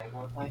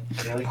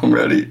I'm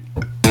ready.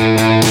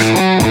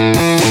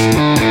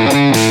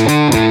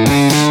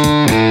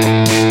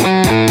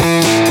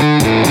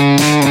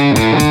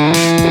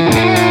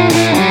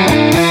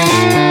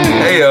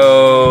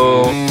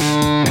 Heyo!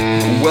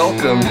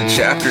 Welcome to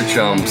Chapter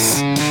Chumps,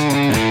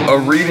 a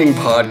reading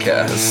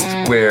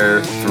podcast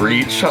where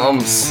three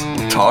chumps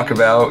talk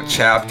about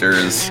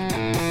chapters.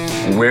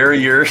 We're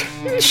your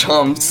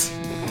chumps,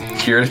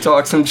 here to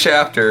talk some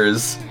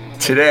chapters.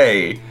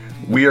 Today,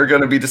 we are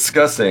going to be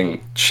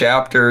discussing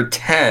Chapter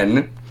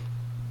 10,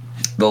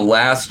 the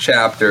last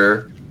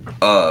chapter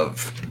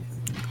of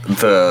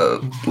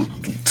the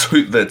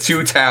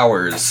Two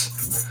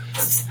Towers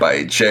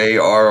by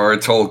J.R.R.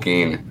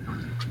 Tolkien.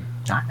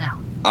 Not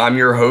now. I'm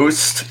your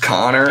host,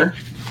 Connor.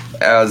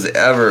 As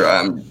ever,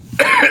 and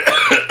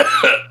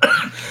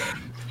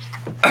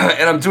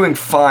I'm doing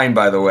fine,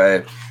 by the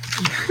way.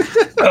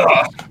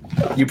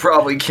 You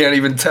probably can't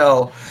even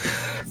tell.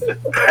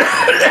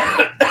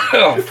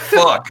 Oh,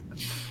 fuck.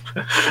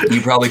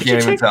 You probably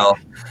can't even tell.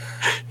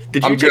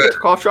 Did you take a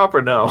cough drop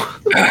or no?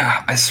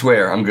 I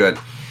swear, I'm good.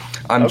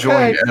 I'm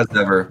joined, as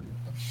ever,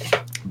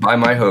 by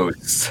my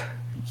hosts,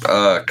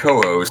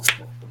 co-host,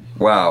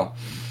 wow,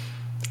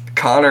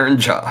 Connor and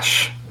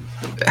Josh.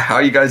 How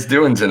you guys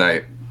doing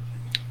tonight?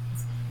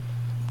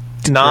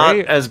 Not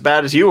as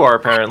bad as you are,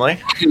 apparently.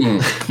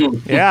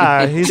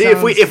 Yeah. See,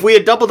 if we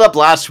had doubled up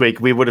last week,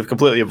 we would have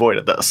completely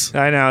avoided this.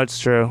 I know, it's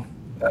true.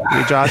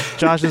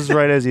 Josh is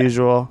right as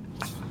usual.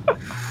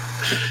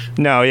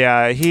 No,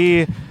 yeah,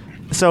 he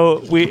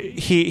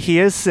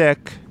is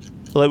sick.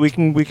 Like we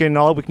can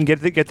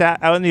get that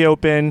out in the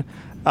open.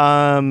 It's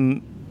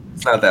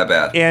not that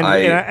bad.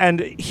 And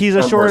he's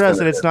assured us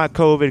that it's not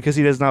COVID because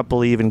he does not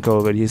believe in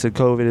COVID. He said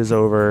COVID is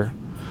over.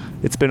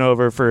 It's been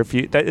over for a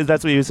few.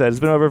 That's what you said. It's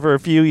been over for a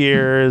few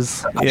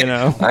years. You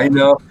know. I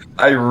know.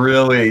 I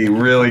really,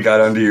 really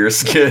got under your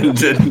skin,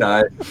 didn't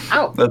I?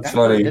 Ow, that's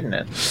funny, didn't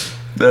it?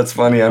 That's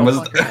funny. I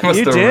must you have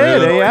did,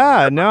 really,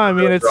 yeah. No, I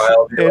mean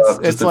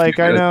it's like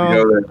I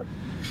know.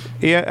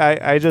 Yeah,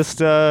 I just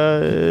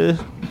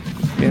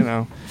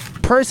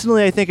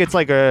personally, I think it's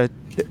like a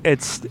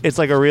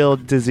real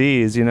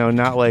disease. You know,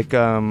 not like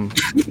a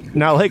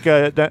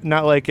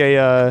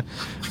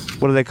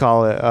what do they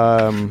call it?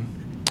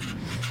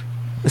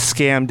 A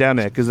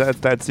scamdemic. Is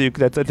that's I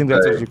think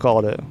that's what you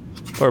called it,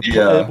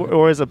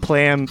 or is a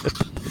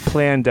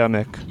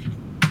plandemic?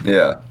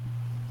 Yeah.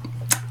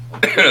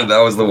 That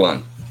was the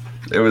one.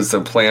 It was a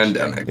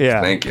plandemic.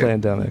 Yeah, thank you.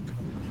 Plandemic.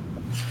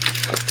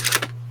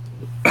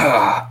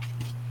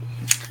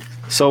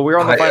 So we're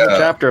on the final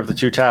chapter of the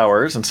Two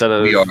Towers instead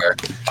of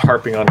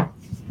harping on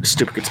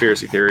stupid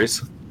conspiracy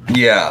theories.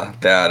 Yeah,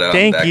 that.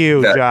 Thank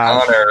you,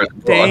 Josh. Connor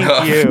Thank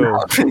you.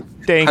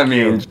 Thank you. I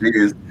mean,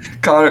 jeez.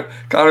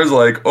 Connor's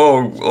like,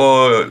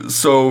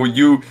 so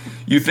you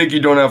think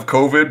you don't have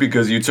COVID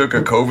because you took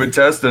a COVID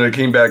test and it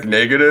came back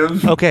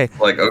negative? Okay.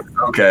 Like,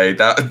 okay,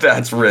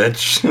 that's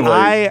rich.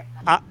 Like,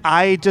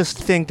 I just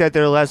think that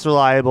they're less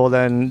reliable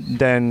than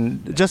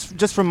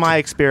just from my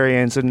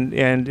experience,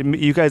 and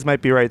you guys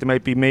might be right. They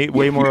might be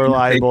way more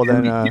reliable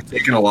than. You've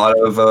taken a lot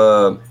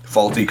of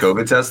faulty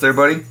COVID tests, there,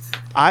 buddy.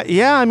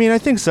 Yeah, I mean, I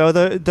think so.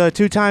 The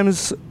two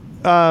times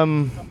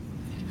that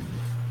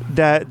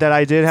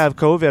I did have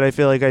COVID, I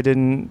feel like I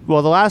didn't.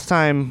 Well, the last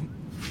time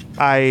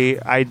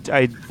I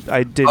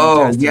didn't.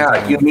 Oh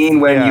yeah, you mean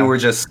when you were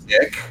just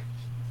sick?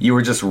 You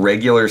were just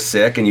regular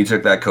sick, and you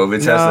took that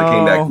COVID test that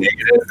came back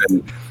negative,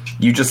 and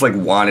you just like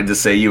wanted to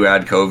say you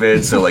had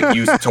COVID, so like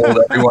you told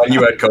everyone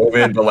you had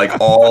COVID, but like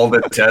all the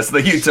tests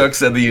that you took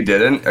said that you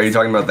didn't. Are you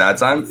talking about that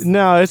time?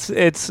 No,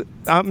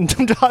 I'm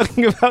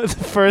talking about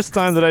the first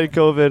time that I had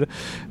COVID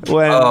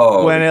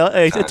when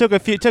it took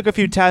a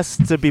few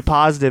tests to be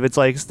positive. It's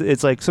like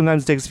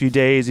sometimes it takes a few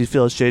days, you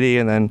feel shitty,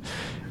 and then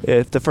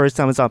if the first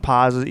time it's not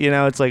positive,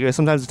 it's like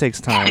sometimes it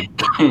takes time.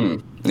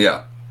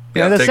 Yeah.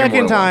 Yeah, the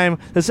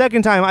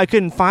second time I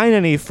couldn't find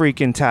any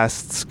freaking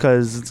tests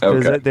because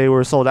they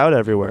were sold out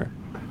everywhere.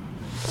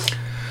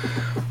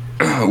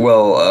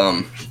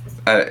 Well,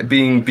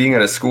 being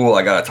at a school,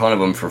 I got a ton of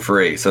them for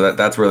free, so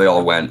that's where they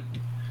all went.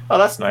 Oh,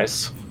 that's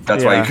nice.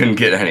 That's why you couldn't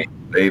get any.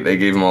 They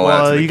gave them all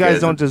out. Well, to you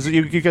guys don't.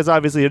 You guys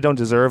obviously don't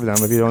deserve them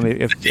if you don't.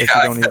 If you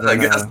don't even. I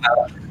guess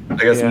not. I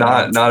guess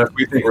not. Not if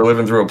we think we're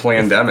living through a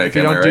pandemic. If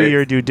you don't do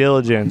your due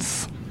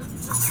diligence.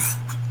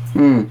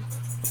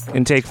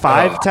 And take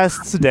 5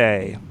 tests a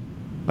day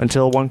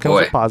until one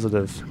comes up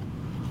positive.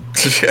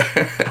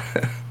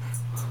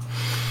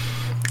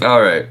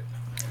 All right.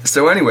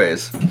 So,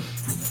 anyways,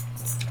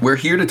 we're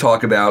here to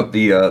talk about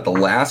the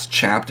last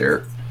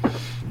chapter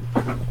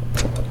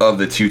of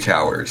the Two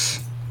Towers,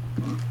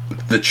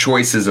 the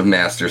choices of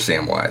Master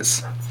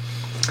Samwise,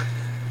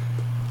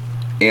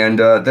 and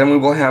then we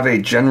will have a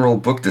general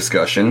book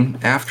discussion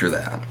after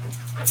that.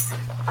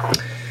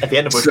 At the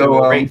end of which we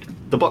will rate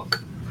the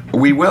book.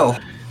 We will.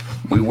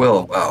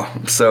 Wow.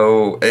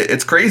 So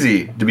it's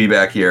crazy to be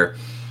back here.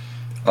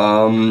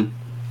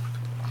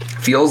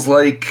 Feels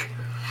like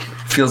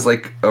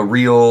a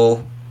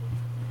real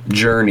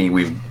journey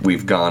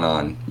we've gone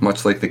on,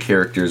 much like the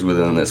characters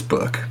within this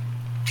book.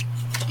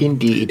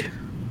 Indeed.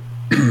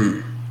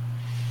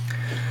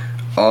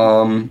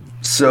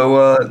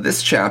 So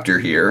this chapter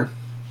here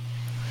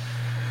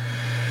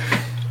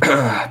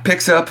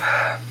picks up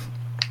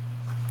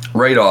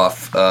right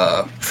off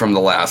from the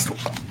last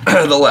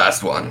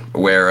one,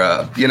 where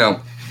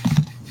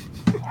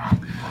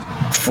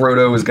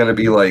Frodo is going to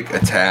be like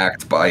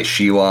attacked by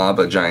Shelob,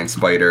 a giant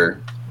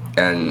spider,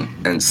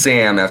 and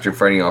Sam, after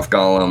fighting off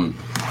Gollum,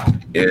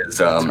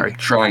 is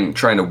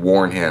trying to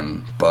warn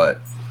him, but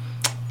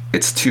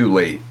it's too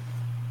late.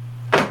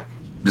 I'm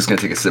just going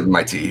to take a sip of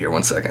my tea here.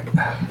 1 second.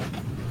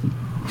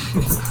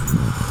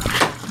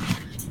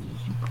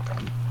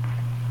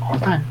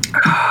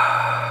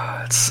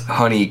 It's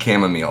honey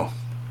chamomile.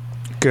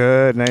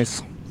 Good,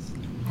 nice.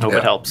 Hope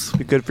it helps.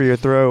 Be good for your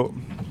throat.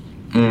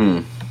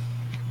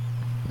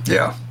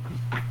 Yeah.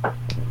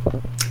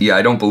 Yeah,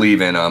 I don't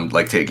believe in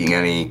like taking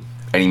any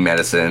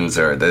medicines,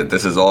 or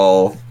this is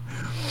all.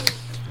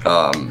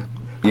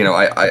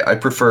 I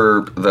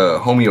prefer the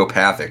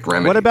homeopathic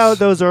remedies. What about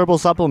those herbal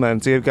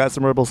supplements? You've got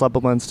some herbal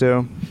supplements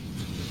too.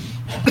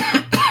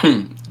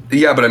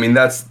 Yeah, but I mean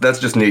that's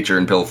just nature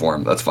in pill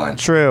form. That's fine.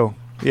 True.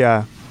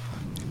 Yeah.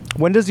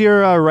 When does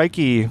your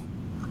Reiki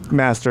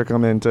master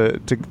come in to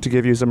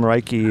give you some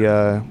Reiki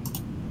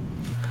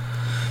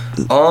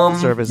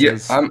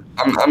services? Yeah,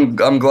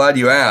 I'm glad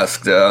you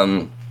asked.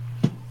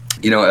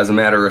 As a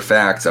matter of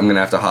fact, I'm gonna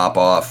have to hop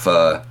off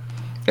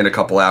in a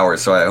couple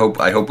hours. So I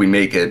hope we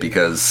make it,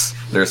 because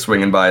they're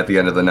swinging by at the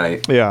end of the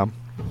night. Yeah.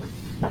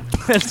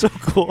 That's so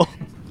cool.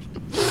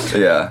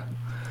 Yeah.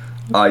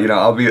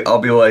 I'll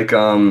be like,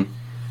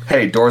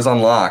 hey, door's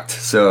unlocked,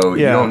 so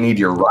you don't need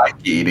your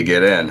Reiki to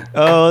get in.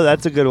 Oh,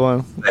 that's a good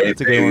one. They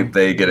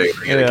get a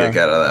kick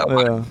out of that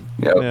one.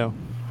 Yeah.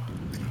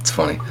 It's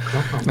funny.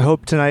 I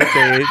hope tonight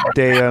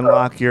they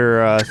unlock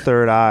your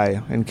third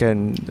eye and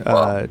can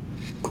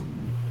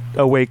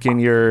awaken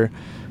your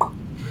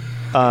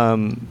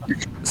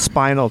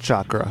spinal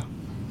chakra.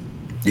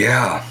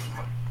 Yeah.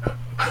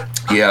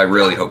 Yeah, I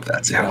really hope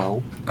that's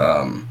too.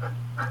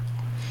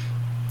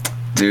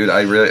 Dude,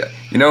 I really...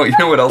 You know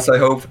what else I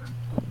hope?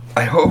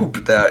 I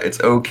hope that it's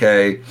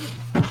okay.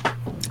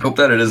 Hope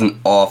that it isn't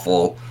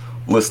awful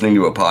listening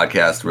to a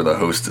podcast where the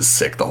host is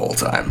sick the whole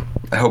time.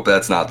 I hope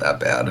that's not that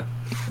bad.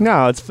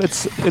 No, it's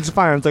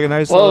fine. It's like a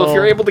nice. Well, if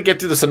you're able to get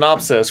through the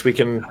synopsis, we'll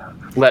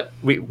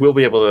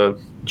be able to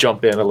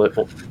jump in a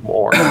little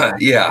more.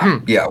 Yeah.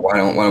 Why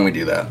don't we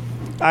do that?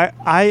 I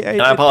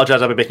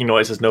apologize. I've been making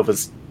noises.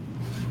 Nova's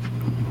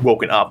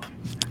woken up.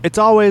 It's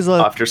always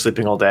after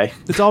sleeping all day.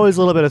 It's always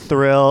a little bit of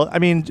thrill. I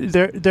mean,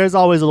 there's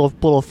always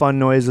little fun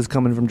noises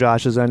coming from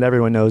Josh's end.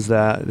 Everyone knows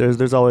that.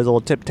 There's always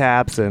little tip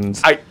taps and.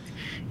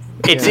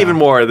 It's even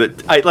more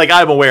that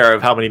I'm aware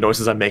of how many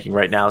noises I'm making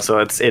right now. So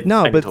but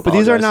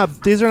these are not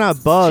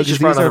bugs.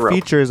 These are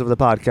features of the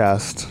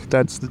podcast.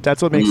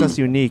 That's what makes us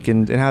unique.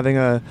 And having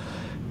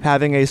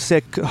a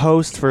sick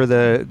host for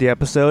the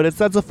episode,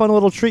 that's a fun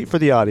little treat for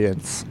the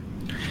audience.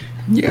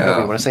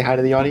 Yeah. You want to say hi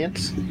to the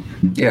audience?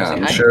 Yeah,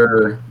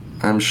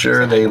 I'm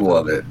sure they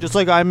love it. Just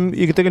like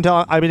you can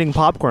tell I'm eating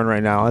popcorn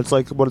right now. It's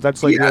like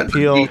the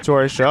appeal to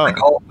our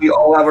show. We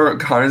all have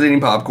Connor's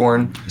eating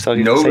popcorn.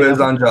 Nova is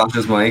on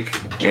Josh's mic,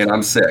 and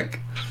I'm sick.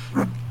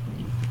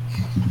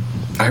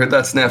 I heard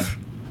that sniff.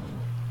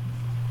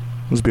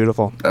 It was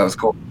beautiful. That was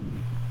cool.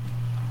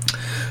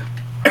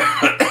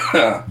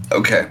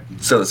 Okay,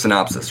 so the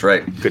synopsis,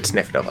 right? Good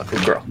sniff, Nova.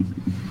 Good girl.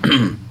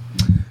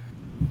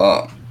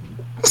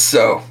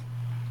 So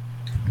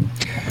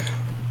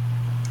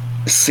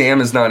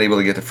Sam is not able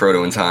to get to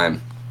Frodo in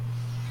time.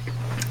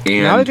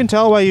 And now I can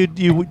tell why you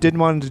didn't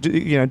want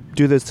to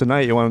do this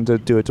tonight. You wanted to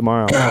do it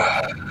tomorrow.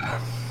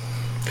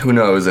 Who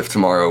knows if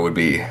tomorrow would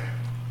be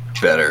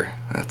better?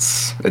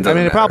 It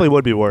it probably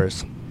would be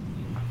worse.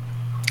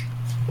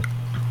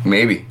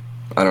 Maybe.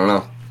 I don't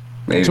know.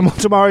 Maybe.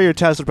 Tomorrow your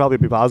test would probably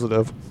be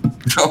positive.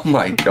 Oh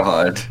my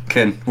god.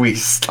 Can we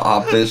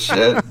stop this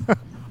shit?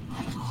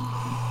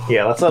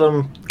 Yeah, let's let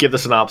him give the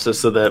synopsis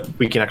so that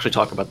we can actually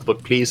talk about the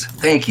book, please.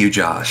 Thank you,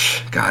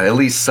 Josh. God, at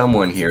least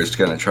someone here is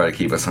going to try to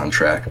keep us on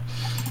track.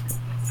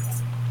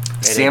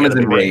 Sam is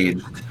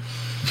enraged,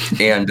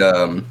 and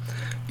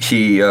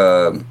he's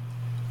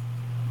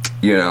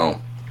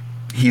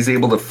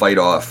able to fight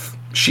off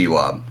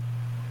Shelob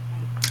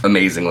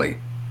amazingly,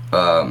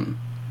 and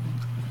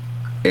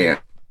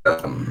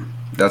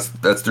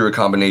that's through a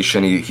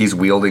combination. He's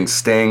wielding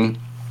Sting.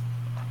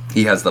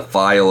 He has the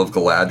Phial of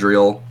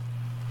Galadriel.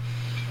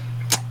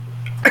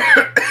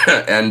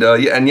 and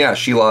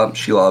Shelob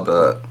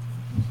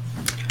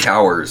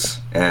cowers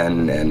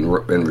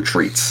and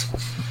retreats.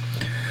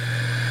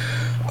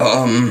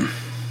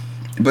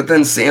 But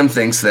then Sam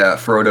thinks that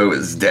Frodo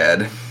is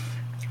dead,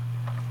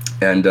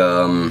 and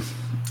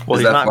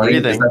is that funny?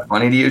 Is that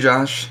funny to you,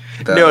 Josh?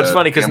 No, it's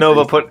funny because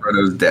Nova put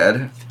Frodo's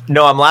dead.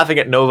 No, I'm laughing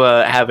at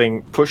Nova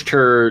having pushed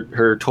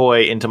her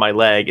toy into my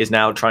leg, is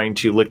now trying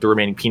to lick the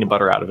remaining peanut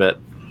butter out of it.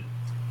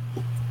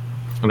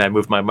 And I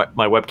moved my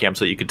webcam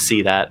so you could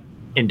see that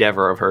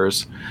endeavor of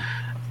hers.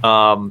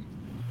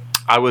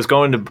 I was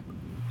going to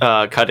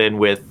cut in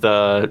with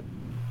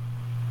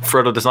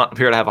Frodo does not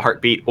appear to have a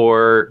heartbeat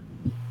or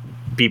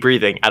be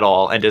breathing at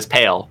all and is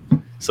pale.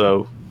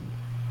 So,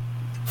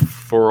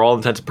 for all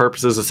intents and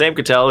purposes, as Sam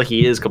could tell,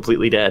 he is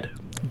completely dead.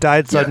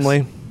 Died suddenly.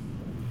 Yes.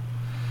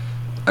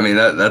 I mean,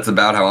 that's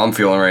about how I'm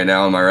feeling right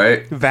now, am I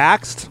right?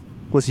 Vaxxed?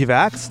 Was he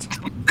vaxxed?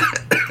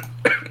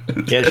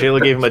 Yeah,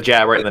 Shayla gave him a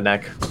jab right in the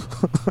neck.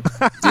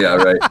 Yeah,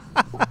 right.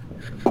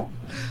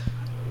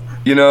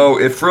 You know,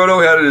 if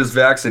Frodo had his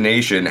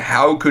vaccination,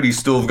 how could he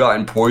still have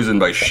gotten poisoned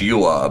by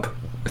Shelob?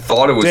 I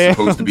thought it was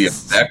supposed to be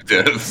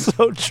effective.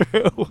 So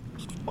true.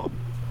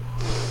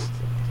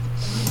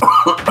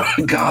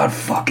 God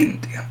fucking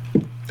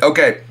damn.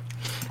 Okay.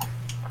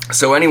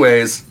 So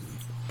anyways,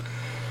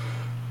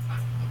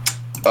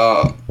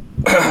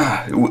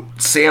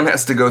 Sam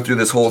has to go through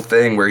this whole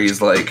thing where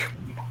he's like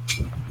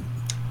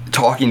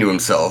talking to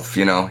himself,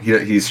 you know.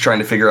 He's trying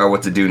to figure out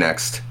what to do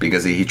next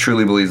because he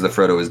truly believes that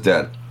Frodo is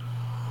dead.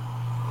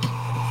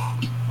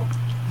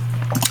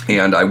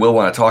 And I will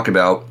want to talk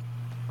about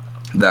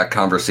that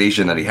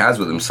conversation that he has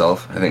with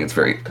himself. I think it's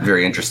very,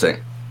 very interesting.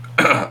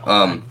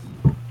 But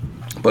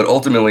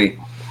ultimately,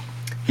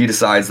 he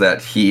decides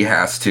that he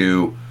has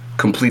to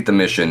complete the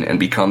mission and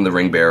become the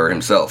ring bearer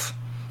himself.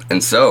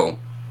 And so,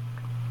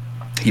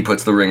 he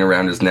puts the ring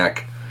around his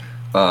neck,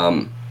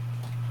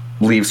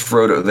 leaves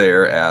Frodo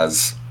there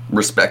as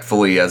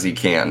respectfully as he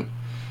can,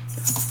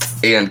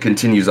 and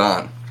continues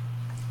on.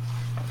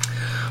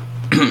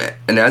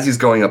 And as he's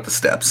going up the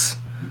steps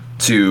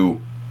to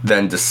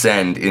then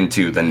descend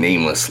into the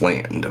nameless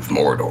land of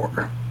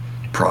Mordor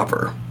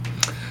proper.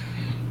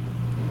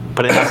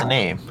 But it has a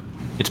name.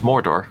 It's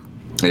Mordor.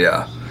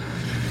 Yeah.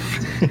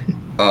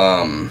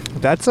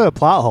 That's a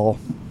plot hole.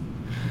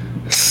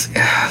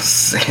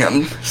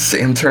 Sam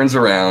turns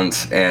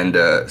around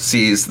and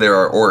sees there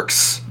are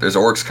orcs. There's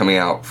orcs coming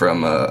out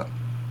from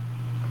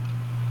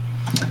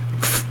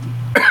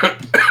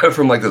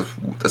from like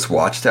this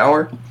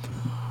watchtower.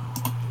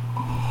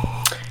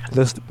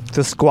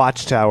 The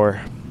Squatch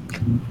Tower.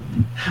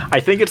 I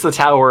think it's the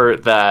tower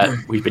that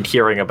we've been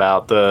hearing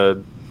about.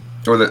 The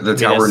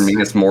tower in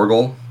Minas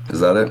Morgul. Is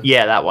that it?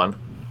 Yeah, that one.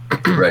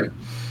 Right.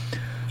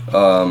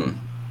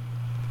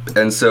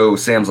 And so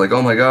Sam's like,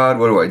 oh my god,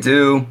 what do I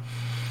do?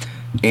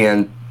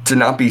 And to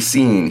not be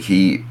seen,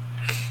 he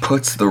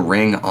puts the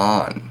ring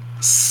on.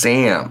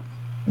 Sam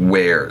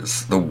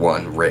wears the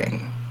one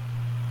ring.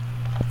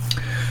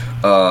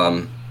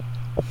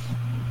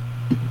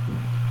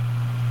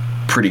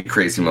 Pretty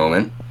crazy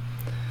moment.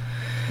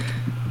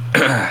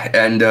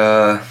 And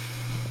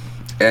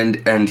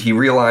he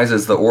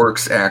realizes the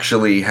orcs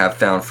actually have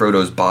found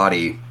Frodo's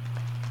body.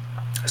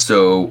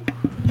 So,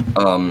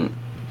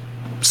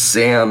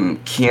 Sam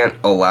can't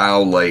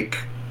allow, like,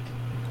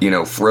 you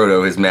know,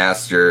 Frodo, his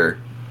master,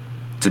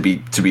 to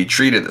be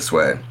treated this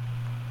way.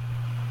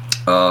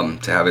 To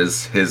have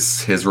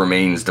his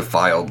remains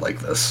defiled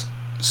like this.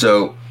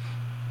 So,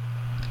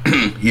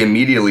 he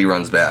immediately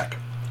runs back.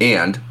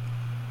 And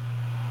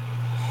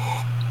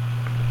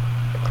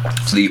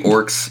the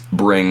orcs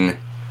bring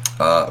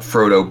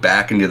Frodo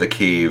back into the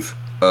cave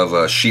of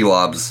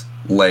Shelob's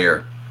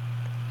lair.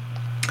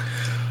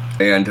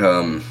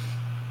 And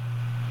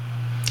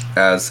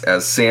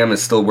as Sam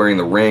is still wearing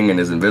the ring and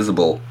is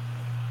invisible,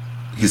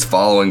 he's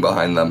following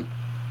behind them.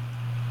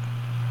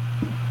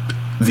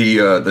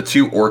 The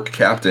two orc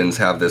captains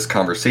have this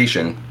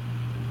conversation.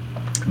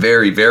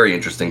 Very, very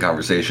interesting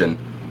conversation.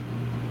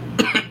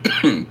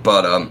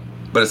 But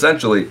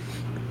essentially,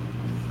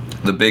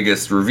 the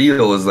biggest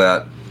reveal is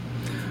that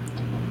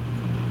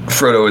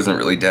Frodo isn't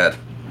really dead.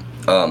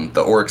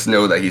 The orcs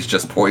know that he's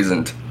just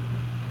poisoned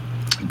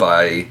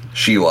by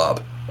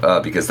Shelob,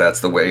 because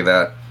that's the way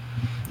that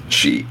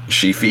she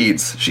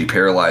feeds. She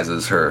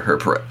paralyzes her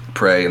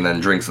prey and then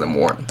drinks them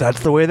warm.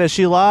 That's the way that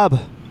she lob.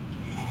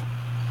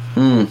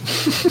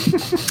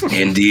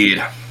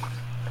 Indeed.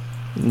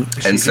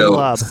 And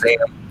so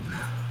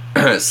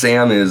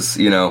Sam is,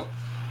 you know,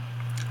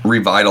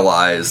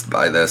 revitalized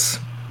by this.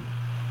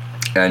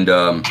 And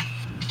the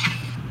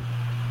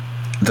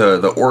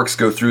orcs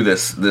go through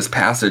this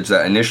passage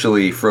that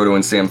initially Frodo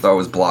and Sam thought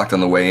was blocked on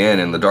the way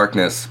in the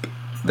darkness.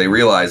 They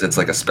realize it's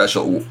like a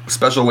special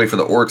way for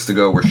the orcs to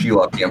go where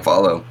Shelob can't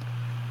follow.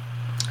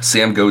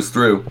 Sam goes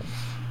through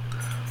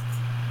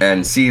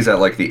and sees at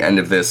like the end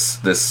of this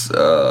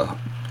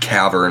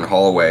cavern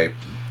hallway,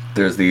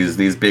 there's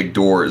these big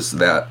doors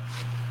that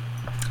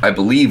I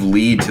believe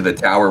lead to the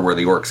tower where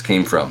the orcs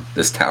came from.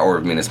 This tower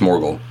of Minas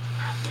Morgul.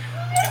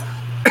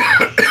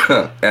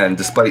 And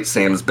despite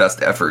Sam's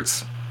best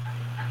efforts,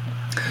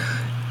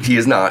 he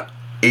is not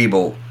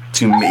able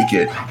to make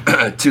it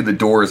to the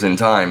doors in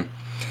time,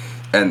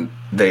 and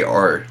they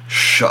are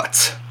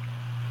shut.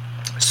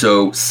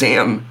 So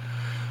Sam,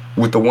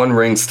 with the one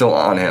ring still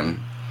on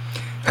him,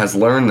 has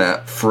learned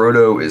that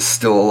Frodo is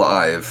still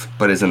alive,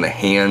 but is in the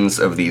hands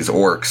of these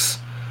orcs,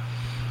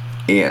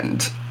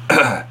 and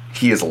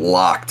he is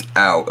locked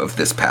out of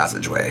this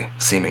passageway,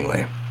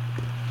 seemingly.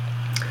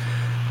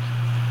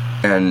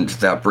 And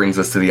that brings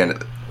us to the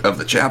end of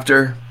the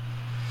chapter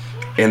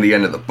and the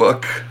end of the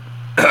book.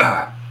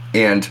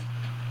 And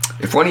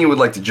if one of you would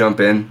like to jump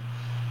in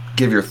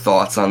give your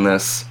thoughts on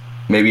this.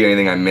 Maybe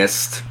anything I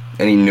missed,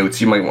 any notes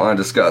you might want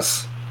to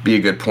discuss. Be a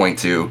good point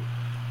to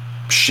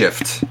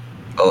shift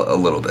a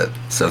little bit.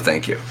 So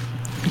thank you.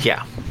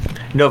 Yeah.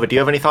 Nova, do you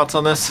have any thoughts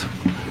on this?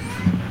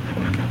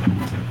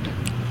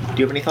 Do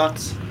you have any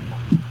thoughts?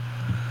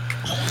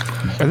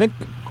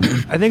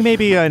 I think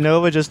maybe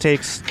Nova just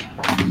takes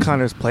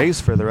Connor's place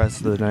for the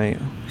rest of the night.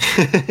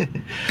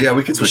 Yeah,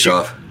 we could switch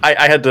off.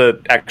 I had to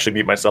actually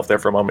mute myself there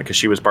for a moment because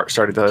she was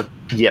starting to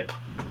yip.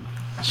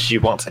 She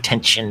wants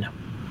attention.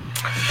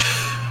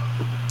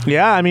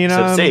 Yeah, I mean...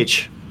 So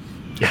Sage.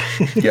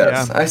 Yes,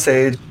 yeah. I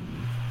Sage.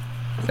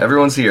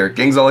 Everyone's here.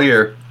 Gang's all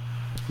here.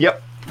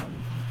 Yep.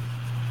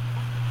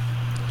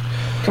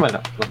 Come on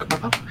up.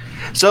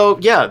 So,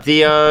 yeah,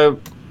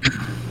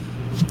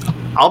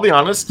 I'll be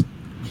honest.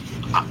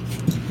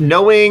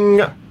 Knowing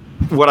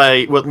what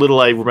little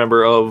I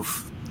remember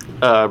of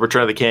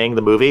Return of the King,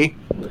 the movie,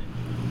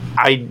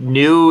 I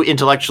knew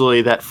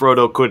intellectually that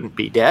Frodo couldn't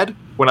be dead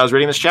when I was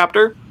reading this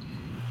chapter.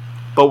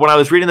 But when I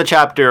was reading the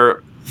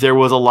chapter, there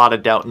was a lot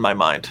of doubt in my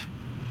mind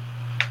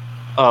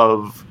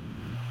of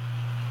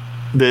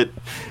that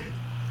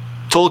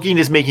Tolkien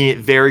is making it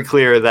very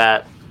clear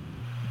that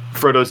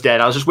Frodo's dead.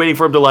 I was just waiting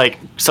for him to like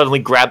suddenly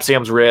grab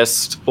Sam's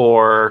wrist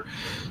or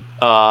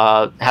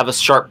have a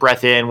sharp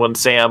breath in when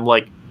Sam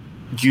like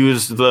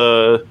used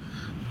the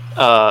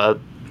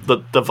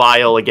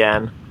vial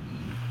again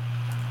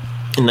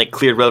and like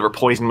cleared whatever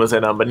poison was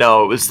in him. But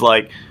no, it was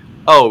like,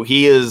 oh,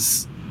 he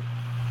is,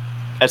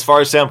 as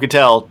far as Sam could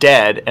tell,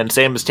 dead, and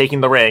Sam is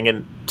taking the ring,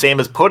 and Sam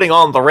is putting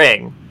on the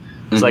ring.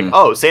 It's like,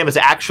 oh, Sam is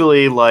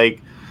actually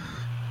like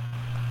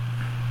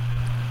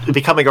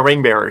becoming a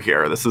ring bearer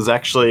here. This is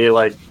actually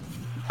like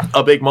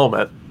a big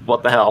moment.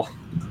 What the hell?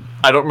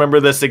 I don't remember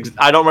this.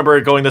 I don't remember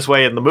it going this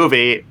way in the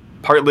movie,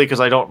 partly because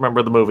I don't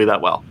remember the movie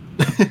that well.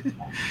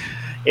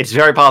 It's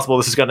very possible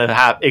this is going to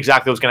happen.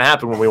 Exactly what's going to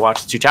happen when we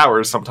watch The Two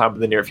Towers sometime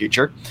in the near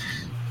future.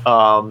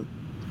 But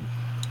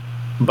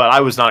I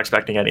was not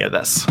expecting any of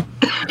this.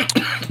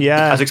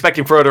 Yeah, I was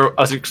expecting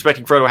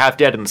Frodo half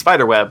dead in the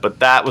spiderweb, but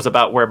that was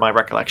about where my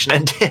recollection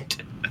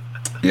ended.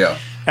 Yeah.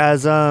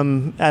 As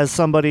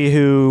somebody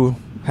who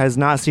has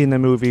not seen the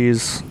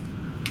movies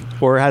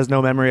or has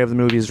no memory of the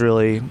movies,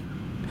 really.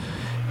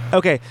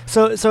 Okay,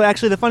 so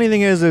actually, the funny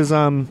thing is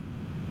I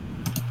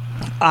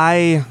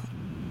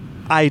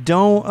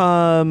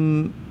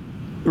don't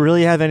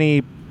really have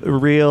any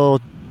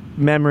real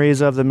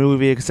memories of the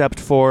movie except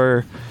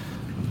for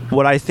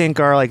what I think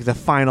are like the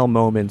final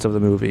moments of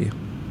the movie.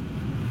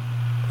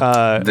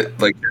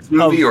 Like this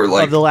movie or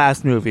like of the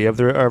last movie of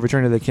the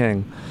Return of the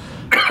King.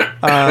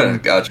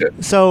 Gotcha.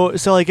 So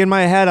like in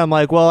my head, I'm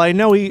like, well, I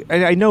know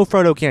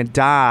Frodo can't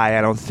die.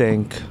 I don't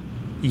think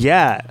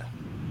yet.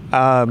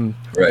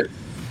 Right.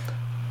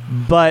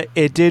 But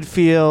it did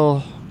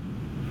feel,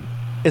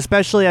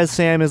 especially as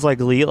Sam is like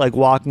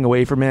walking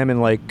away from him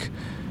and like,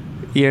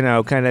 you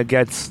know, kind of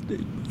gets.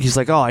 He's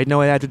like, oh, I know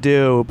what I have to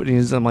do, but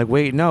I'm like,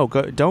 wait, no,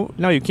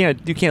 you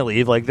can't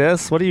leave like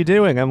this. What are you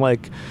doing? I'm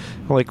like,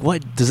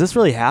 what? Does this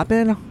really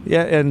happen?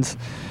 Yeah, and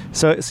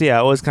so yeah,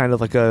 it was kind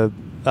of like a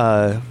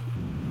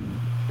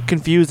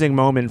confusing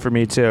moment for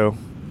me too.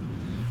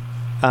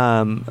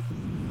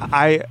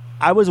 I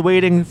was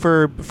waiting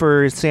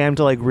for Sam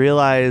to like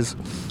realize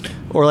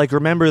or like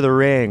remember the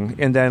ring,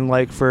 and then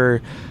like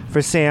for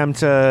Sam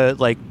to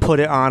like put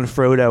it on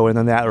Frodo, and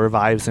then that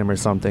revives him or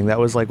something. That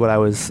was like what I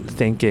was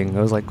thinking.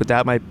 I was like,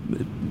 that might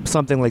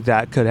something like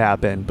that could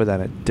happen, but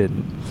then it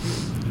didn't.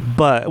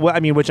 But I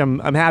mean, which I'm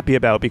happy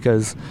about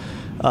because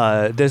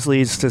this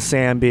leads to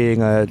Sam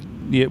being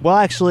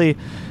actually,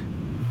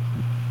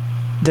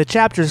 the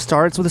chapter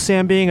starts with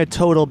Sam being a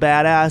total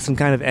badass and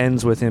kind of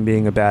ends with him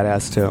being a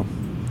badass too.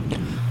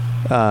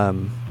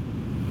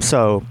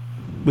 So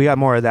we got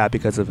more of that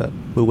because of it,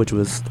 which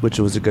was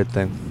a good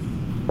thing.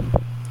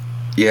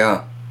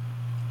 Yeah,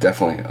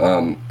 definitely.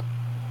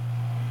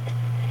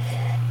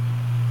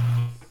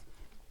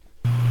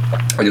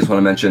 I just want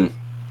to mention,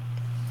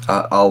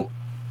 I'll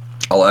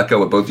echo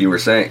what both of you were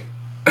saying,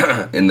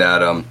 in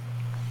that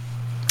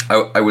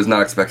I was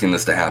not expecting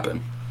this to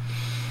happen.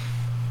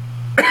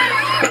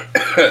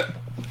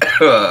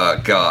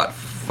 God,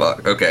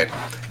 fuck. Okay,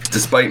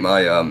 despite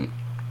my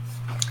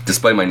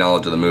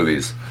knowledge of the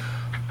movies,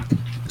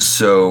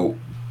 so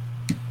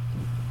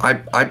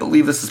I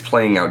believe this is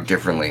playing out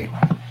differently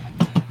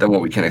than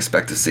what we can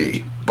expect to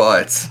see.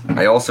 But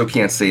I also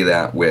can't say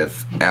that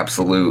with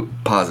absolute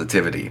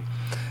positivity.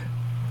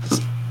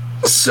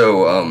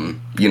 So,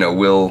 you know,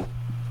 we'll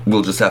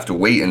just have to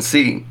wait and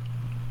see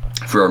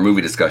for our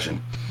movie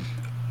discussion.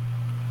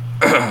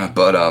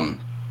 But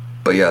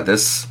yeah,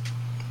 this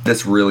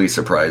really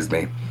surprised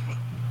me.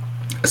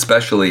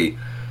 Especially,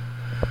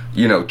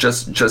 you know,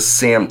 just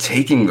Sam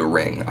taking the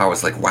ring. I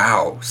was like,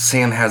 wow,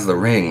 Sam has the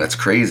ring. That's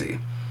crazy.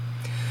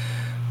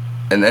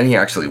 And then he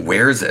actually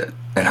wears it.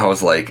 And I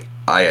was like,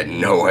 I had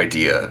no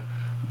idea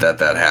that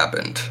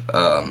happened.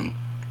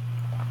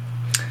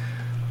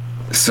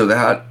 So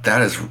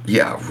that is,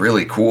 yeah,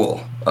 really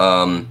cool.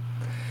 And,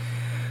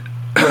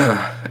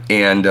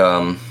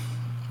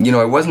 you know,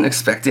 I wasn't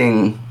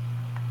expecting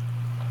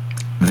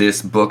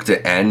this book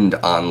to end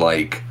on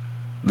like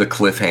the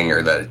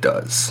cliffhanger that it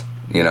does.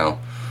 You know,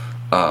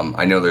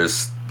 I know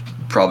there's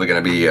probably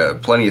going to be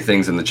plenty of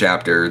things in the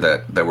chapter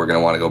that we're going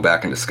to want to go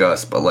back and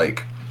discuss, but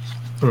like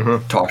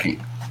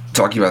talking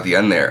about the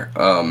end there,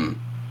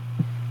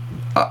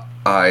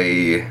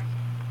 I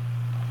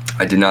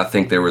did not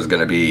think there was going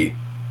to be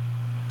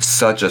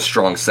such a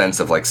strong sense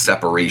of like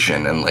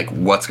separation and like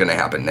what's going to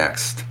happen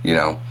next, you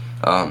know.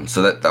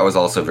 So that was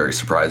also very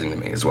surprising to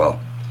me as well.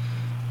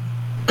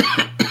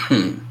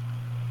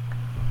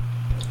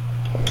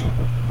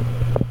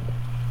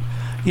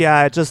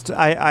 Yeah,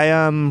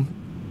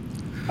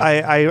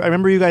 I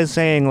remember you guys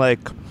saying like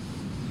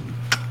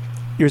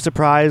you're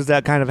surprised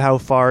at kind of how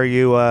far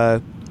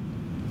the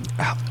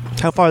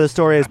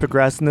story has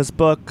progressed in this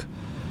book.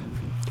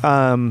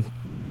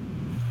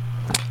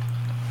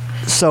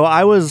 So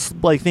I was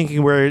like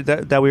thinking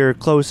that we were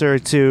closer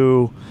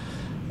to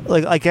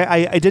like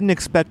I didn't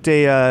expect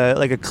a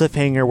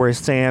cliffhanger where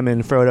Sam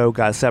and Frodo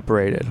got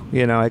separated.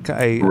 You know,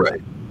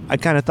 I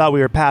kind of thought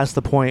we were past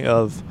the point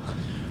of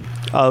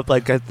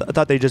like I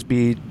thought they'd just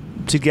be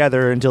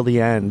together until the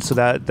end. So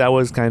that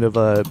was kind of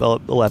a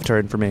left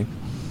turn for me.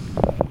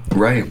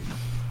 Right.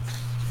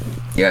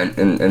 Yeah,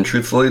 and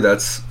truthfully,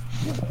 that's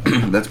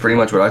pretty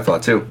much what I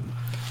thought too.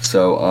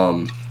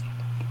 So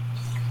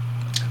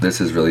this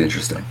is really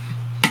interesting.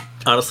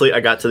 Honestly, I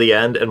got to the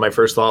end, and my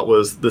first thought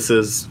was, this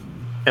is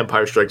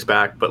Empire Strikes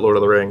Back, but Lord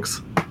of the Rings.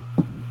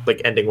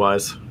 Like,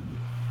 ending-wise.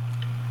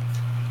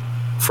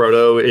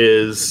 Frodo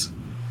is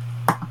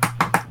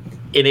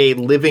in a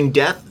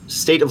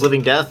state of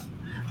living death,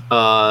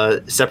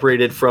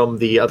 separated from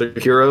the other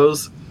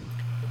heroes,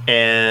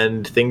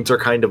 and things are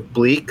kind of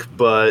bleak,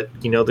 but,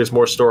 you know, there's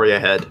more story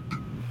ahead.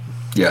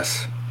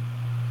 Yes.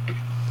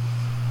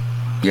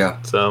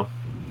 Yeah. So,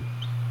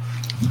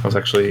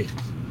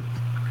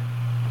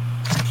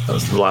 that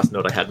was the last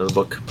note I had in the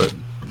book, but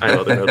I have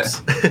other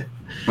notes.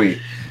 we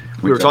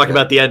were talking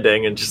about the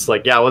ending, and just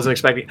like, yeah, I wasn't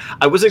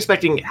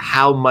expecting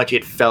how much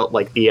it felt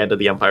like the end of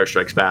The Empire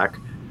Strikes Back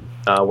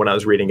when I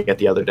was reading it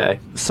the other day.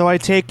 So I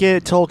take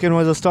it Tolkien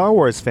was a Star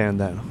Wars fan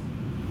then?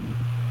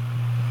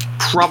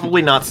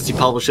 Probably not, since he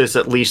published this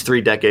at least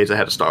 3 decades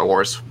ahead of Star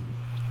Wars.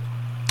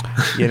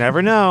 You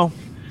never know.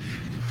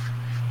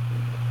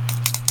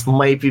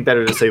 Might be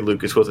better to say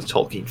Lucas was a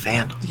Tolkien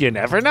fan. You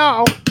never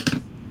know.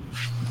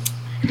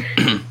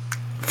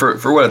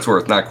 For what it's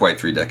worth, not quite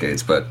 3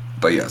 decades, but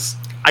yes.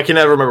 I can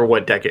never remember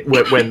what decade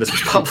when this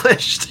was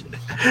published.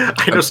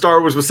 I know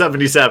Star Wars was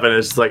 77.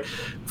 It's like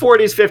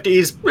 40s,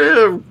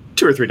 50s,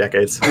 2 or 3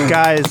 decades.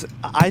 Guys,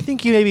 I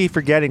think you may be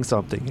forgetting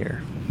something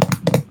here.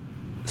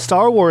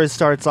 Star Wars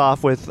starts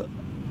off with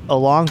a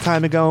long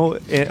time ago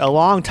in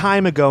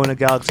a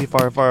galaxy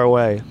far, far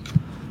away.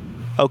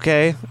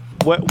 Okay?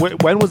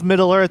 When was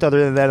Middle Earth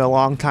other than a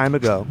long time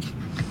ago?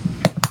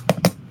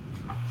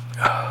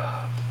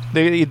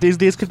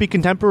 These could be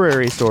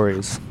contemporary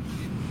stories.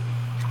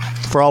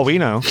 For all we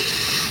know.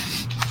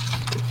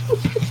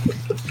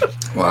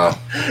 Wow.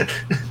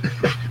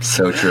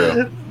 So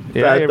true.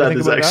 Yeah, that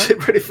is actually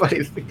pretty funny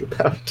to think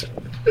about.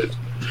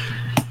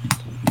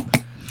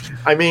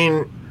 I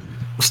mean,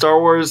 Star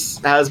Wars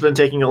has been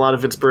taking a lot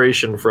of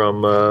inspiration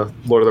from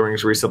Lord of the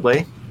Rings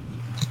recently.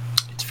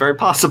 It's very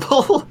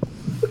possible.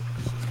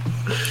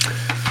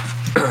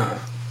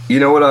 You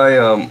know what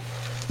I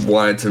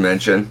wanted to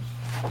mention?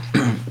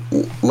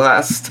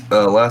 Last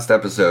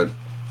episode,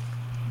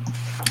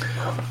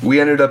 we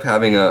ended up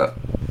having a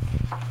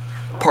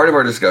part of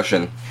our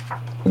discussion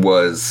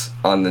was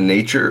on the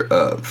nature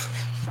of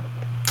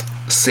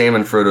Sam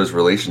and Frodo's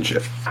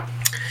relationship.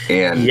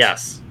 And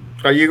yes.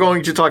 Are you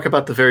going to talk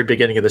about the very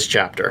beginning of this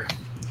chapter?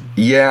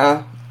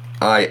 Yeah,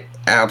 I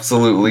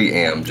absolutely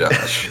am,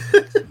 Josh.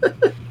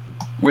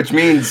 Which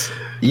means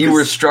you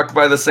were struck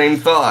by the same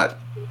thought.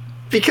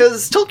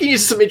 Because Tolkien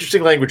uses some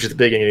interesting language at the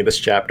beginning of this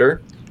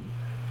chapter.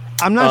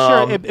 I'm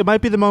not sure. It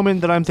might be the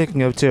moment that I'm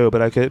thinking of too,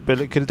 but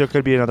there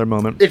could be another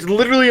moment. It's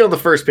literally on the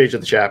first page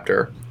of the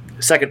chapter,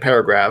 second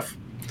paragraph.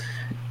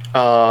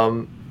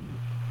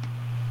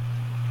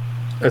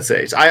 Let's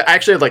see. So I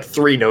actually had like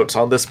 3 notes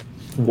on this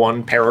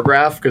one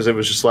paragraph because it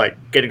was just like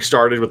getting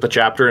started with the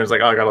chapter, and it's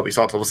like, oh, I got all these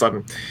thoughts all of a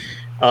sudden.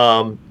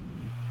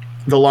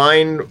 The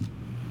line,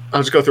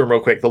 I'll just go through them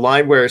real quick. The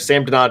line where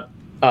Sam did not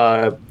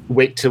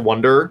wait to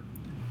wonder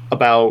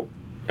about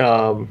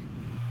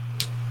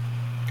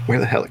where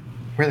the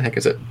heck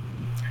is it?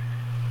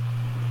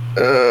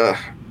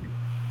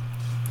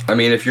 I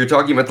mean, if you're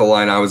talking about the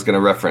line I was going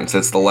to reference,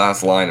 it's the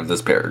last line of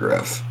this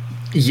paragraph.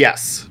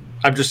 Yes.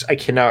 I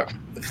cannot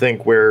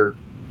think where...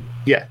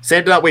 Yeah,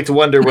 Sam did not wait to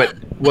wonder what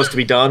was to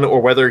be done or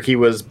whether he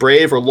was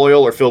brave or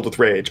loyal or filled with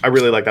rage. I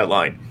really like that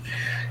line.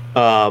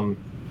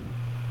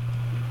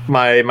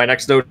 My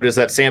next note is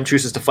that Sam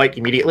chooses to fight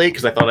immediately,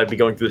 because I thought I'd be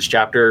going through this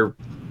chapter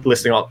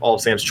listing all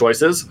of Sam's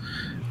choices.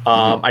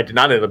 I did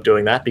not end up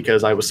doing that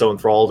because I was so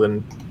enthralled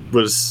and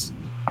there's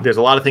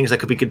a lot of things that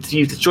could be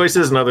confused as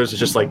choices, and others are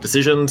just like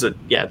decisions. I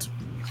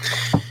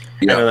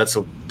know that's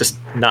just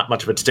not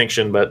much of a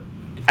distinction, but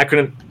I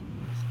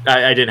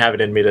didn't have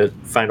it in me to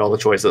find all the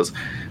choices.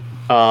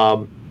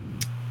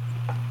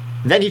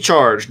 Then he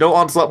charged. No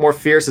onslaught more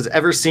fierce is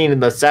ever seen in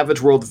the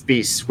savage world of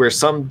beasts, where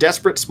some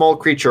desperate small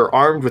creature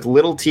armed with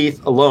little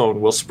teeth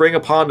alone will spring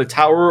upon a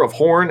tower of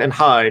horn and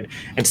hide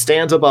and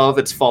stands above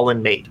its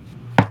fallen mate.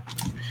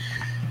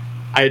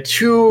 I had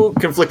two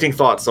conflicting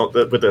thoughts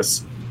with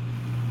this.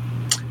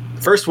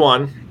 The first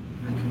one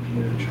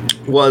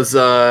was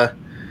I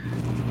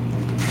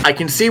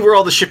can see where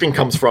all the shipping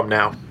comes from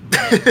now.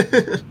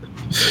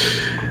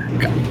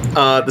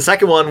 The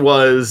second one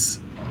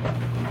was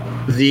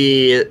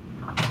the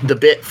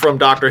bit from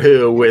Doctor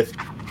Who with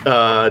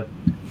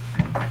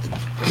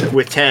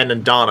Ten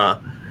and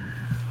Donna,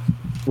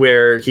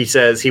 where he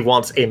says he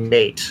wants a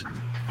mate,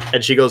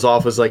 and she goes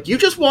off as like, you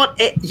just want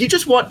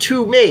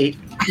two mate?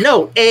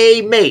 No,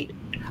 a mate.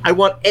 I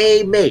want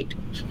a mate.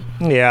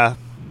 Yeah.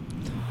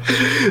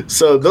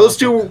 So those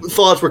two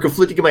thoughts were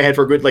conflicting in my head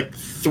for a good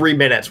 3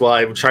 minutes while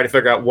I was trying to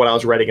figure out what I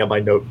was writing on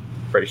my note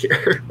right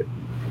here.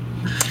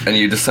 And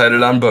you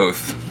decided on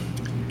both.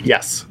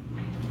 Yes.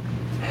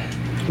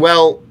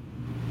 Well,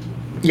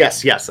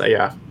 yes,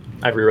 yeah.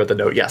 I rewrote the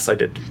note. Yes, I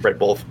did write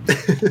both.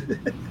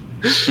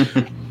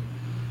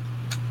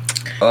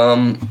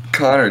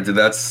 Connor, did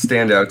that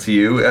stand out to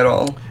you at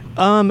all?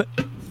 I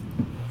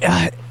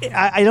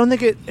don't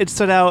think it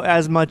stood out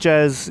as much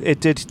as it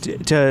did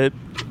to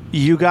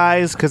you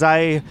guys, because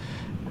I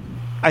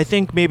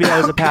think maybe that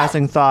was a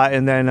passing thought,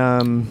 and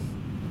then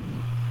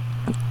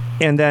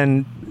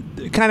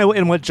kind of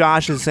in what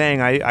Josh is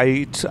saying,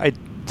 I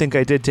think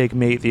I did take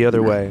mate the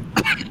other way.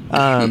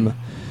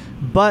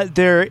 But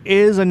there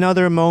is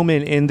another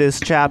moment in this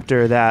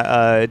chapter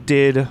that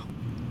did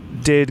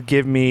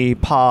give me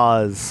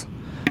pause.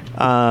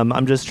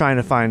 I'm just trying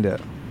to find it.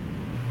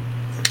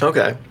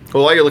 Okay.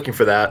 Well, while you're looking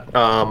for that,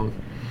 I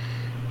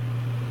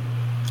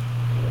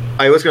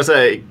was going to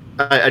say,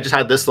 I just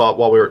had this thought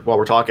while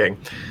we're talking.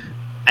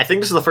 I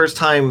think this is the first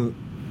time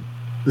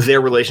their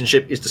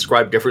relationship is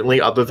described differently,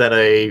 other than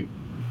a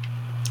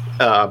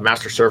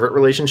master-servant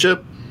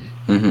relationship.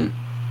 Mm-hmm.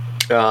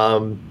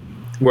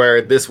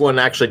 Where this one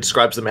actually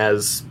describes them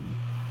as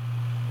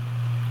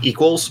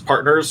equals,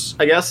 partners,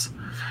 I guess,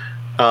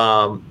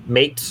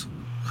 mates.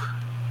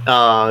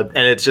 And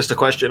it's just a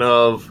question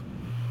of,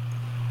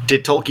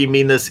 did Tolkien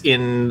mean this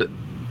in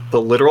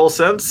the literal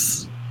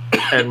sense?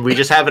 And we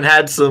just haven't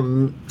had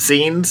some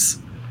scenes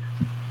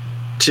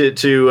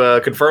to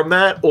confirm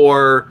that?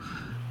 Or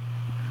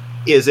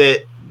is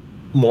it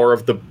more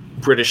of the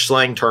British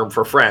slang term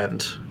for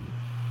friend?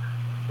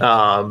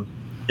 And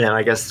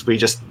I guess we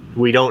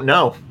don't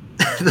know.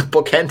 The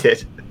book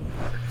ended.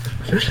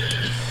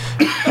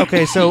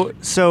 Okay, so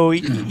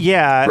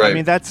yeah, right. I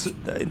mean that's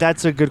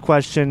a good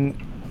question,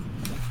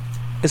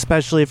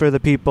 especially for the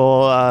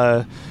people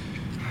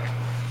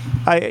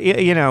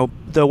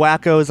the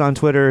wackos on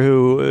Twitter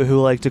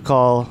who like to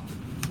call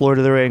Lord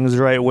of the Rings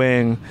right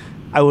wing.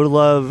 I would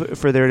love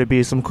for there to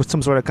be some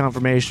sort of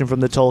confirmation from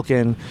the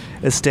Tolkien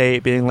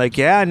estate, being like,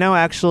 yeah, no,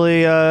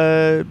 actually,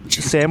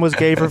 Sam was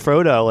gay for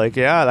Frodo. Like,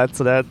 yeah,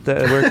 that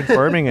we're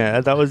confirming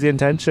it. That was the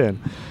intention.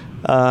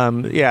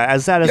 Yeah,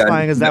 as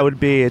satisfying as that would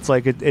be, it's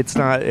like it's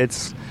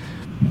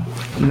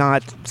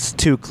not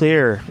too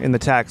clear in the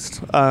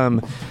text.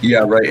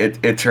 Yeah, right.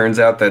 It turns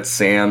out that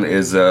Sam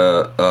is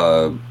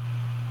a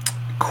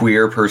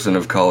queer person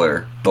of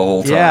color the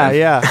whole time.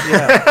 Yeah.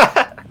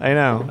 I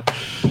know.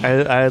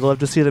 I'd love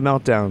to see the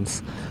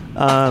meltdowns.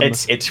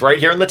 It's right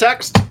here in the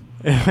text.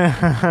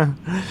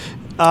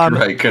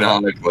 Right,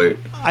 canonically.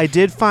 I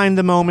did find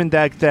the moment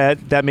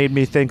that made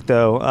me think,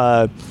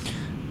 though.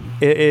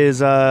 It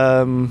is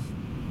on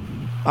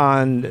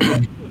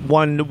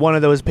one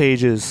of those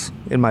pages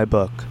in my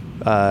book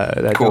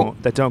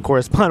that don't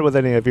correspond with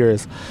any of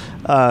yours.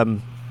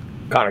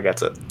 Connor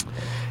gets it.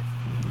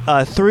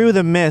 Through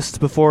the mist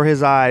before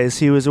his eyes,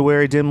 he was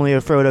aware dimly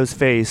of Frodo's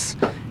face,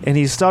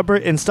 and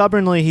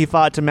stubbornly he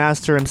fought to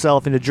master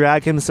himself and to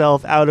drag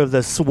himself out of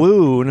the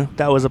swoon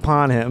that was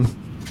upon him.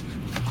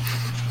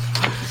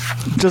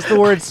 Just the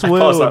word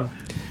swoon.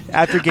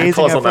 After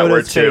gazing at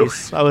Frodo's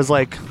face, I was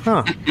like,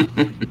 huh.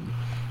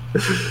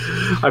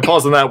 I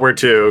paused on that word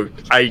too.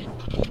 I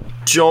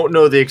don't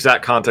know the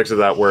exact context of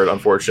that word,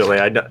 unfortunately.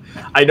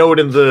 I know it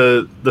in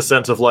the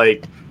sense of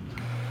like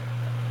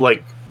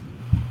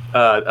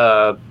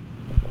the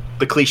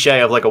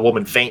cliche of like a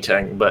woman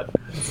fainting, but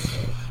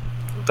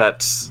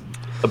that's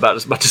about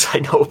as much as I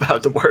know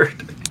about the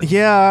word.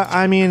 Yeah,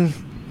 I mean,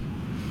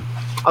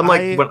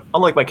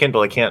 unlike my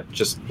Kindle, I can't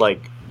just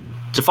like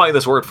define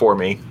this word for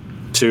me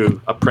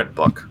to a print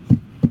book.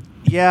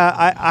 Yeah,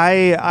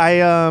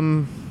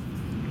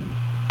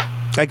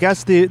 I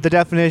guess the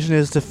definition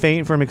is to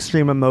faint from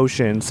extreme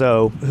emotion.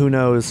 So who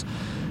knows?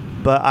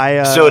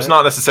 But so it's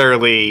not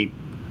necessarily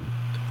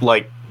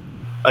like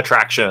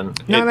attraction.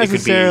 Not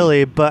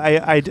necessarily, but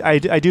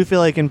I do feel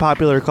like in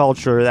popular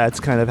culture that's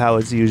kind of how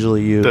it's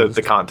usually used.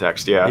 The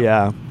context, yeah.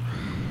 Yeah.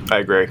 I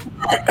agree.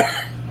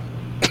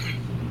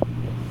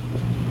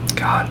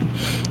 God.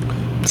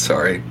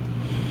 Sorry.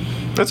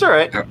 That's all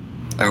right.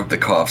 I hope the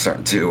coughs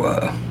aren't too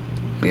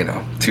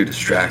too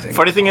distracting.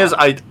 Funny thing is,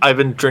 I've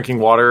been drinking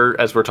water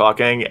as we're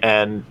talking,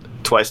 and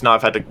twice now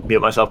I've had to mute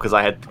myself because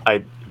I had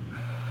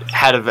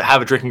to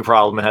have a drinking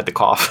problem and had to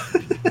cough.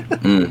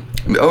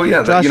 Oh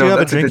yeah, Josh, you have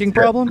a drinking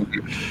problem?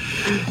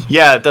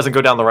 Yeah, it doesn't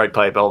go down the right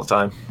pipe all the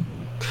time.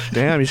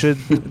 Damn, you should.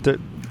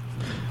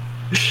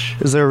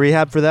 Is there a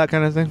rehab for that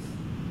kind of thing?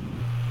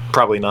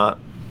 Probably not.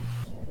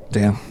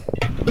 Damn.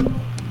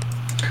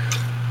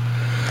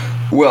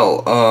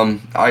 Well,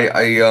 I'm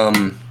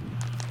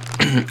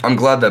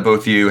glad that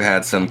both of you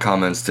had some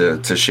comments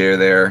to share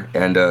there.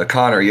 And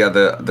Connor, yeah,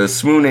 the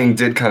swooning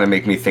did kind of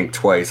make me think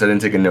twice. I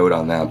didn't take a note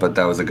on that, but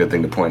that was a good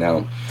thing to point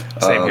out.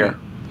 Same here.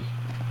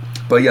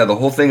 But yeah, the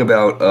whole thing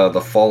about the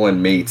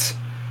fallen mate,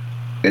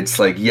 it's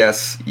like,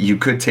 yes, you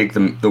could take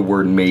the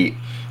word mate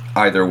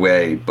either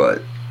way,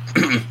 but,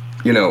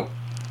 the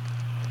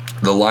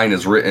line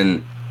is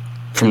written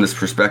from this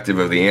perspective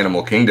of the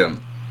animal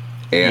kingdom.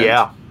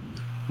 And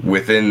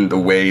within the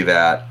way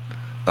that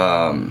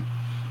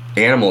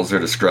animals are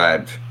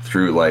described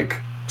through,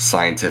 like,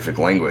 scientific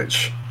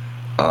language,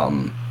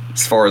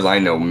 as far as I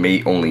know,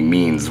 mate only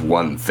means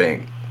one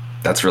thing.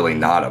 That's really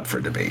not up for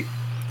debate.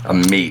 A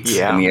mate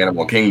in the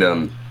animal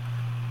kingdom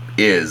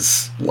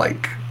is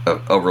like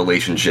a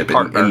relationship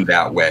in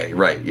that way,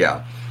 right?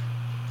 Yeah.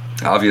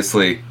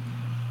 Obviously,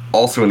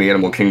 also in the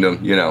animal kingdom,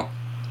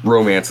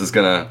 romance is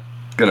gonna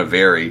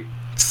vary.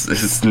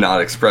 It's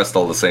not expressed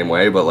all the same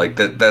way, but like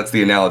that's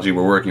the analogy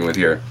we're working with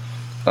here.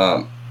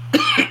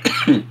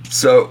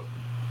 So,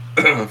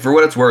 for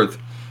what it's worth,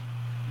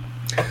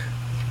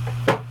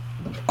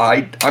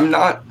 I'm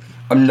not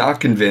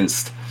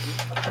convinced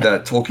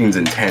that Tolkien's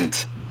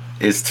intent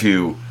is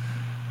to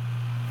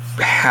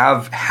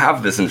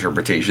have this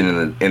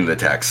interpretation in the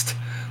text.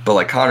 But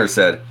like Connor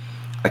said,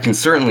 I can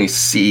certainly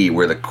see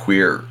where the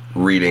queer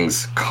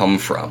readings come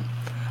from.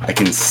 I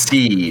can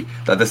see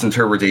that this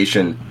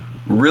interpretation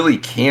really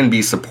can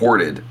be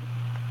supported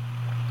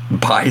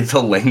by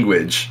the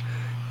language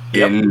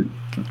in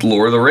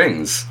Lord of the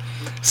Rings.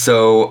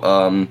 So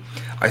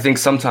I think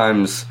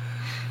sometimes,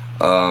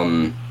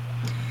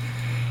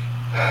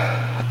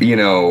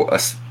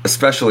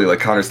 especially like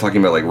Connor's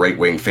talking about like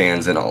right-wing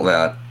fans and all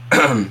that,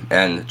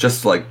 and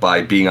just like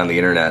by being on the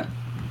internet,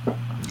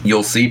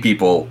 you'll see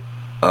people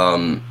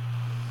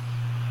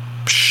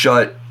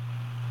shut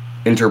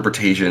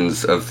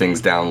interpretations of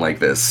things down like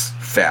this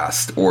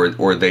fast,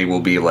 or they will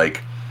be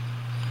like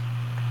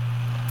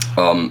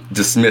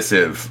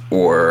dismissive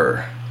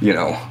or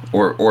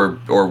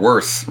or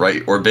worse,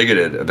 right, or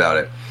bigoted about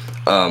it.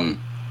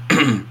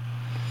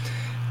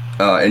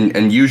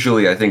 And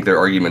usually I think their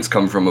arguments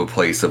come from a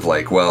place of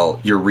like, well,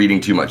 you're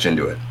reading too much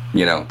into it.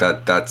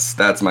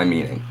 That's my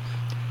meaning.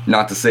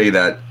 Not to say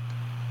that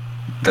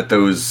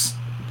those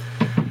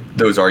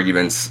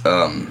arguments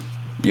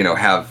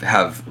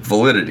have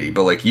validity,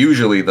 but like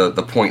usually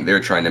the point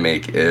they're trying to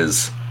make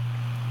is,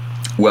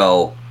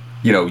 well,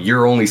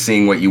 you're only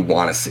seeing what you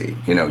want to see.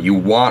 You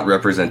want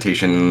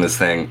representation in this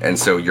thing, and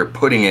so you're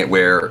putting it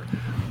where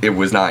it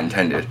was not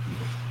intended.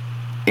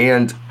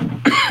 And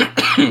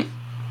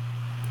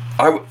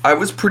I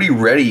was pretty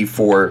ready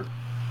for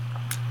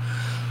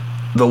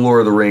the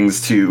Lord of the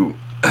Rings to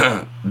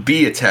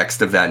be a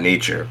text of that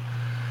nature.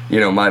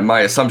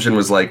 My assumption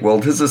was like, well,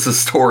 this is a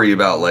story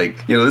about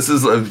like, this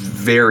is a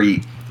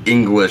very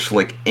English,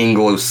 like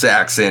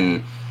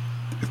Anglo-Saxon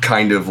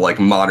kind of like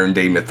modern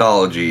day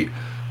mythology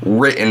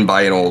written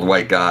by an old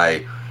white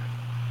guy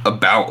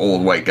about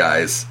old white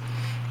guys.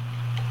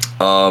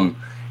 And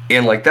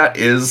like that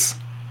is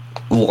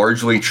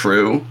largely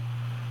true.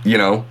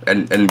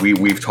 And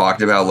we've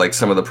talked about like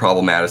some of the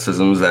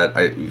problematicisms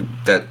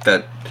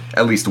that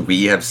at least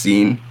we have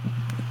seen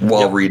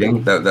while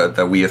reading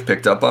that we have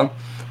picked up on.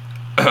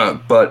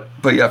 But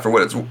yeah, for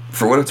what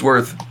it's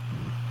worth,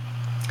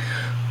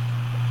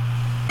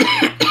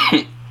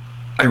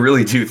 I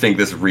really do think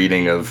this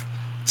reading of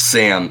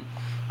Sam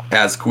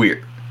as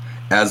queer,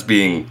 as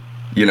being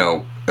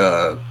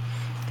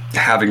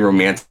having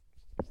romantic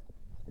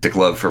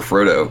love for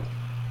Frodo,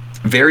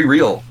 very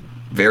real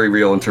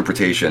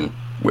interpretation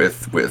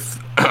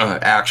with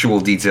actual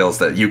details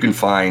that you can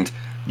find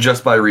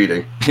just by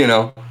reading.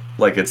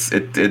 Like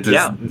it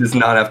does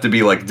not have to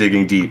be like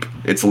digging deep.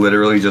 It's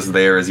literally just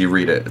there as you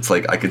read it. It's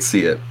like I could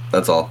see it.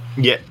 That's all.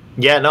 No,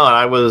 and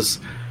I was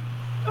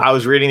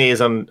reading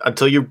these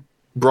until you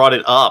brought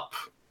it up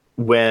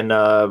when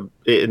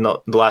in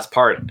the last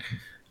part.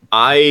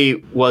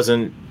 I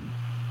wasn't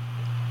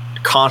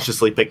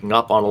consciously picking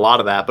up on a lot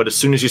of that, but as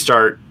soon as you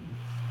start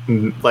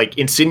like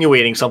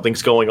insinuating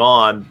something's going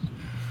on,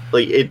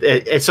 like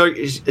so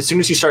as soon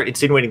as you start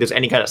insinuating there's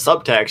any kind of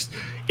subtext,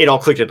 it all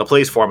clicked into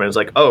place for me. It was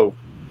like, oh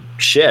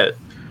shit,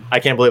 I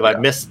can't believe I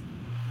missed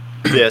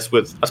this,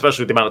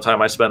 especially with the amount of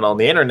time I spend on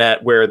the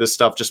internet where this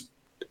stuff just,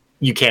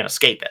 you can't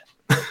escape it.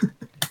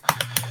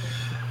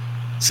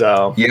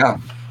 So yeah,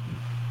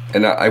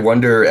 and I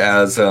wonder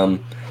as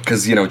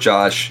because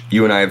Josh,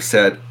 you and I have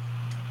said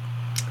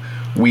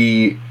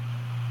we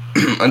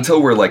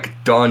until we're like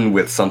done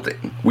with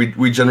something,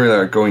 we generally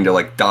aren't going to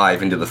like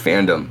dive into the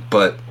fandom,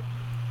 but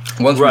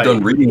once we're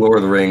done reading Lord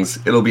of the Rings,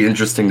 it'll be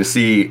interesting to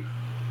see,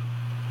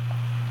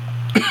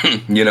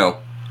 you know,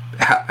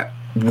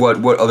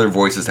 what other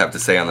voices have to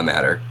say on the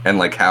matter, and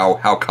like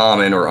how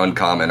common or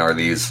uncommon are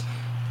these,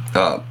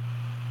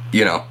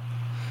 you know.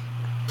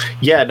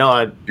 Yeah,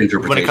 no.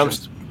 When it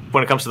comes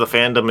to the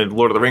fandom and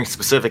Lord of the Rings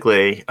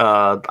specifically,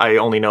 I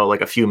only know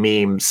like a few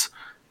memes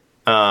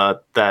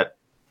that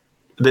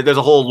there's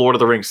a whole Lord of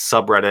the Rings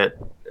subreddit,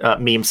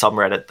 meme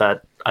subreddit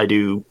that I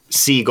do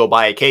see go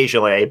by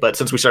occasionally. But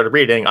since we started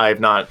reading, I have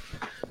not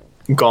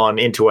gone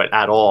into it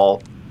at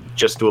all,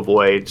 just to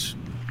avoid.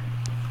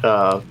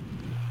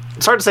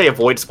 It's hard to say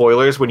avoid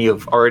spoilers when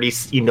you've already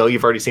seen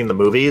the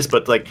movies,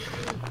 but like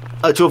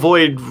to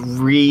avoid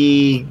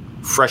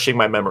refreshing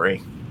my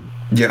memory.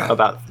 Yeah.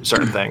 About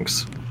certain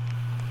things.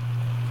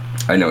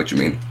 I know what you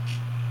mean.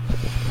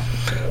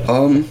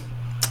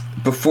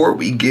 Before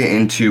we get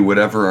into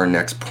whatever our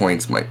next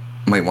points might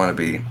want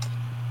to be,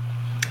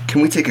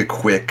 can we take a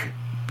quick,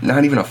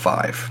 not even a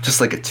 5,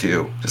 just like a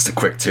 2, just a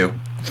quick 2?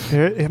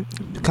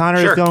 Connor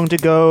is going to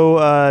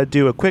go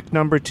do a quick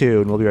number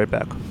 2, and we'll be right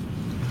back.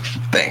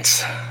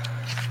 Thanks.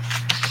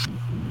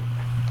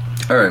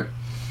 All right.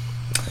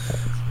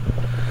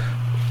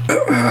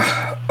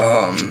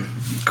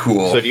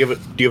 Cool. So do you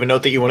have a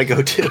note that you want to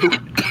go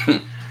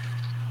to?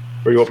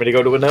 Or you want me to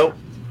go to a note?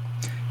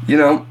 You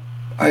know,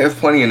 I have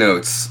plenty of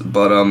notes,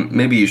 but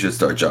maybe you should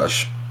start,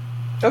 Josh.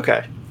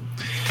 Okay.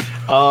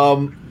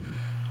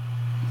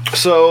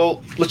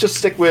 So let's just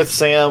stick with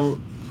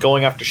Sam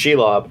going after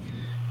Shelob.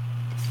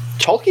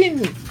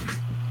 Tolkien.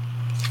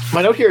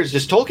 My note here is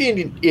just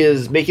Tolkien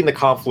is making the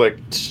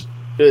conflict,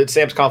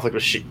 Sam's conflict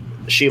with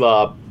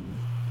Shelob,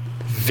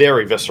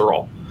 very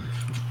visceral.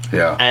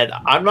 Yeah. And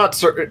I'm not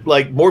certain,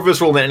 like, more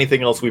visceral than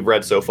anything else we've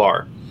read so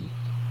far.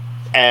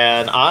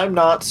 And I'm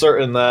not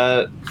certain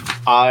that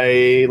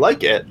I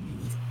like it.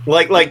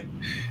 Like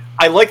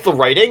I like the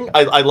writing,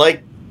 I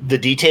like the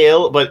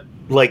detail, but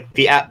like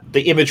the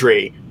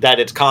imagery that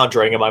it's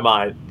conjuring in my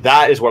mind,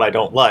 that is what I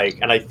don't like,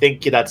 and I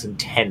think that's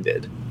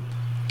intended.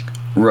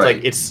 Right.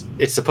 Like it's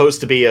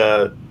supposed to be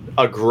a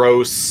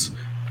gross,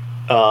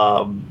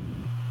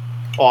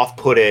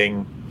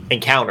 off-putting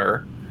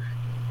encounter,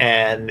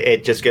 and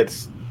it just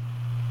gets.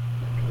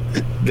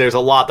 There's a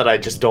lot that I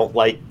just don't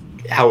like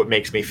how it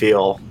makes me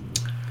feel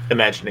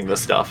imagining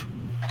this stuff.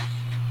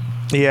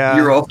 Yeah.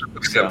 You're also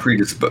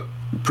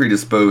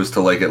predisposed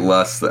to like it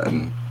less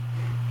than.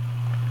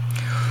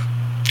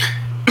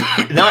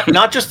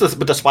 Not just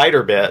but the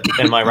spider bit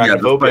in my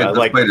arachnophobia.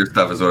 The spider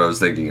stuff is what I was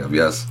thinking of.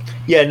 Yes.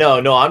 Yeah. No.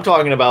 I'm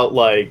talking about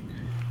like,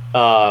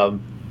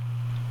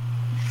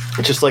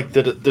 just like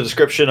the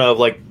description of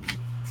like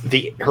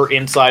her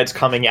insides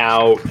coming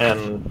out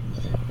and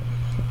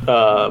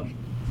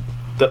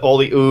all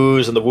the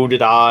ooze and the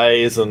wounded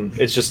eyes, and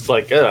it's just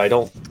like I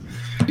don't.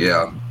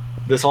 Yeah.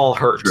 This all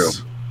hurts. True.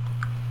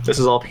 This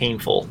is all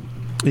painful.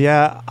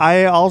 Yeah,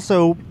 I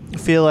also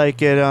feel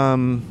like it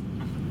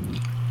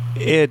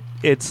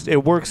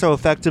works so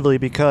effectively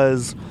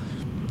because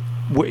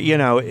we're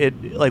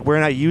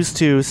not used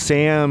to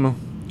Sam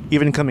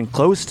even coming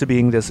close to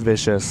being this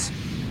vicious.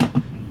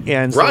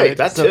 And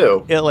so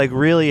too. It like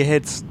really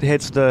hits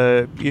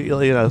the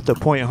the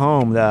point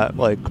home that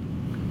like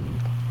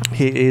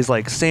he's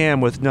like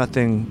Sam with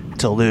nothing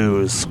to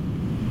lose.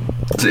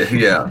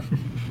 Yeah.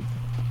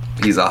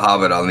 He's a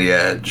hobbit on the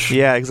edge.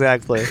 Yeah,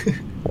 exactly.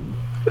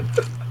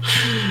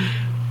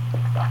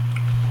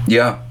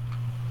 Yeah,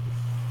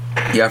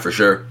 for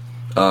sure.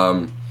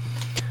 And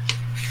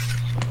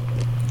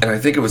I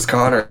think it was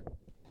Connor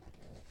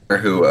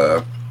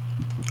who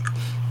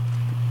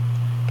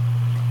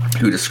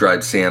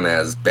described Sam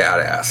as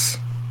badass.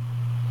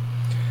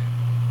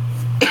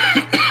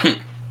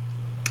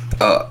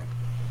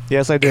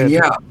 Yes, I did.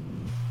 Yeah.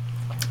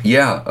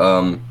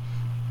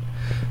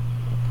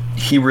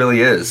 He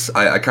really is.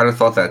 I kind of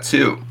thought that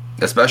too,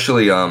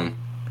 especially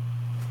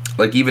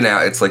like even now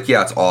it's like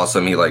it's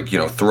awesome. He like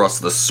thrusts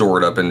the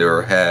sword up into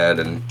her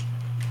head,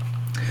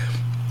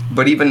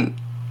 but even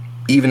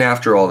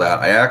after all that,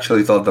 I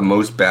actually thought the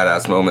most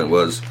badass moment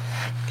was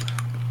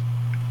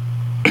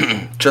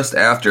just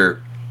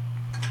after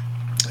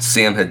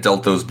Sam had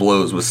dealt those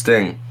blows with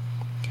Sting.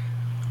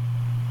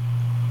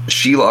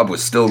 Shelob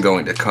was still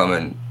going to come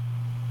in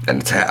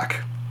and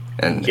attack,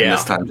 and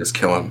this time just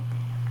kill him.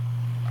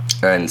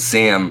 And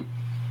Sam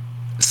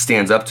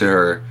stands up to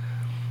her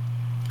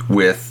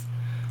with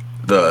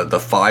the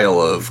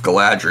phial of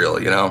Galadriel,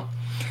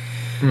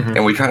 Mm-hmm.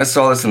 And we kind of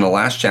saw this in the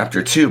last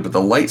chapter too, but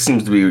the light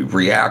seems to be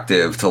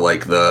reactive to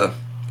like the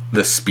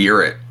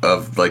spirit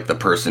of like the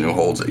person who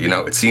holds it.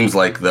 It seems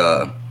like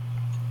that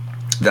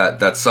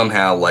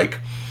somehow like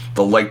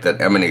the light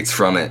that emanates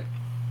from it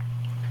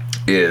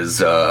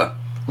is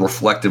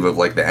reflective of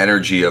like the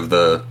energy of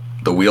the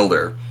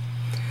wielder.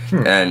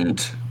 And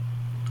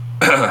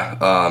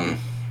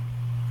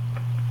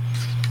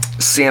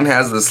Sam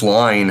has this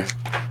line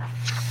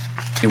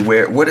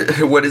where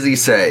what does he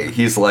say?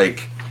 He's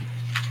like,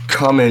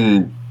 "Come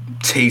and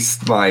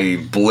taste my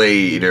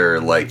blade,"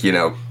 or like he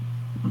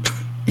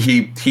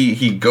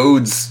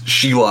goads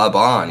Shelob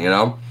on,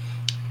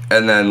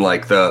 and then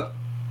like the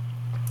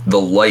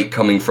light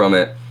coming from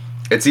it,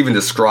 it's even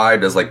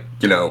described as like,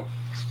 you know,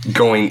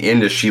 going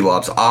into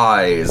Shelob's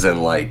eyes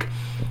and like,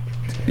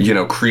 you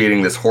know,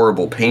 creating this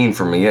horrible pain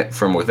from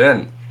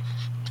within.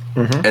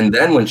 Mm-hmm. And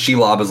then when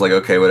Shelob is like,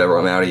 okay, whatever,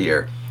 I'm out of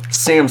here,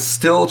 Sam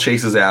still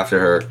chases after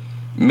her,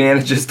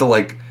 manages to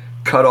like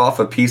cut off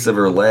a piece of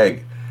her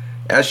leg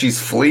as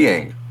she's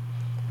fleeing.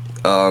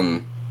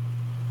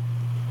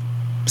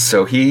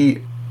 So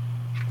he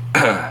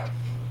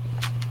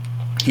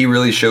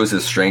really shows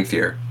his strength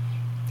here,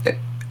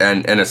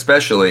 and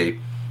especially,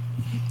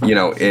 you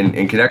know,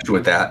 in connection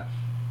with that,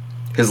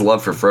 his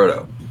love for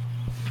Frodo,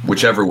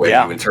 whichever way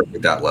you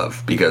interpret that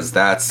love, because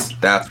that's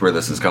where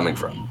this is coming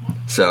from.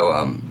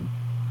 So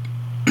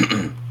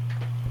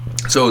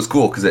so it was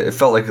cool because it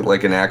felt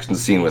like an action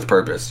scene with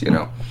purpose, you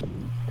know.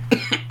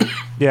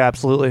 Yeah,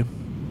 absolutely.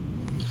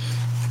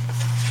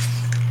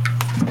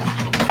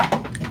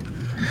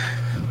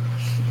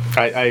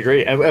 I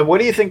agree. And what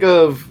do you think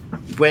of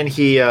when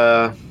he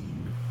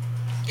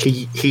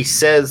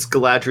says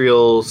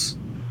Galadriel's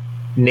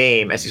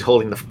name as he's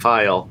holding the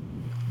file,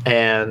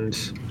 and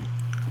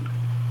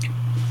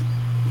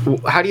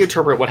how do you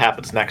interpret what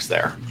happens next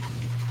there?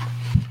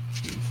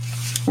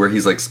 Where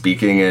he's like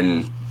speaking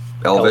in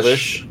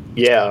Elvish?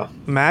 Yeah.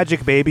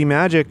 Magic, baby,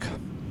 magic.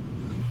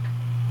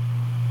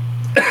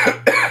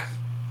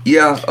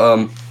 Yeah,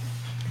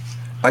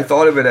 I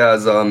thought of it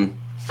as I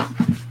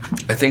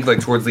think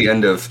like towards the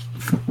end of,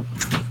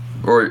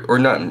 or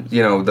not,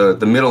 you know,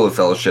 the middle of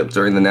Fellowship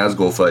during the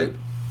Nazgul fight.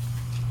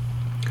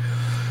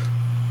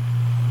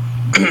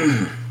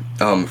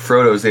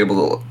 Frodo's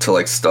able to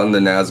like stun the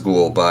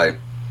Nazgul by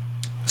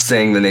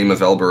saying the name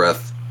of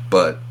Elbereth,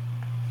 but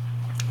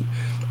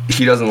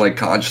he doesn't like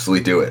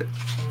consciously do it.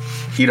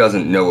 He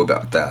doesn't know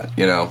about that,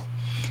 you know.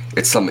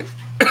 It's something.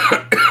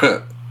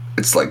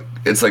 it's like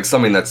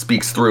something that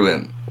speaks through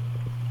him.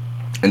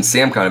 And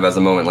Sam kind of has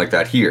a moment like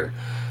that here.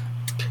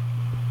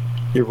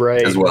 You're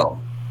right. As well.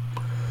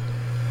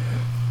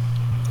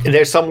 And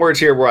there's some words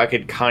here where I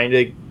could kind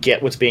of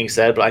get what's being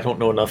said, but I don't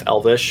know enough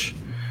Elvish.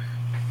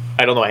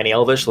 I don't know any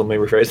Elvish, let me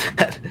rephrase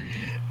that.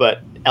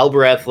 But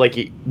Elbereth, like,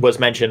 he was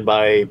mentioned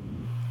by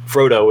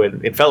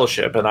Frodo in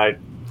Fellowship, and I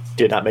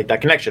did not make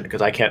that connection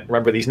because I can't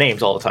remember these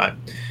names all the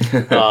time.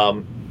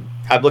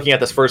 I'm looking at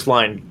this first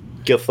line,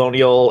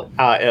 Gilthoniel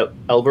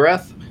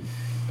Elbereth,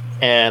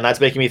 and that's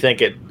making me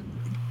think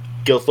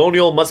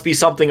Gilthoniel must be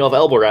something of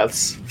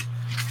Elbereth's,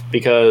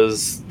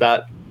 because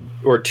that,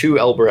 or two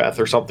Elbereth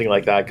or something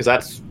like that, because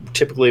that's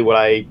typically what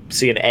I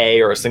see an A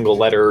or a single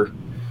letter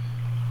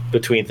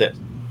between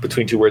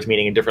two words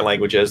meaning in different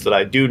languages that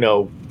I do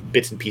know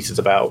bits and pieces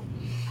about.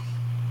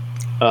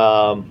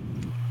 And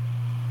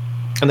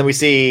then we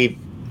see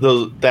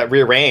that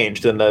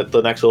rearranged in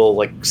the next little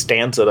like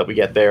stanza that we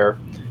get there.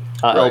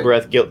 Right.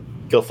 Elbereth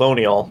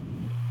Gilthoniel.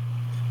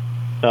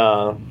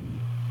 And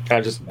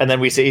then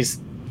we see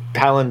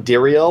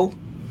Palindiriel.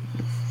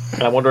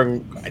 And I'm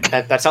wondering,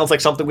 that sounds like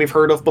something we've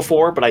heard of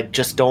before, but I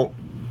just don't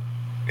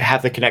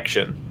have the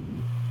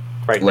connection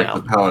right now.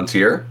 Like the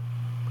Palantir?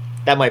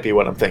 That might be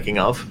what I'm thinking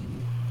of.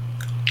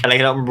 And I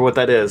can't remember what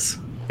that is.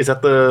 Is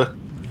that the...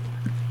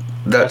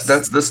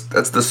 That's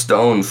the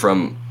stone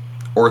from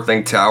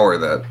Orthanc Tower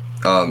that...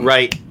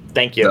 right,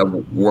 thank you. That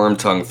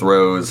Wormtongue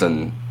throws,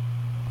 and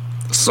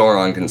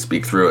Sauron can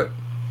speak through it.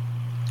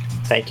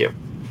 Thank you.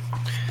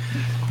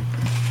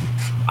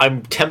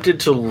 I'm tempted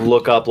to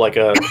look up like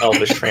a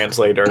Elvish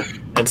translator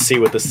and see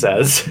what this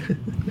says.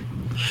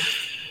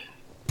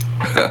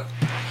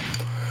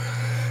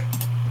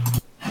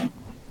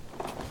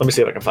 Let me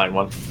see if I can find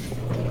one.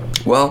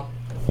 Well,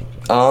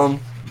 I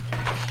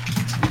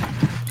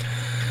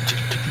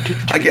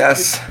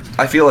guess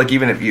I feel like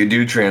even if you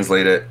do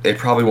translate it, it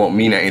probably won't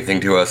mean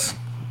anything to us.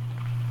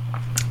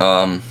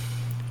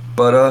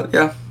 But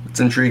yeah,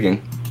 it's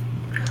intriguing.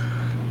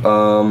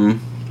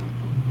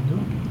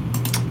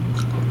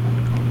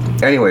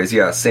 Anyways,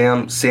 yeah,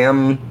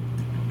 Sam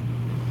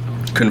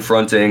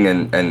confronting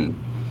and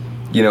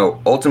you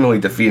know, ultimately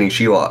defeating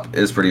Shelob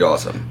is pretty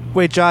awesome.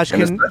 Wait, Josh,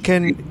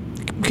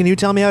 can you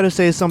tell me how to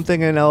say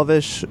something in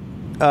Elvish?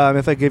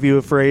 If I give you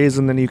a phrase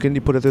and then you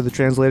put it through the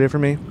translator for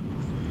me.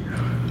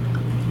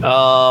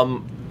 That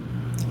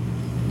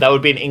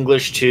would be an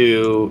English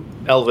to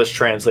Elvish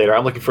translator.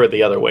 I'm looking for it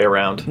the other way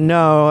around.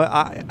 No,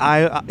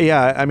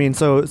 I mean,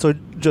 so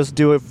just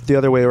do it the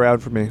other way around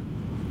for me.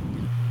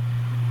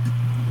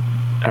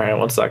 All right,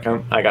 1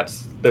 second.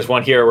 There's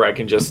one here where I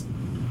can just...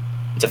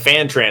 It's a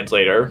fan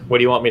translator. What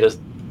do you want me to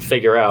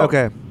figure out?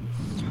 Okay.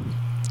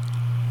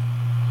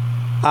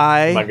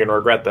 I'm not going to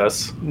regret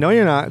this. No,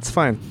 you're not. It's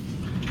fine.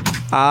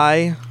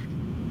 I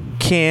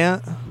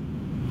can't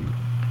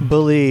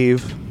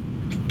believe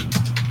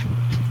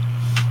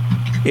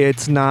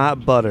it's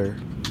not butter.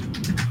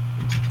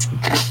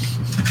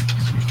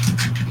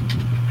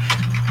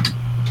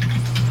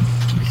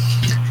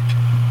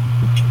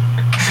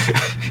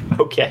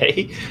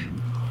 Okay.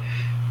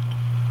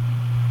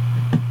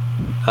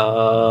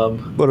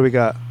 What do we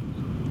got?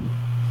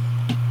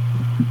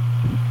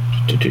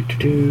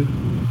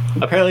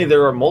 Apparently,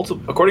 there are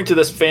multiple. According to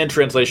this fan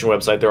translation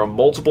website, there are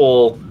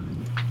multiple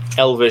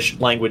Elvish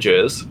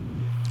languages.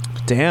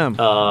 Damn.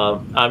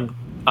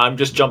 I'm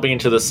just jumping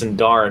into the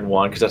Sindarin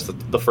one because that's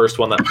the first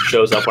one that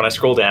shows up when I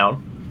scroll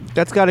down.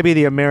 That's got to be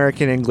the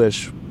American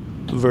English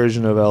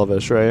version of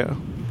Elvish, right?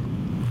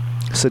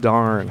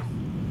 Sindarin.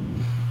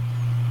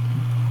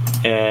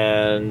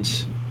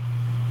 And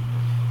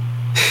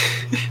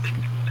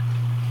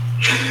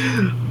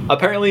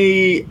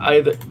apparently,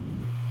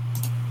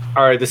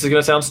 all right, this is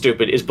gonna sound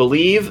stupid. Is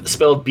believe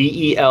spelled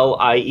Believe?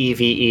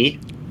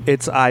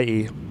 It's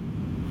IE.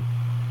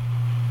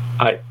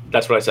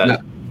 That's what I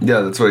said.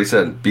 Yeah, that's what he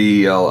said.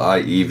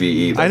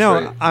 Believe. I know.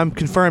 Right. I'm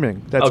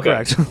confirming. That's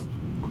correct.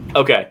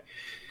 Okay.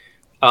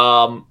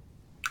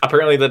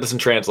 Apparently that doesn't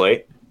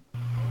translate.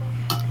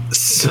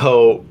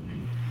 So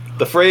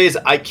the phrase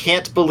 "I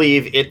can't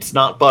believe it's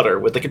not butter"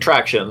 with the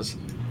contractions.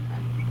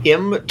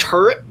 Im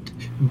turret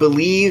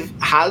believe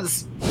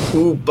has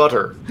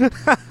butter.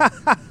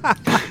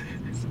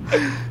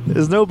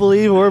 There's no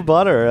believe or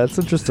butter. That's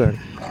interesting.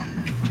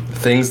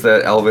 Things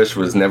that Elvish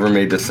was never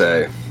made to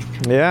say.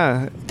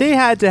 Yeah, they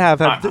had to have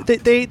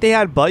they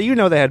had butter. You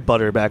know, they had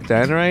butter back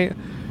then, right?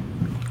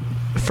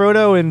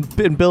 Frodo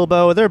and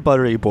Bilbo, they're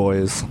buttery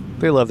boys.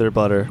 They love their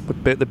butter.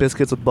 The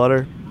biscuits with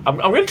butter. I'm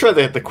gonna try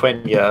the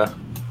Quenya.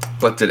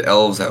 But did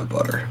elves have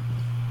butter?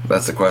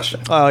 That's the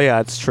question. Oh yeah,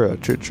 it's true.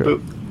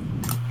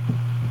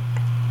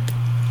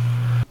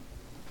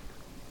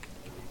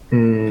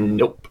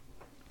 Nope.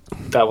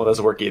 That one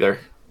doesn't work either.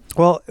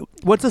 Well,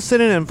 what's a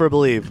synonym for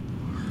believe?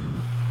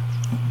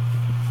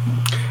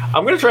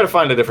 I'm going to try to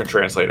find a different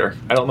translator.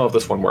 I don't know if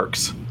this one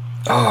works.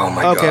 Oh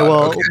my god.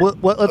 Well, okay,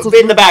 let's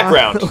in the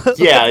background. Let's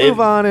move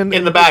on.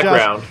 In the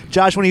background.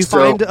 Josh, when you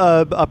find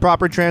a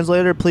proper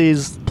translator,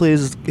 please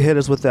hit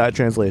us with that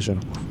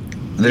translation.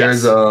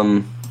 There's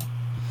a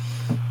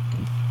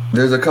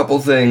couple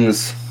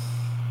things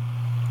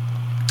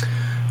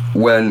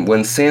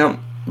when Sam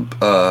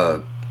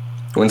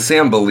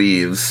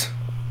believes,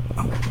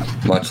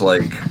 much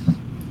like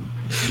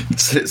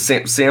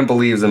Sam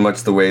believes in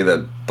much the way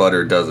that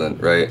butter doesn't,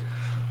 right?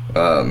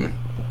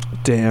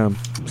 Damn,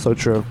 so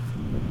true.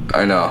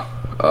 I know.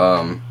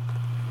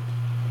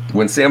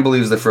 When Sam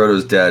believes that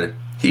Frodo's dead,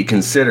 he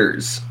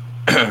considers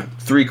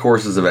 3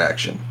 courses of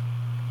action: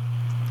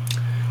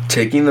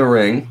 taking the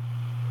ring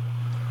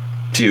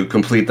to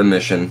complete the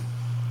mission,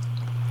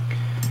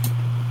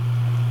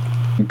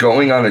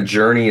 going on a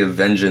journey of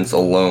vengeance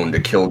alone to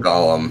kill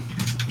Gollum,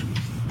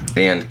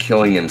 and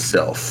killing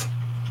himself.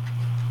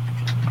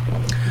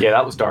 Yeah,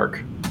 that was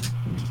dark.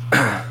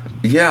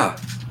 Yeah.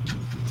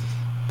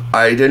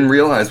 I didn't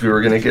realize we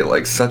were gonna get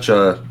like such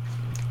a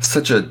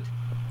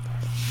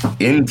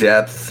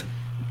in-depth,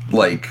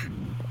 like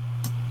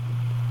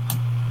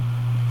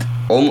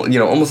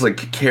almost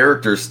like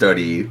character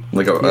study,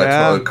 like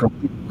a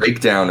complete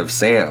breakdown of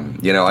Sam.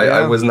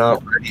 I was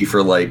not ready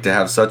for to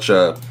have such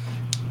a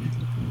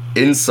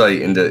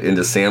insight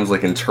into Sam's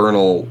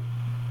internal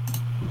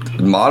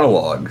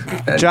monologue.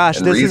 Josh,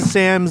 this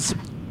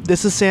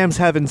is Sam's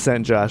heaven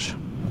sent, Josh.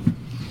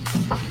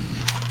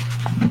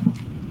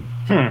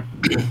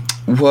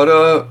 What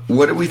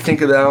do we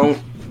think about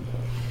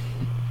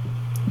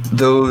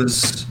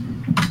those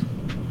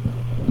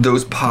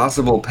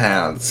possible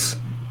paths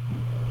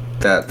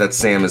that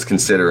Sam is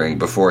considering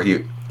before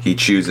he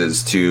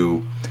chooses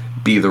to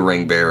be the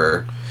ring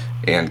bearer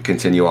and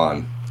continue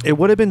on? It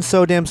would have been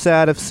so damn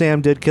sad if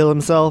Sam did kill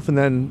himself and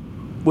then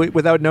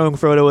without knowing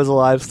Frodo was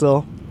alive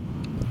still.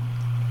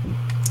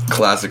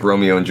 Classic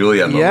Romeo and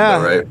Juliet moment,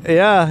 though, right?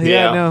 Yeah,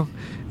 no.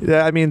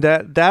 Yeah, I mean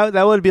that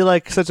would be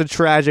such a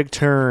tragic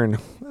turn.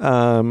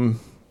 That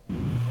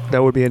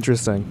would be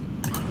interesting.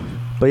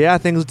 But yeah,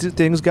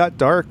 things got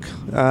dark,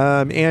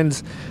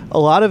 and a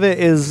lot of it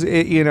is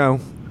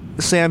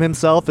Sam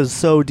himself is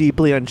so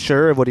deeply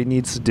unsure of what he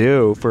needs to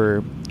do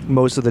for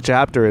most of the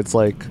chapter. It's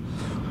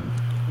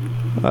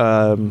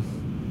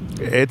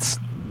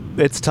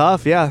it's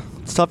tough. Yeah,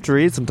 it's tough to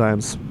read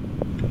sometimes.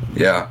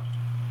 Yeah.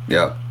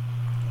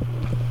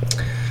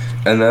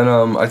 And then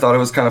I thought it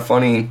was kind of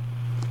funny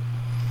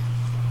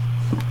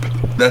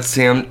that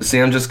Sam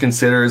just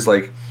considers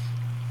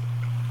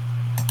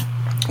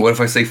what if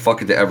I say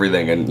fuck it to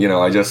everything, and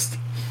I just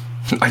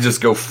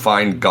go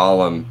find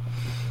Gollum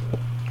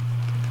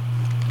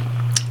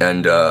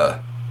and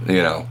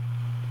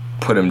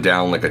put him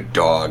down like a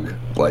dog.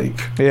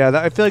 Yeah,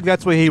 I feel like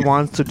that's what he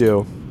wants to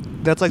do.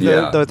 That's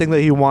the thing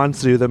that he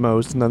wants to do the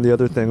most, and then the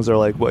other things are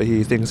what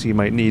he thinks he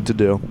might need to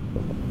do.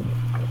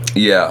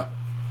 Yeah.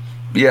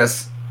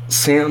 Yes,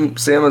 Sam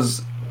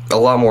has a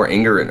lot more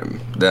anger in him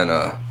than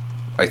I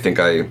think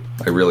I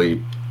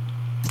really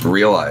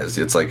realized.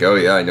 It's oh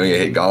yeah, I know you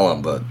hate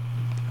Gollum, but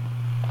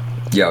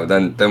yeah,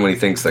 then when he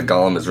thinks that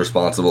Gollum is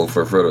responsible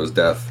for Frodo's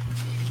death,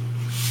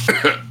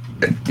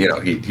 he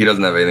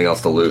doesn't have anything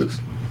else to lose.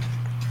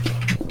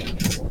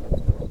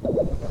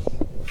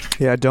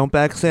 Yeah, don't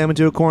back Sam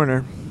into a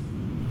corner.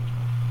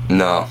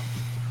 No.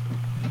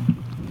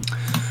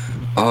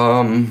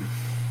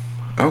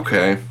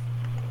 Okay.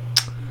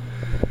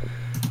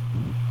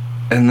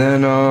 And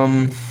then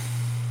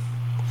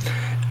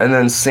and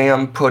then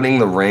Sam putting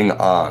the ring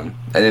on.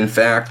 And in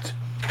fact,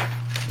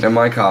 in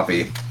my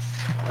copy,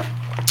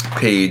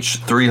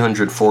 page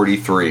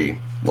 343,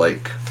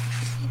 like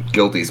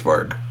Guilty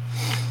Spark,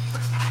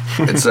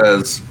 it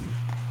says,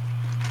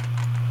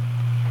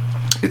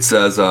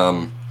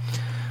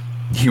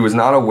 he was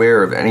not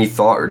aware of any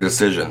thought or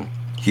decision.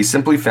 He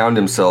simply found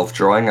himself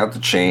drawing out the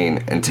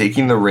chain and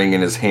taking the ring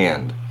in his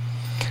hand.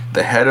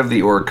 The head of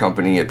the org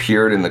company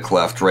appeared in the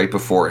cleft right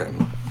before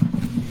him.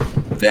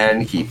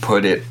 Then he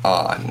put it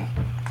on.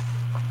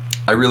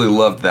 I really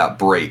loved that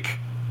break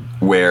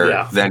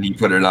where then he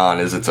put it on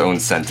is its own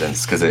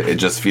sentence, because it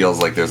just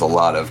feels like there's a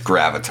lot of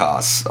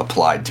gravitas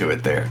applied to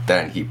it there.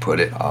 Then he put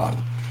it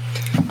on.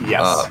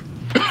 Yes.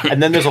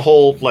 And then there's a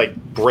whole like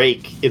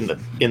break in the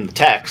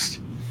text,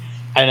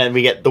 and then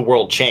we get the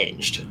world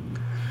changed.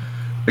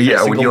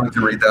 Yeah, would you like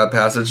to read that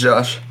passage,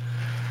 Josh?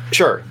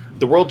 Sure.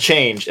 The world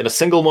changed, and a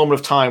single moment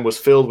of time was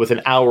filled with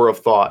an hour of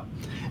thought.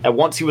 At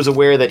once he was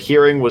aware that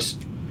hearing was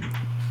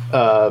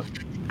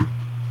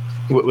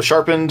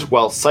sharpened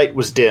while sight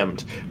was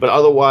dimmed, but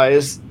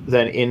otherwise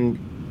than in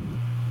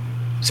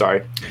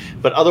Shelob's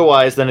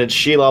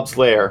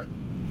lair.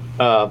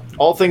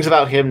 All things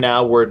about him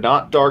now were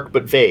not dark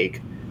but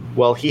vague,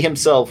 while he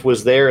himself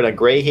was there in a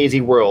gray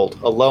hazy world,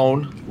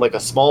 alone like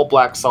a small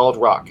black solid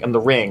rock, and the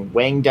ring,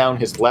 weighing down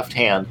his left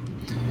hand,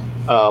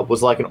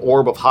 was like an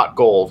orb of hot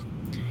gold.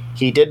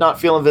 He did not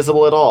feel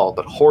invisible at all,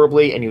 but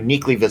horribly and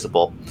uniquely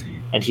visible,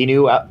 and he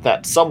knew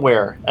that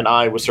somewhere an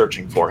eye was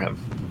searching for him.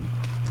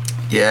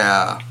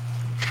 Yeah.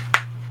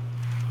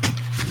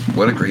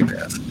 What a great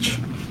passage.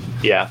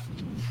 Yeah.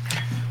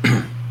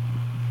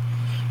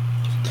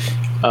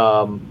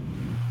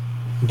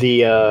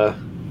 The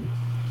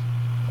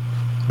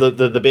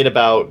bit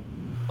about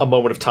a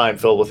moment of time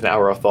filled with an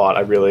hour of thought,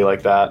 I really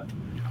like that.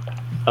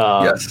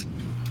 Yes.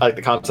 I like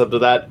the concept of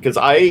that, because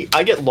I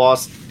get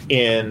lost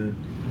in...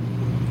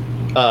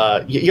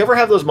 you ever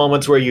have those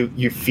moments where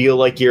you feel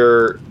like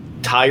you're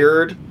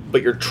tired,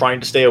 but you're trying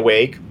to stay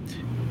awake,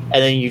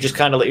 and then you just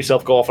kind of let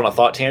yourself go off on a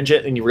thought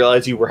tangent, and you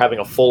realize you were having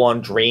a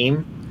full-on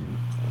dream,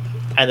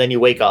 and then you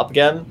wake up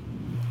again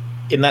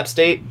in that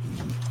state?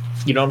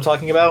 You know what I'm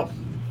talking about?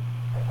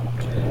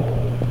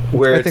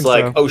 Where it's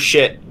like, so. Oh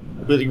shit.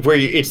 Where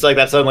it's like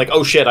that sudden, like,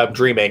 oh shit, I'm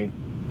dreaming.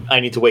 I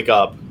need to wake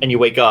up. And you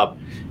wake up,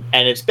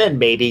 and it's been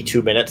maybe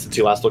 2 minutes since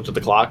you last looked at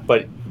the clock,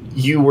 but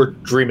you were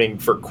dreaming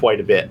for quite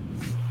a bit,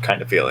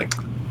 kind of feeling.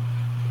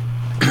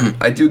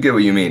 I do get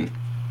what you mean.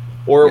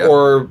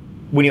 Or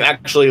when you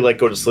actually like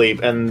go to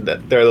sleep, and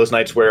there are those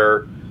nights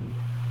where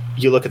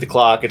you look at the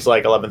clock, it's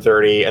like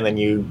 11:30, and then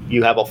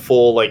you have a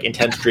full like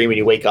intense dream, and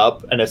you wake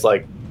up, and it's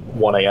like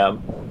 1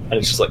 a.m. and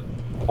it's just like,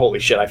 holy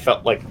shit, I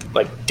felt like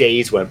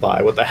days went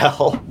by. What the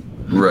hell?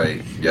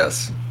 Right.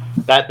 Yes.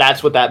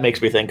 That's what that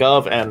makes me think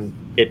of, and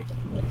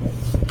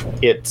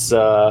it's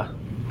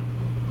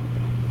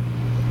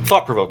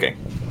thought-provoking.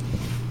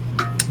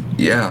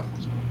 Yeah.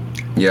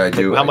 Yeah, I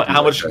do.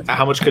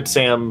 How much could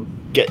Sam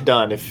get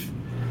done if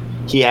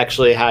he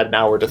actually had an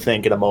hour to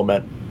think in a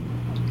moment?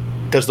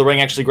 Does the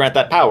ring actually grant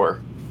that power?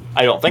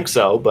 I don't think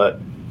so, but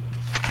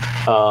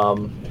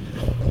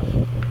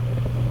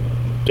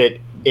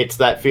it's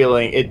that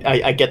feeling.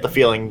 I get the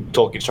feeling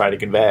Tolkien's trying to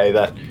convey,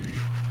 that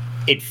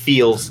it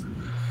feels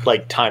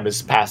like time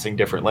is passing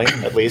differently,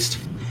 at least.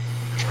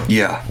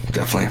 Yeah,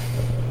 definitely.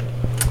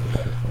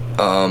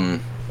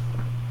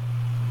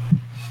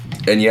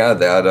 And yeah,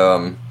 that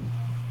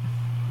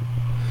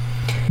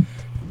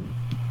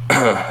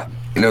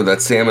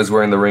that Sam is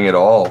wearing the ring at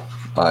all.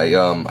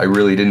 I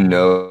really didn't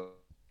know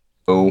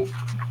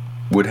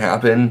would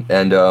happen,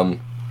 and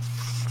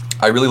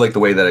I really like the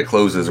way that it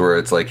closes, where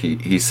it's like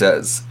he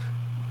says,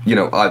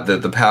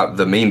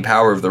 the main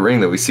power of the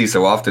ring that we see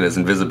so often is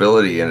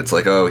invisibility, and it's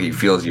like, oh, he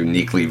feels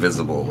uniquely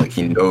visible, like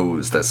he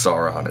knows that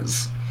Sauron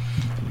is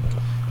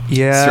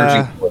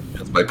searching for it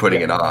just by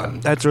putting it on.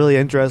 That's really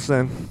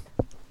interesting.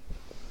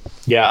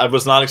 Yeah, I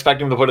was not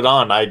expecting him to put it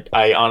on.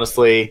 I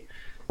honestly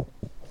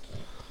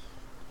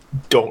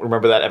don't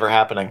remember that ever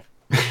happening.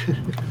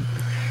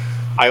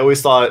 I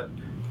always thought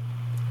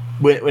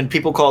when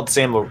people called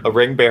Sam a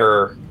ring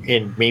bearer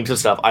in memes and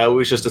stuff, I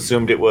always just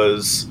assumed it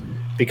was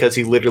because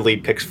he literally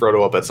picks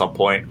Frodo up at some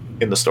point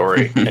in the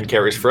story and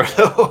carries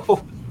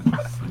Frodo.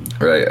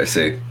 Right, I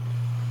see.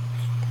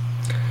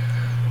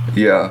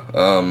 Yeah,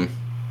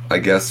 I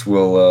guess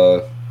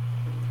we'll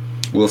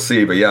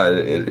see, but yeah,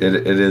 it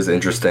is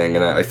interesting,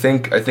 and I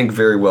think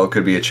very well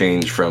could be a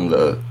change from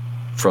the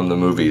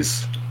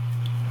movies.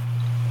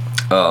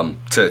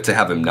 To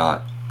have him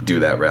not do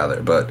that,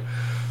 rather, but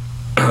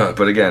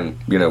again,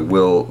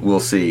 we'll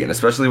see, and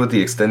especially with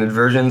the extended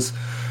versions,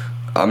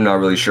 I'm not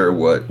really sure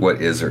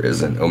what is or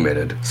isn't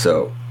omitted.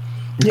 So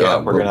yeah,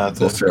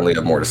 we'll certainly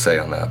have more to say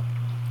on that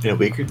in a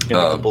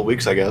couple of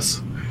weeks, I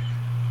guess.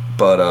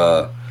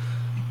 But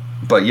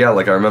yeah,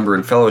 like I remember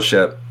in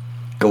Fellowship,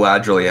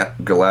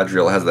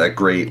 Galadriel has that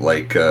great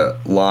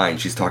line.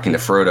 She's talking to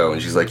Frodo,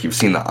 and she's like, "You've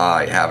seen the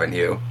eye, haven't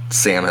you?"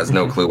 Sam has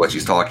no clue what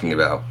she's talking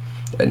about,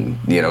 and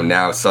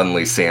now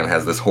suddenly Sam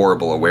has this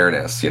horrible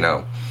awareness.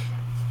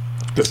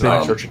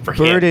 searching for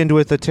him. Burdened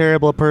with a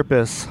terrible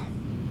purpose.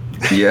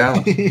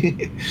 Yeah.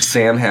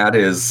 Sam had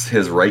his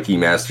Reiki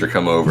master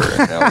come over.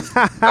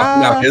 And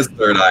now his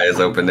third eye is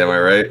opened, am I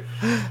right?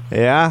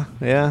 Yeah.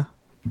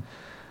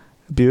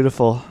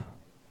 Beautiful.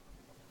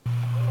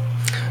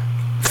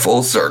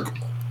 Full circle.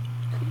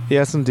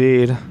 Yes,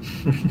 indeed.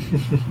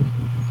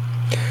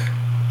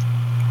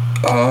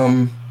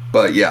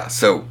 But yeah,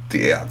 so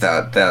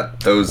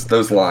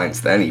those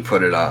lines, then he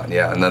put it on,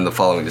 and then the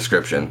following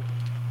description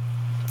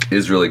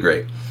is really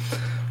great.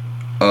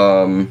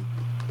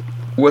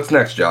 What's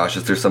next, Josh?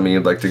 Is there something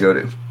you'd like to go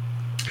to?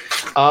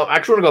 I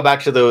actually want to go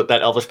back to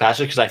that Elvish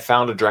passage because I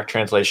found a direct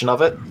translation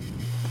of it.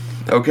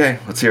 Okay,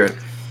 let's hear it.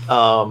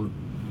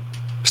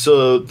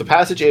 So the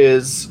passage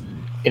is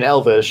in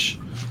Elvish.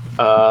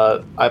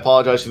 I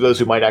apologize to those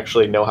who might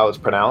actually know how it's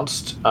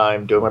pronounced.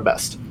 I'm doing my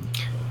best.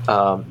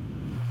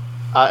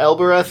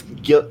 Elbereth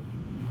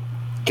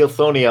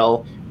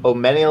Gilthoniel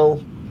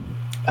Omenil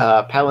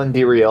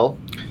Palandiriel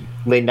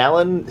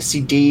Lenalan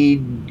CD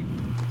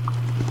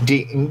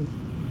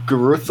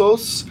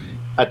Guruthos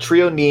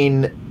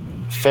Atrionin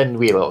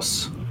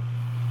Fenuilos.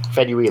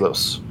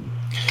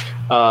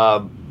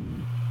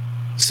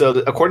 So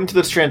according to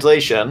this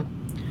translation,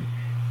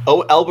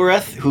 O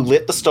Elbereth, who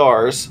lit the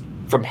stars,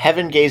 from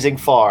heaven gazing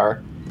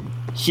far,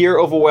 here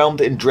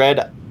overwhelmed in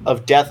dread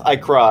of death I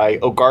cry,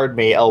 O guard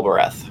me,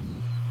 Elbereth.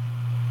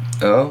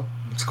 Oh,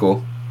 that's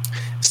cool.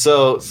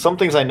 So some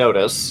things I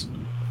notice.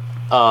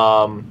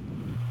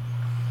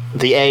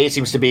 The A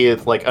seems to be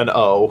like an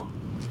O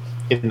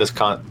in this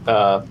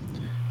the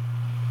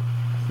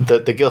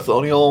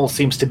Gilthoniel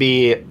seems to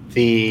be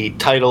the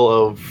title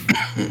of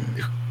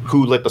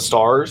who lit the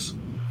stars.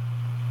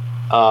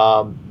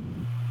 The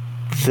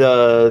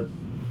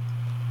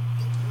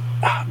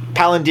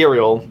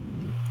Palandirial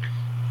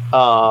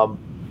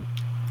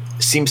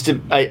seems to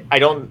I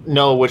don't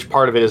know which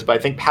part of it is, but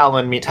I think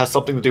Palan has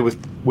something to do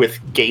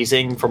with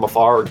gazing from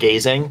afar or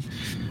gazing.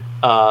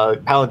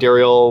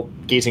 Palandirial,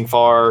 gazing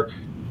far.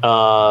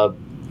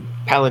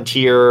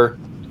 Palantir,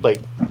 like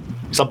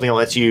something that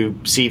lets you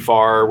see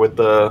far with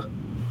the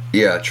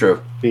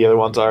true. The other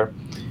ones are.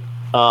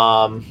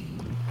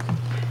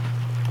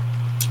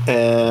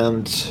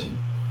 And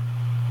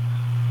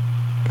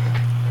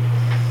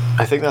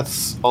I think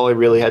that's all I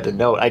really had to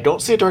note. I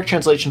don't see a direct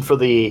translation for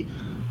the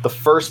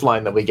first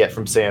line that we get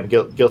from Sam,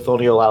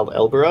 Gilthoniel al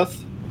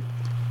Elbereth.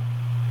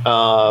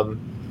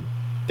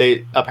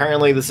 They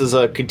apparently this is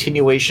a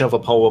continuation of a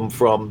poem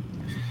from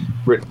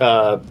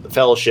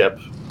Fellowship.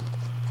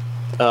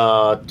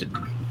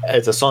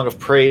 It's a song of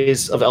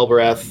praise of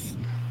Elbereth.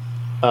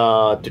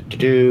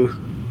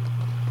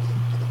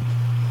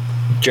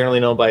 Generally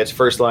known by its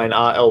first line,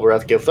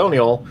 Elbereth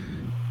Gilthoniel.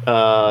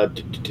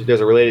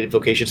 There's a related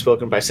invocation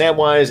spoken by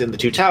Samwise in The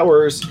Two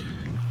Towers,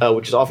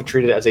 which is often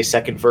treated as a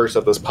second verse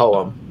of this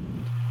poem.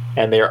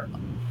 And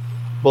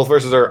both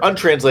verses are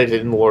untranslated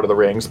in The Lord of the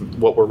Rings,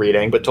 what we're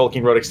reading, but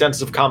Tolkien wrote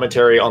extensive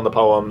commentary on the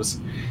poems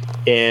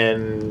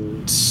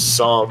in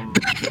some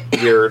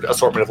weird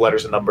assortment of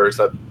letters and numbers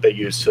that they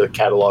use to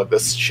catalog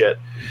this shit.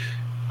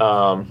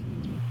 A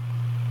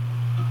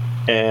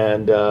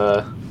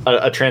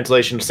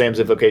translation of Sam's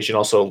invocation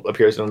also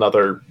appears in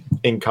another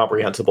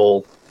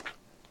incomprehensible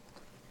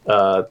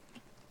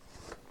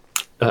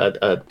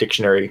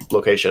dictionary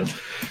location.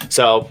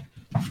 So,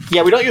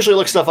 yeah, we don't usually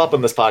look stuff up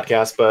in this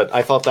podcast, but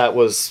I thought that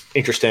was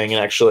interesting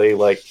and actually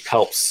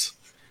helps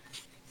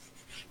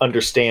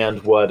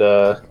understand what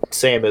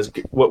Sam is,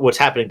 what's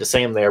happening to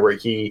Sam there. Where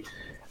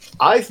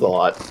I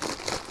thought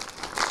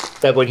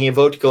that when he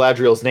invoked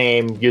Galadriel's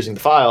name using the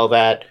file,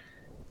 that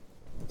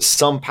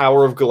some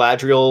power of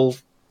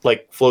Galadriel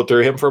flowed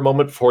through him for a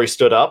moment before he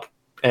stood up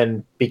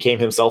and became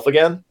himself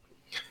again.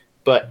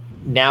 But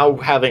now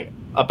having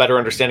a better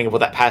understanding of what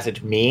that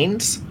passage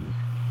means,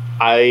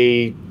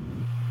 I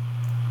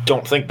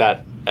don't think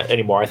that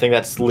anymore. I think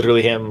that's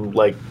literally him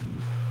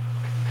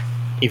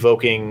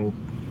evoking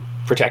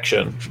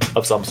protection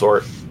of some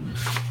sort.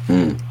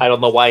 I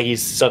don't know why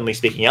he's suddenly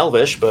speaking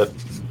Elvish, but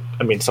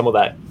I mean, some of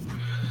that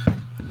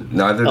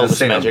neither Elvish does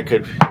Sam.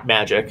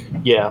 magic.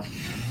 Yeah,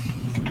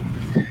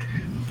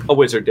 a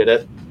wizard did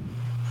it.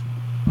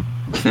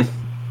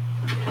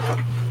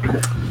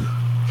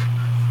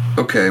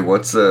 Okay,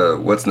 what's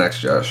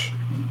next, Josh?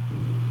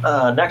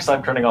 Next,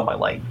 I'm turning on my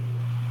light.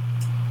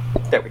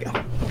 There we go.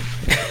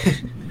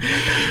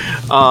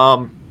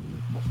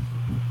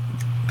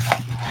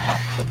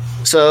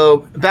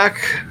 So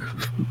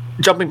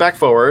jumping back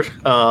forward,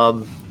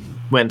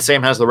 when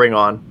Sam has the ring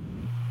on,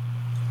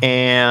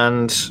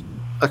 and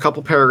a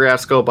couple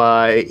paragraphs go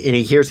by, and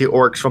he hears the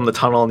orcs from the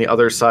tunnel on the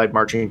other side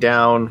marching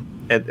down,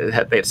 and they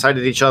had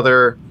sighted each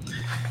other.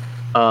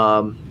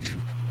 The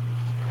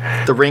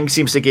ring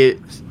seems to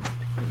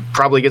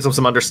probably gives them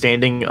some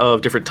understanding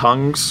of different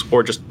tongues,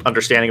 or just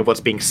understanding of what's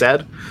being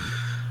said,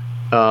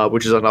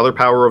 which is another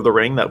power of the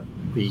ring that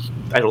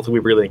I don't think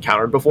we've really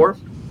encountered before.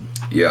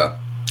 Yeah.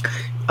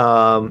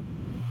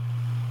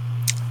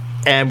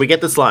 And we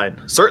get this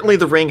line. Certainly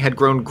the ring had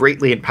grown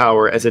greatly in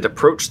power as it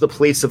approached the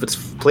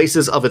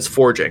places of its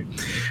forging.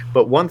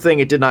 But one thing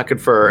it did not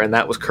confer, and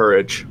that was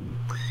courage.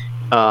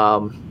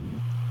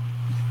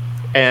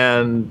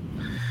 And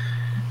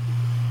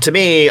to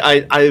me,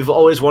 I've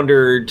always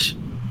wondered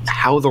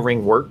how the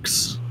ring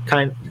works,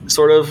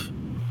 sort of.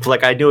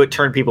 Like, I knew it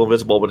turned people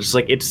invisible, but it's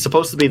like it's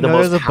supposed to be the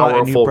most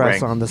powerful ring. You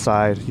press on the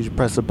side. You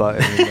press a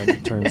button and then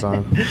it turns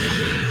on.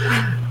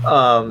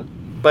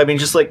 But I mean,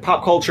 just like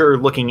pop culture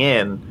looking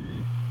in,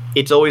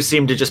 it's always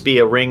seemed to just be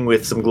a ring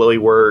with some glowy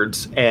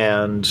words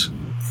and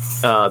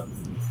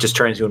just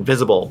turns you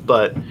invisible.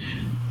 But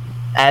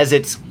as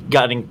it's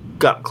gotten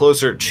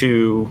closer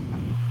to,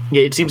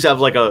 it seems to have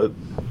to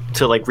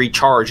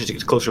recharge as it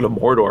gets closer to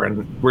Mordor,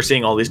 and we're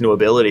seeing all these new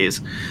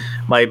abilities.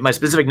 My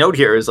specific note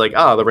here is like,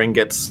 the ring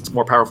gets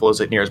more powerful as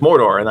it nears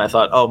Mordor, and I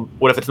thought,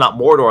 what if it's not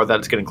Mordor that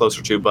it's getting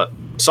closer to, but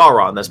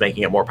Sauron that's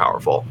making it more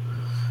powerful?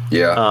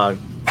 Yeah.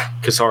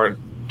 Because Sauron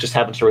just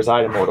happens to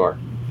reside in Mordor.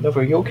 Nova,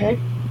 are you okay?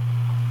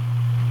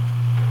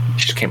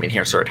 She just came in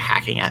here and started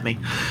hacking at me.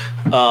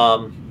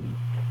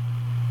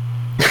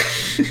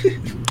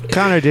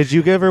 Connor, did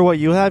you give her what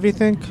you have, you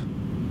think?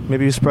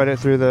 Maybe you spread it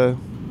through the...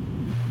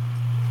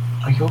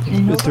 Are you okay,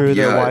 Nova? Through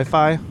the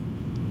Wi-Fi?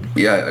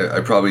 Yeah,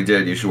 I probably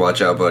did. You should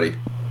watch out, buddy.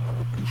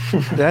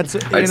 That's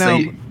I'd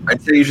say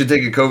you should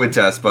take a COVID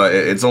test, but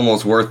it's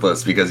almost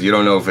worthless because you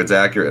don't know if it's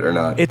accurate or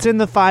not. It's in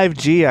the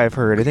 5G, I've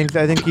heard. I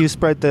think you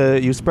spread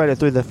it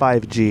through the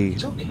 5G.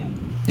 It's okay.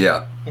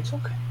 Yeah. It's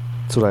okay.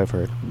 That's what I've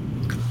heard.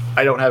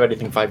 I don't have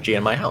anything 5G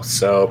in my house,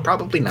 so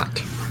probably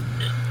not.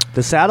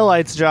 The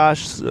satellites,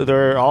 Josh,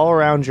 they're all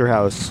around your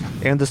house,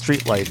 and the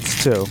street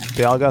lights too.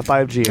 They all got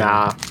 5G.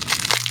 Nah.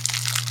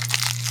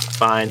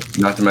 Fine.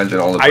 Not to mention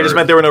all the birds. I just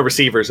meant there were no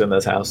receivers in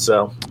this house,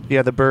 so.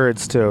 Yeah, the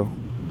birds too.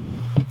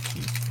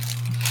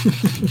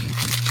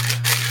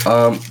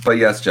 But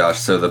yes, Josh,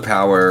 so the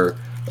power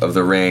of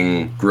the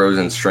ring grows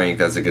in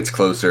strength as it gets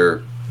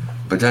closer,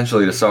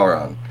 potentially to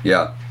Sauron.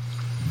 Yeah.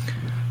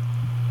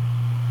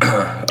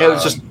 It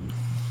was just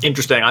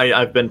interesting.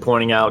 I've been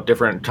pointing out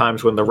different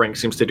times when the ring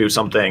seems to do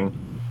something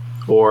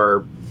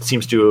or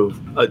seems to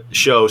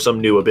show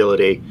some new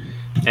ability.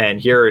 And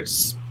here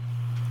it's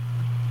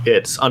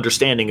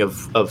understanding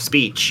of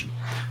speech.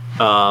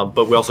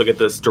 But we also get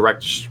this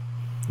direct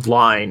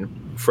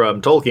line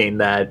from Tolkien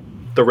that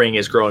the ring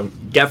is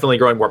definitely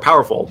growing more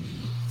powerful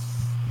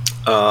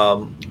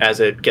as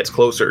it gets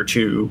closer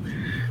to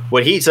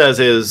what he says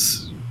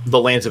is the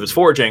lands of its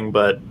forging,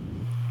 but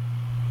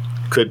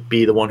could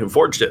be the one who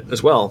forged it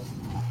as well.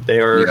 They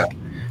are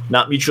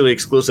not mutually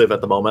exclusive at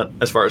the moment,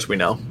 as far as we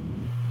know.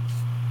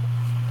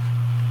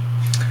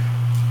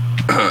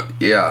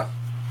 Yeah,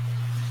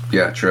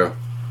 true.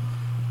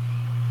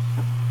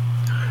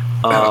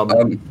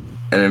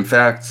 And in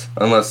fact,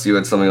 unless you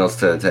had something else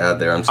to add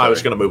there, I'm sorry. I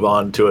was going to move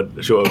on to a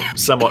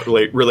somewhat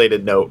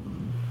related note.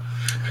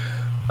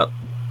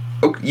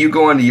 You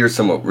go on to your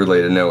somewhat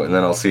related note, and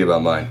then I'll see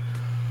about mine.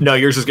 No,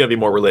 yours is going to be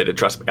more related,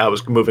 trust me. I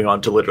was moving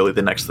on to literally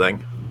the next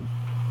thing.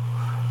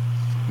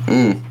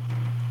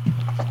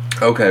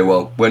 Okay,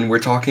 well, when we're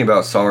talking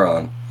about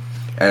Sauron,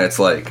 and it's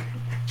like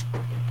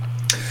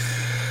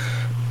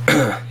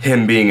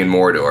him being in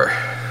Mordor,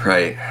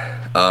 right?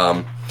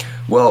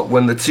 Well,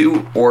 when the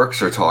two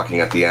orcs are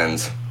talking at the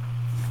end,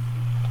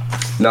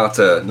 not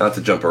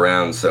to jump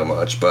around so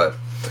much, but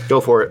go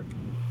for it.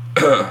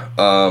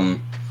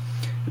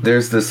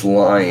 There's this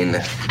line.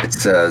 It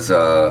says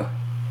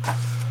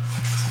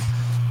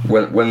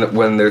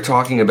when they're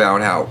talking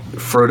about how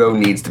Frodo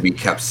needs to be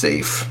kept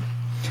safe,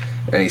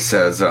 and he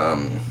says,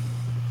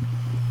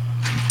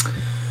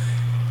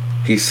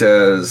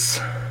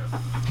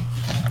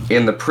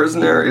 and the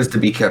prisoner is to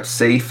be kept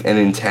safe and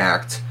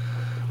intact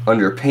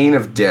under pain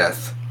of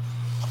death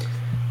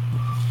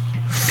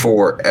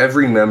for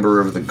every member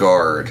of the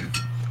guard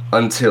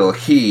until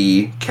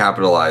he,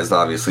 capitalized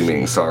obviously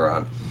meaning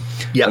Sauron,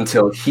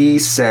 until he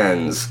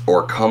sends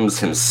or comes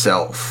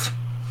himself.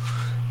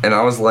 And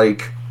I was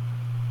like,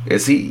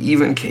 is he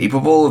even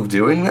capable of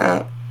doing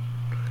that?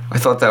 I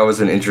thought that was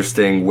an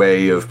interesting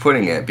way of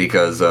putting it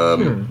because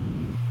I'm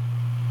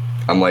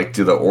like,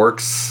 do the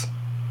orcs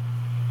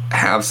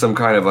have some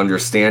kind of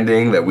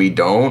understanding that we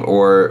don't,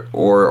 or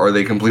are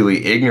they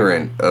completely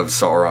ignorant of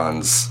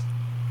Sauron's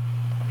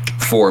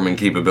form and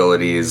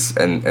capabilities,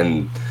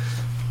 and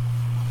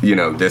you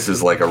know, this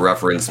is like a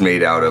reference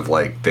made out of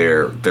like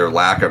their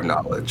lack of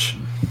knowledge?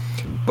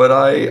 But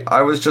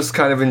I was just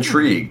kind of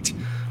intrigued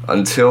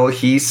until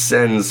he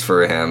sends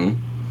for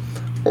him,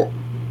 or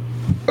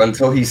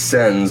until he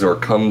sends or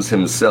comes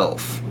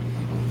himself,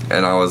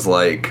 and I was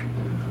like,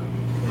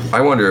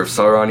 I wonder if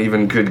Sauron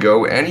even could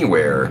go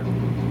anywhere.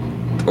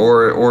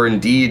 Or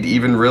indeed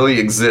even really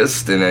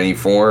exist in any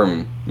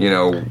form, you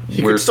know.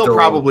 You could still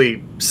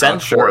probably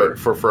send for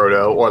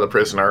Frodo or the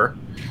prisoner,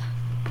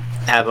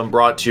 have him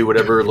brought to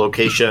whatever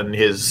location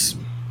his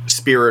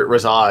spirit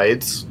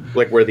resides,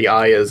 like where the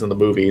eye is in the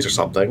movies or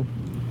something.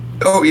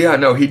 Oh yeah,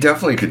 no, he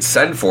definitely could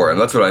send for him.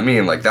 That's what I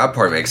mean. Like, that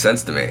part makes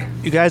sense to me.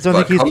 You guys don't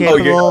think he's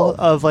capable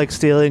of like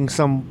stealing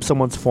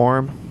someone's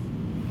form?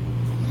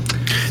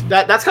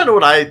 That's kind of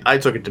what I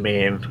took it to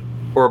mean.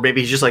 Or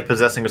maybe he's just like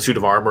possessing a suit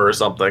of armor or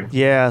something.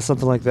 Yeah,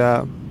 something like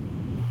that.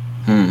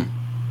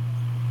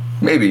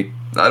 Maybe.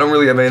 I don't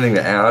really have anything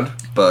to add,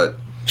 but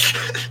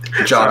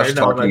Josh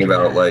talking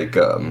about like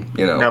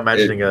now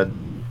imagining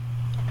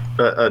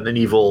an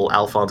evil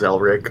Alphonse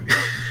Elric.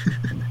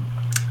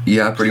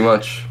 Yeah, pretty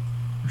much.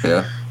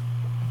 Yeah.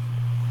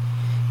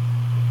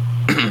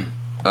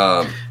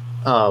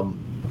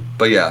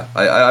 But yeah,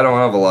 I don't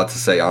have a lot to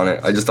say on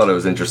it. I just thought it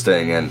was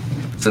interesting, and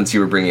since you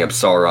were bringing up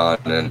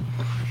Sauron and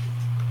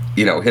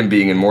him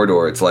being in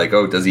Mordor, it's like,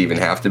 oh, does he even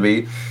have to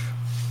be?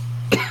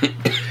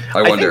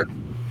 I wonder.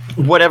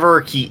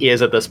 Whatever he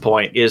is at this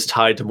point is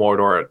tied to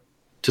Mordor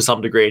to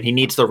some degree, and he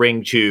needs the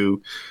ring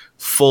to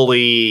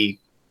fully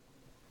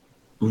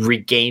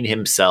regain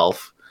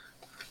himself.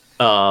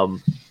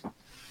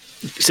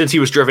 Since he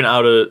was driven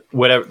out of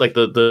whatever, like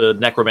the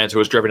necromancer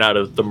was driven out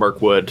of the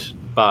Mirkwood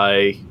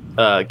by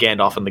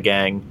Gandalf and the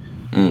gang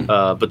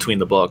between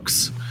the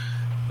books,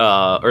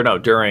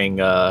 during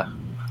the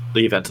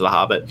events of the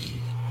Hobbit.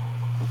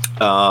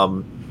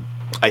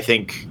 I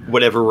think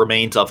whatever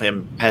remains of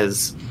him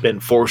has been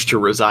forced to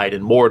reside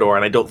in Mordor,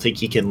 and I don't think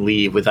he can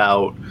leave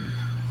without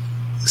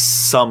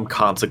some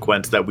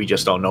consequence that we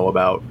just don't know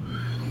about.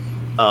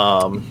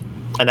 And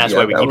that's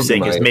why we keep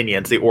seeing his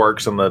minions, the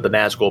orcs and the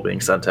Nazgul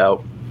being sent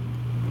out.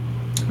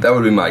 That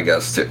would be my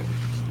guess, too.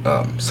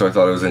 So I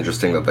thought it was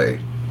interesting that they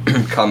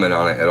comment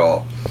on it at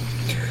all.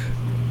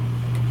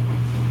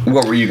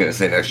 What were you going to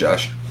say next,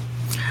 Josh?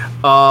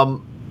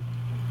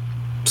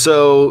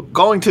 So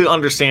going to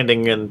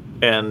understanding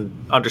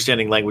and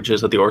understanding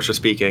languages that the orcs are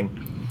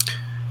speaking,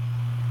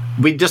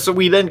 we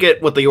then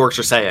get what the orcs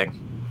are saying.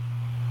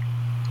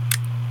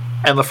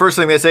 And the first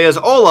thing they say is,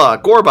 "Hola,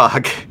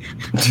 Gorbag."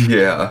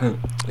 Yeah.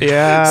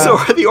 Yeah. So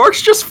are the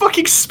orcs just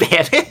fucking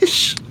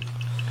Spanish?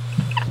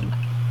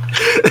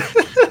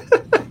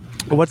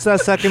 What's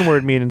that second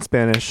word mean in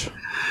Spanish?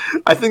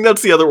 I think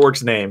that's the other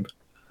orc's name.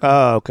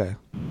 Oh, okay.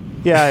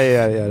 Yeah,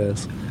 it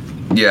is.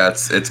 Yeah,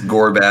 it's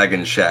Gorbag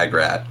and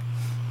Shagrat.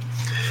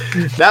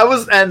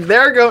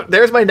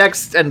 There's my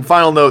next and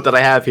final note that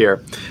I have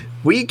here.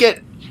 We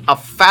get a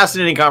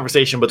fascinating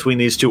conversation between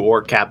these two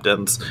orc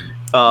captains.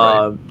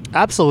 Right.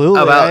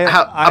 Absolutely.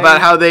 About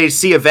how they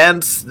see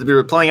events that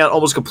were playing out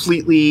almost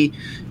completely,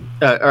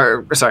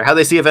 how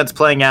they see events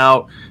playing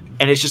out,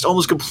 and it's just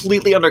almost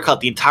completely undercut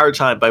the entire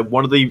time by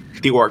one of the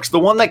orcs, the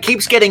one that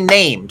keeps getting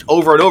named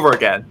over and over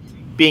again,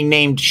 being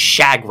named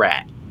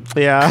Shagrat.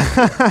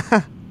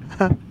 Yeah.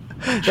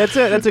 That's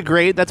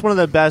one of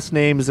the best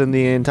names in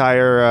the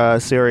entire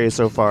series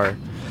so far.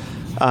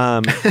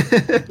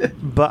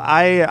 But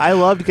I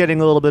loved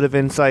getting a little bit of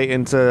insight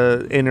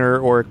into inner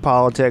orc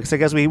politics. I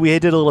guess we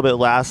did a little bit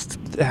last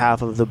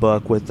half of the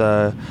book with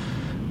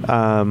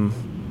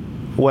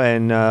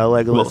when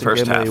Legolas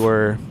and Gimli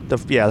were the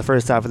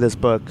first half of this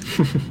book,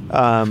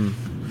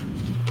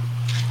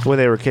 when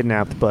they were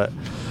kidnapped. But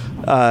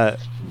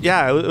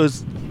it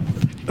was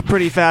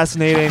pretty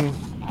fascinating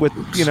with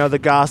the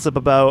gossip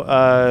about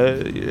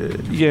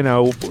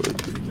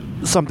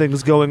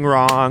something's going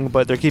wrong,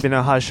 but they're keeping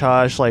a hush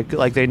hush,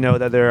 like they know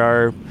that there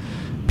are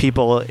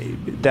people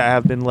that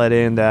have been let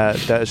in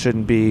that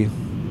shouldn't be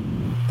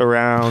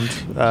around.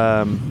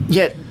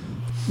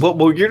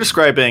 What you're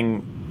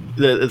describing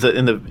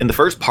in the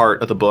first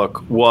part of the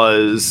book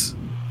was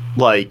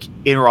like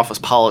inner office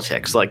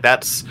politics. Like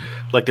that's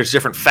like there's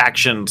different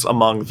factions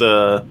among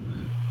the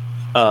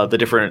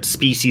different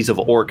species of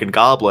orc and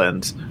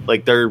goblins.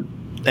 Like they're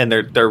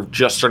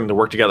just starting to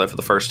work together for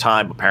the first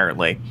time,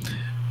 apparently.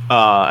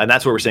 And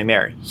that's what we're seeing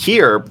there.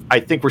 Here, I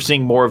think we're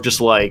seeing more of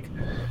just like...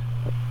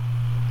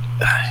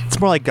 It's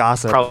more like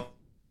gossip. Probably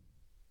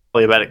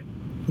about it.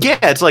 Yeah,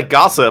 it's like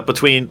gossip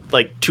between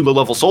like two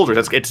low-level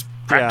soldiers. It's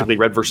practically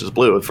red versus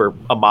blue for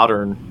a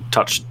modern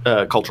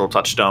cultural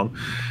touchstone.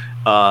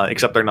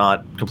 Except they're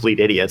not complete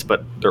idiots,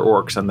 but they're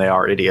orcs and they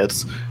are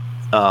idiots.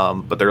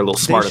 But they're a little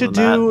smarter than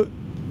that.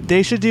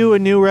 They should do a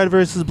new red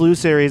versus blue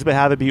series, but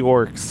have it be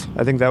orcs.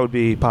 I think that would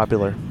be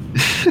popular.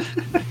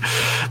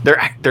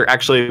 They're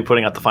actually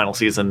putting out the final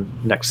season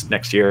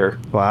next year.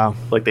 Wow!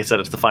 Like they said,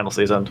 it's the final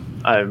season.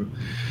 I'm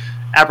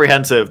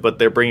apprehensive, but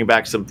they're bringing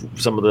back some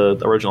of the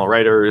original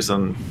writers,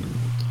 and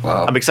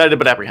wow. I'm excited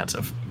but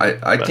apprehensive.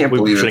 I can't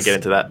believe shouldn't get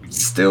into that.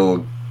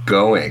 Still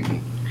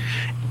going.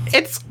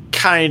 It's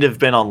kind of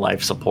been on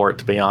life support,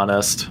 to be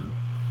honest.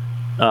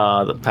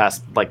 The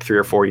past like 3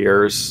 or 4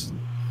 years,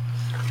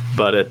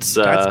 but it's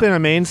that's been a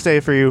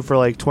mainstay for you for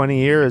like 20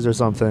 years or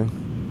something.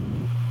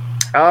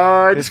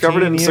 I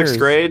discovered it in 6th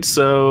grade,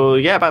 so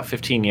yeah, about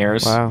 15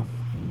 years. Wow.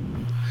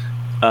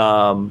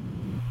 I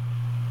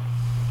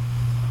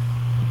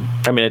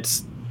mean,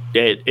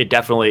 it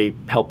definitely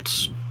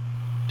helped.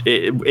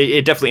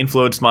 It definitely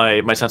influenced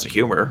my sense of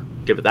humor.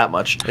 Give it that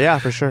much. Yeah,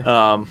 for sure.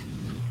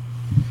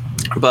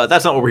 But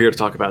that's not what we're here to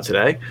talk about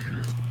today.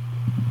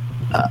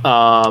 What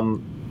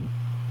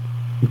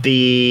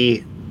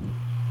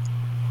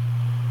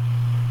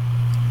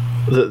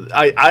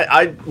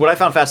I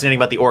found fascinating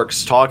about the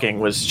orcs talking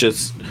was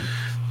just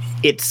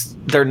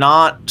they're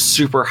not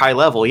super high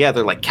level. Yeah,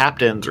 they're like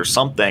captains or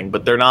something,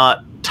 but they're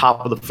not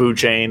top of the food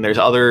chain.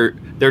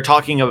 They're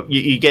talking of,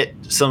 you get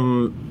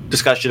some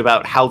discussion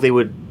about how they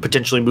would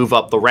potentially move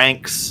up the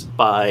ranks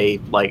by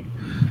like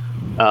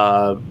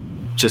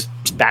just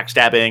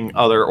backstabbing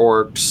other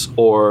orcs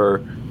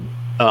or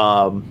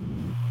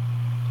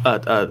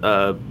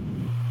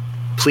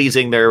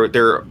pleasing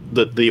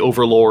the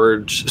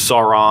overlord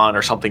Sauron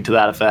or something to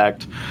that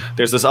effect.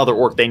 There's this other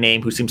orc they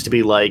name who seems to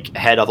be like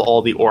head of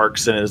all the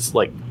orcs and is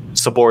like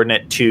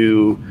subordinate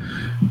to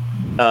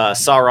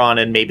Sauron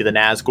and maybe the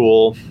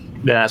Nazgul.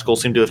 The Nazgul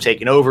seem to have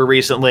taken over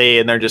recently,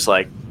 and they're just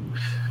like,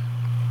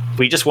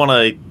 we just want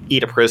to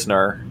eat a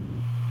prisoner,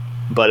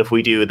 but if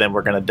we do, then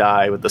we're going to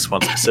die with this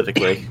one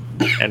specifically.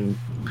 And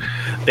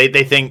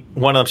they think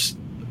one of them's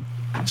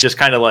just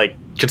kind of like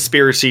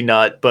conspiracy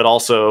nut, but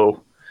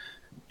also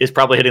is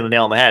probably hitting the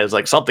nail on the head. It's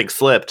like something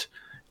slipped,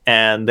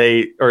 and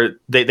they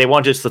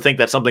want us to think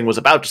that something was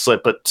about to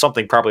slip, but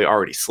something probably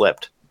already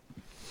slipped.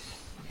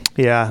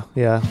 Yeah.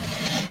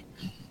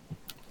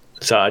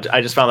 So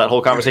I just found that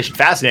whole conversation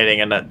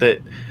fascinating, and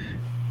that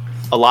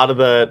a lot of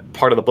the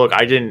part of the book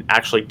I didn't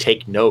actually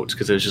take notes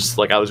because it was just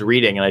like I was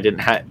reading, and I didn't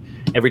have.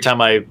 Every time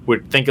I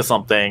would think of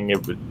something,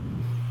 it would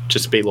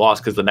just be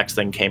lost because the next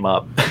thing came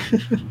up.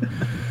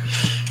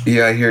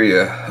 Yeah, I hear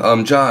you.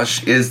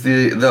 Josh, is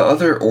the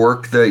other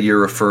orc that you're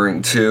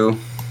referring to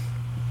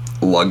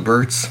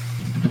Lugberts?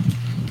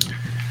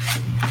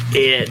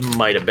 It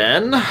might have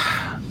been.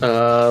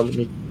 Let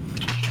me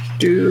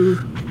do.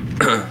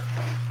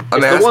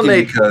 I'm asking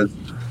because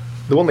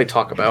the one they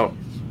talk about.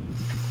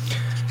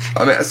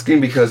 I'm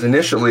asking because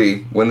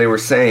initially when they were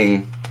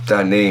saying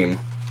that name,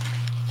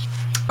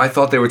 I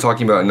thought they were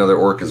talking about another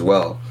orc as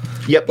well.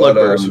 Yep,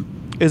 Lugberts.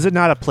 Is it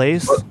not a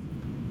place?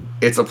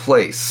 It's a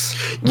place,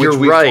 which You're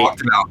we right.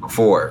 talked about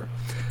before.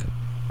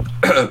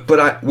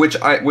 But which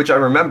I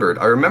remembered.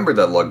 I remembered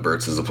that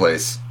Lugberts is a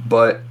place,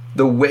 but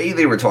the way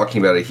they were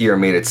talking about it here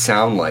made it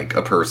sound like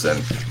a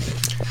person.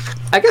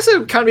 I guess it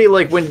would kind of be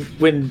like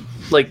when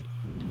like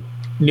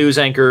news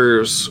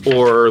anchors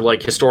or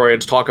like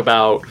historians talk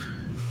about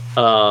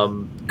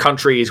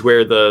countries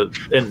where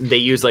and they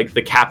use like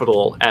the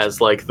capital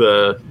as like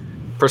the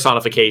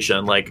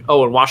personification, like,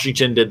 oh, and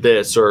Washington did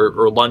this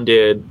or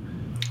London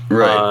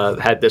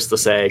had this to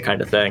say,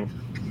 kind of thing.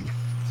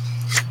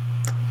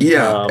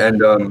 Yeah,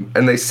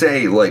 and they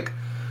say, like,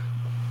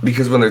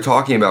 because when they're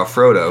talking about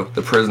Frodo,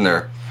 the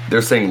prisoner,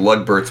 they're saying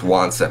Lugberts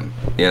wants him,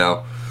 you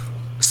know?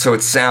 So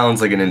it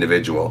sounds like an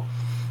individual.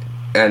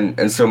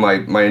 And so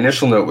my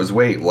initial note was,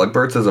 wait,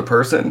 Lugberts is a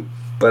person?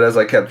 But as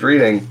I kept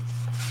reading,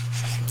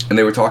 and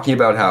they were talking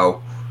about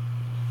how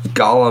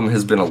Gollum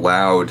has been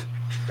allowed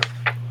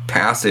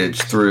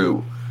passage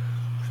through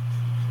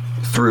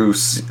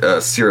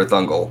Cirith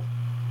Ungol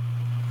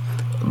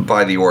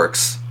by the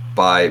orcs,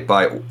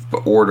 by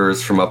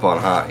orders from up on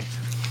high.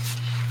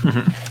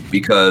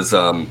 Because,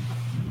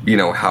 you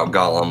know, how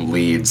Gollum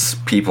leads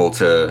people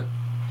to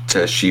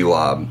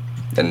Shelob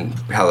and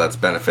how that's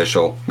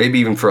beneficial, maybe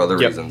even for other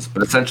reasons.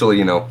 But essentially,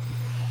 you know,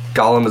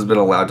 Gollum has been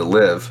allowed to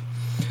live.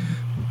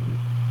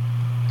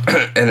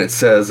 And it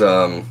says,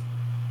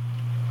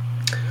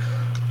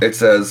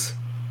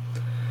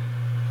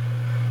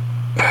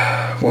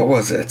 what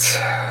was it?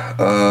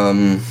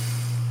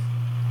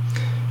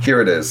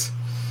 Here it is.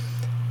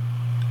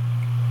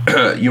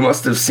 You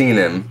must have seen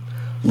him,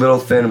 little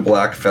thin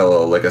black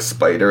fellow like a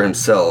spider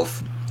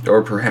himself,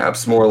 or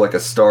perhaps more like a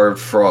starved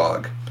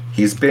frog.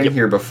 He's been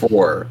here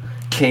before,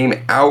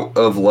 came out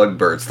of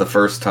Lugberts the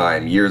first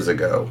time years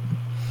ago.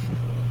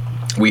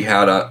 We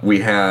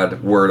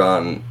had word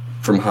on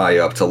from high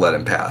up to let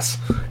him pass,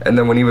 and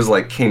then when he was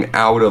like came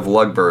out of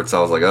Lugberts, I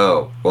was like,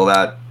 oh, well,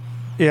 that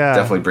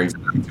definitely brings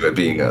it to it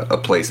being a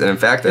place. And in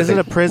fact, I think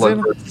it a prison?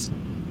 Lugberts,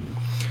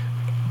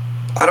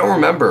 I don't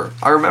remember.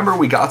 I remember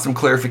we got some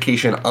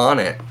clarification on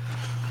it.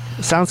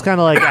 Sounds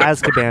kind of like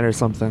Azkaban or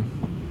something.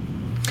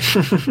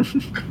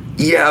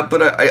 Yeah,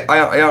 but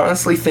I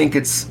honestly think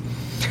it's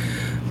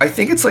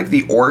like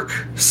the orc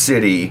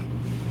city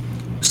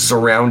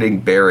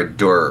surrounding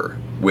Barad-dûr,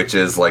 which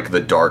is like the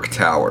Dark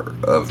Tower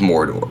of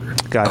Mordor.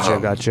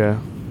 Gotcha.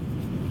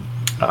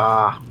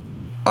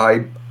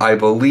 I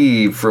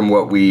believe from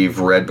what we've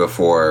read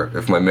before,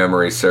 if my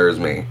memory serves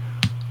me,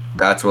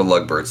 that's what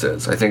Lugberts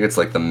is. I think it's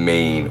like the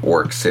main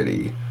orc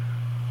city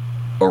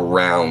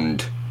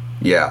around,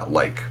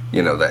 like,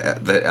 you know,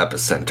 the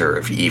epicenter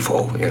of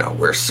evil, you know,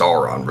 where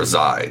Sauron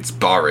resides,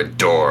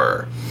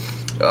 Barad-dûr.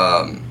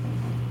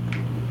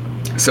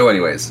 So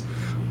anyways,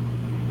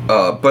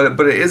 but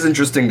it is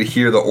interesting to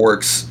hear the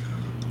orcs,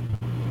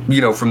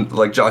 you know, from,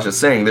 like Josh is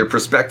saying, their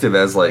perspective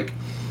as, like,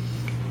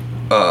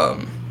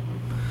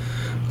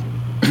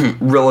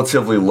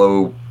 relatively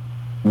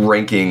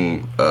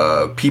low-ranking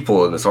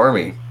people in this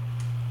army.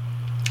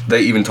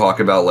 They even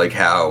talk about, like,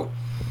 how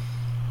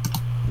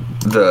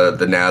the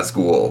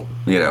Nazgul,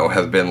 you know,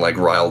 have been, like,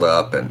 riled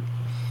up, and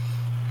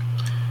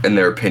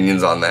their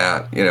opinions on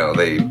that, you know,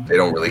 they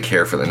don't really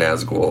care for the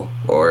Nazgul,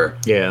 or...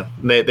 Yeah,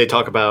 they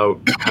talk about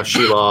how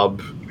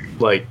Shelob,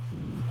 like,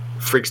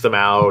 freaks them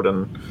out,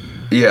 and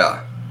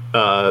Yeah.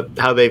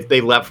 How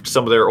they left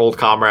some of their old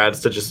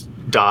comrades to just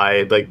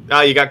die. Like,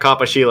 oh, you got caught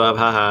by Shelob.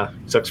 Haha.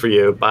 Sucks for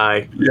you.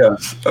 Bye.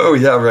 Yes. Oh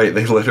yeah, right.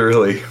 They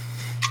literally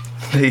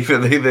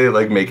they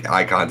like make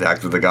eye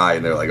contact with the guy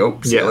and they're like, oh,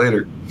 see you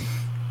later.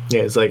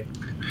 Yeah, it's like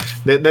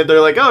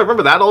they're like, oh,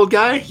 remember that old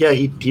guy? Yeah,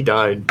 he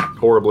died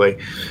horribly.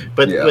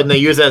 But when they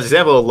use that as an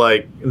example,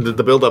 like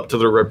the build up to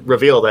the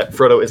reveal that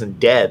Frodo isn't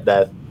dead,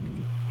 that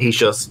he's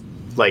just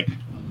like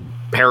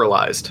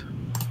paralyzed.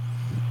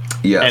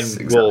 Yes,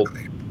 and exactly. will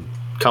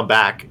come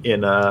back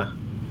in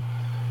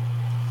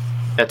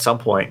at some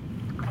point.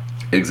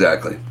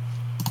 Exactly.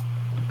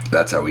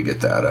 That's how we get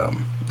that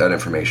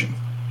information.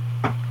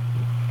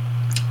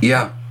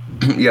 Yeah.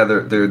 Yeah,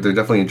 they're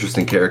definitely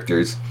interesting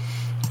characters.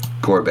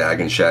 Gorbag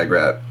and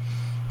Shagrat.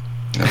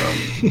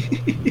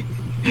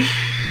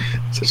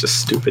 Such a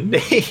stupid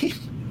name.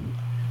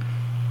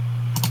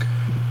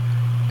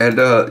 And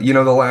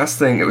the last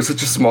thing, it was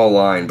such a small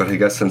line, but I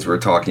guess since we're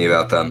talking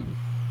about them,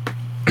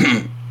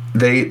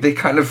 they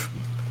kind of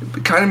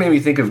made me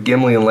think of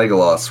Gimli and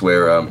Legolas,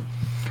 where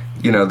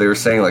they were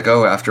saying like,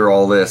 oh, after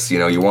all this,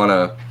 you want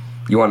to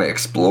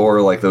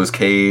explore like those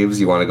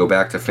caves, you want to go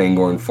back to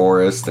Fangorn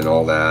Forest and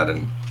all that,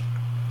 and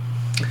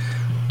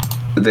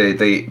they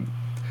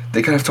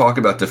kind of talk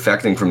about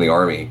defecting from the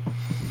army.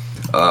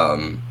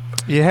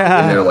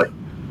 Yeah. And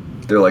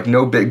they're like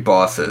no big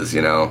bosses,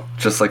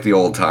 just like the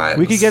old times.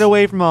 We could get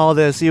away from all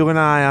this, you and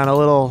I, on a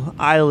little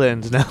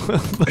island now. Right,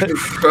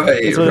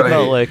 that's what it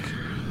felt like.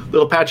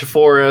 Little patch of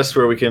forest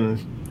where we can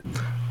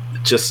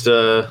just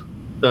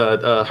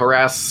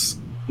harass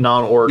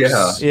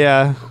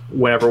non-orcs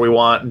whenever we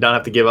want and don't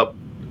have to give up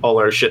all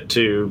our shit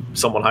to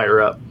someone higher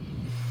up.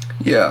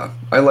 Yeah,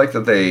 I like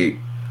that they,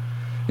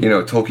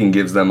 Tolkien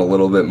gives them a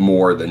little bit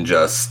more than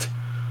just,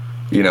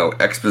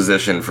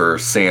 exposition for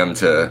Sam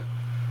to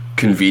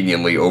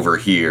conveniently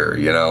overhear,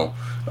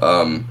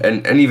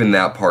 and even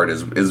that part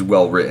is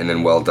well written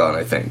and well done,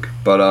 I think.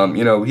 But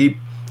he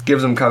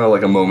gives them kind of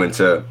like a moment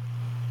to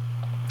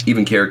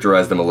even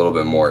characterize them a little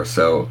bit more.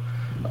 So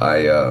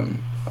I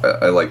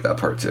like that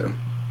part too.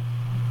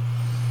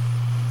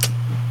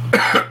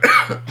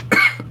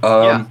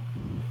 I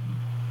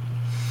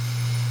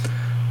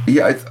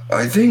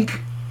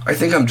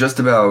think I'm just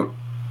about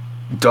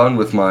done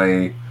with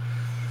my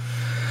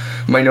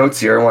notes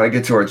here. I want to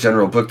get to our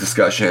general book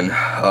discussion.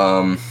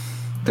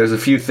 There's a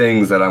few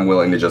things that I'm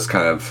willing to just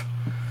kind of,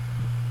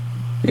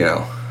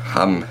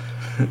 I'm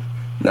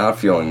not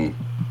feeling.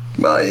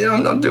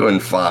 Well, I'm doing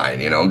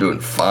fine. I'm doing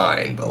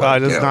fine.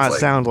 But it does not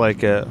sound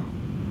like it.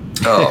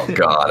 Oh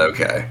God.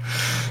 Okay.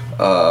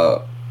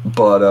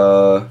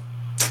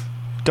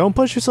 Don't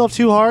push yourself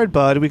too hard,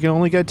 bud. We can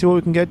only get to what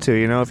we can get to.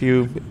 If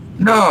you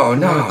call it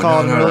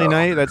an early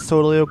night, that's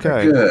totally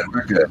okay.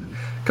 We're good.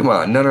 Come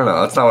on. No.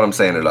 That's not what I'm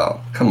saying at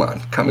all. Come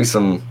on. Cut me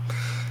some.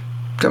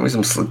 Give me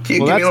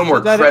a little more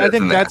credit. I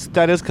think than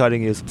that is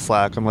cutting you some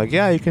slack. I'm like,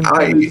 yeah, you can.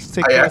 I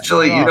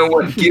actually, you know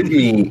what?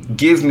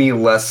 Give me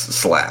less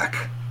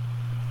slack.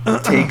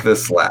 Take the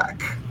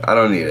slack. I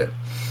don't need it.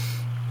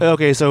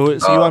 Okay, so you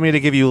want me to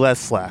give you less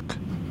slack?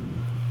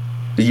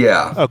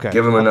 Yeah. Okay.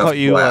 Give him enough. Cut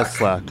you less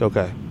slack.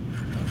 Okay.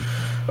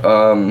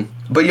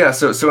 But yeah.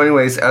 So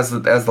anyways, as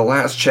the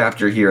last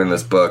chapter here in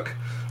this book.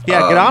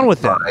 Yeah, get on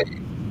with it.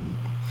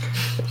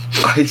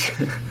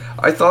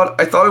 I thought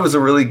it was a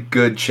really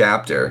good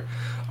chapter.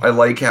 I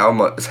like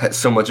how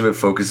so much of it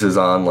focuses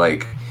on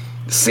like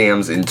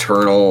Sam's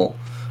internal,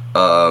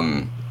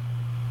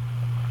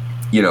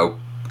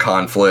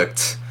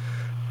 conflict,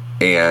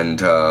 and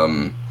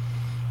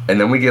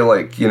then we get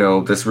like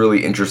this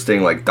really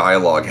interesting like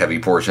dialogue heavy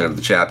portion of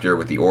the chapter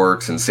with the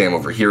orcs and Sam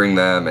overhearing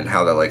them and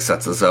how that like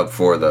sets us up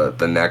for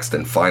the next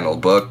and final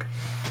book.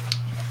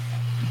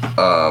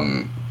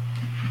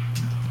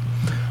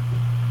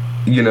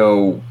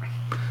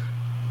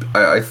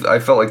 I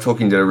felt like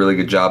Tolkien did a really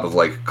good job of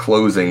like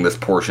closing this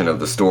portion of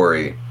the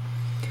story.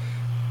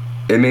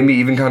 It made me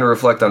even kind of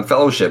reflect on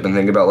Fellowship and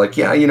think about like,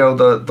 yeah,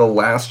 the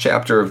last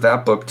chapter of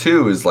that book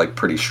too is like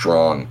pretty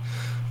strong,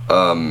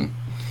 and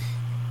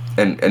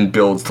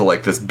builds to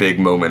like this big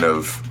moment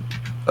of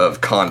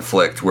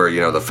conflict where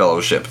the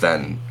Fellowship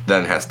then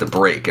has to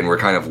break, and we're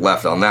kind of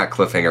left on that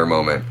cliffhanger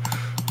moment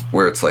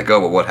where it's like, oh,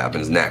 well, what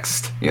happens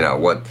next?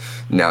 What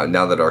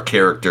now that our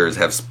characters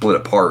have split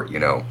apart,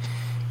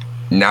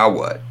 now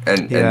what?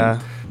 And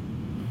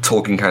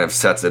Tolkien kind of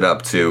sets it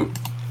up to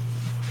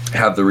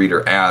have the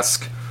reader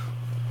ask,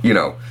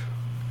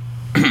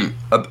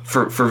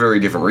 for very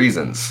different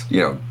reasons,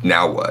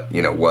 now what?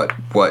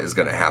 What is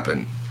going to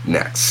happen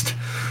next?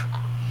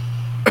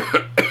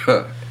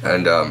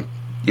 And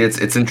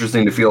it's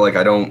interesting to feel like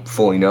I don't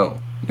fully know.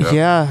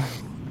 Yeah.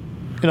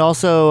 And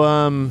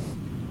also,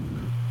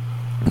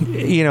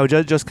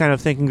 just kind of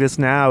thinking this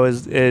now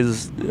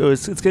it's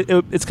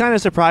kind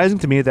of surprising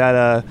to me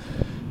that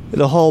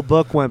the whole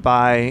book went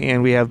by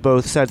and we have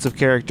both sets of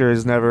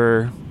characters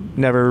never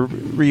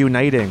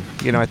reuniting.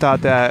 I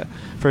thought that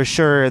for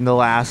sure in the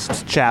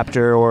last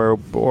chapter or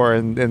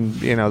in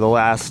the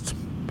last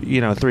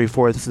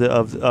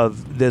 3/4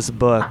 of this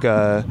book,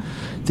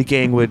 the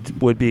gang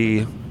would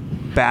be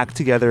back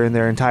together in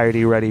their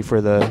entirety, ready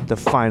for the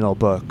final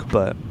book.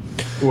 But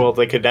well,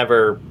 they could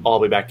never all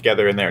be back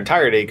together in their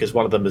entirety because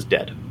one of them is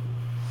dead.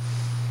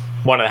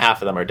 One and a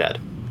half of them are dead.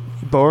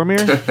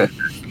 Boromir?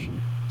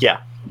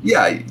 Yeah.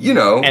 Yeah, you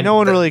know. And no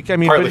one really, I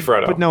mean,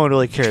 but no one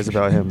really cares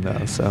about him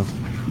though. So,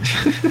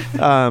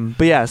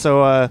 but yeah,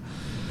 so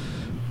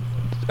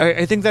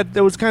I think that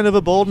was kind of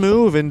a bold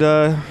move, and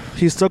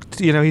he stuck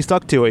to it. He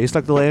stuck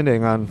the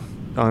landing on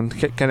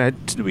kind of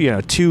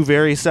two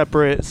very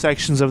separate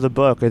sections of the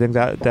book. I think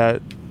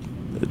that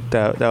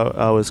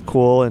was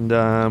cool,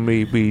 and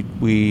we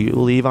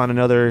leave on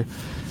another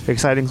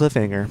exciting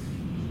cliffhanger.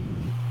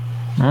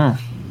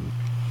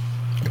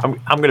 I'm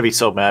gonna be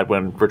so mad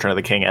when Return of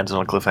the King ends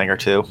on a cliffhanger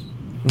too.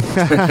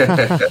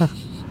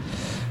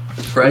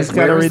 He's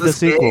got to read the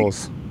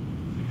sequels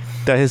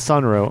that his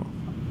son wrote.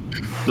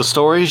 The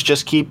stories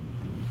just keep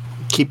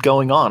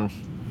going on.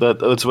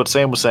 That's what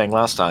Sam was saying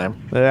last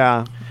time.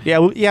 Yeah.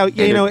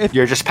 If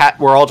you're just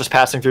we're all just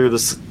passing through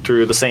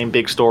the same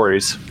big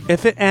stories.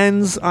 If it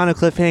ends on a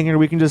cliffhanger,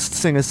 we can just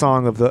sing a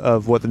song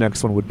of what the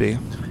next one would be.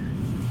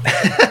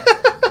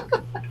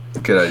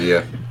 Good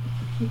idea.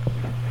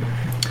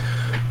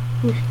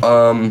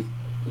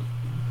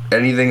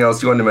 Anything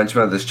else you wanted to mention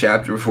about this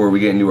chapter before we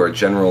get into our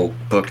general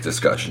book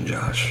discussion,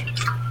 Josh?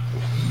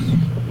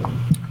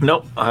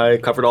 Nope, I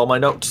covered all my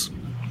notes.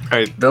 All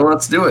right, then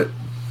let's do it.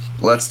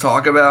 Let's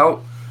talk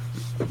about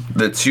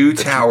the Two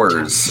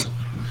Towers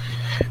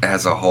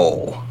as a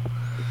whole.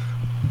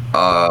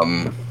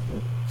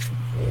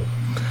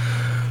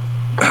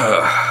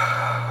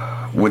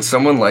 Would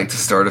someone like to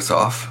start us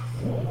off?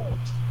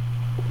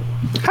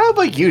 How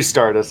about you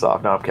start us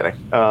off? No, I'm kidding.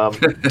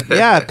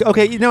 Yeah,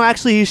 okay.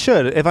 Actually, he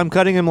should. If I'm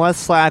cutting him less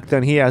slack,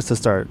 then he has to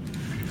start.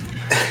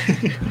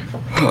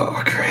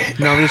 Oh, great.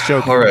 No, I'm just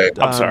joking. All right.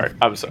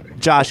 I'm sorry.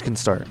 Josh can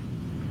start.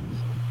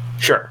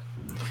 Sure.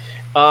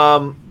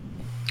 So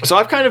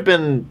I've kind of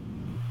been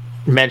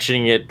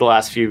mentioning it the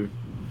last few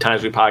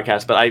times we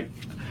podcast, but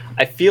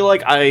I feel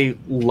like I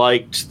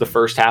liked the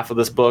first half of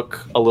this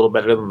book a little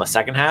better than the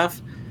second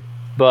half,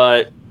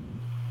 but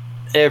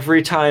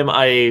every time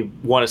I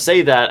want to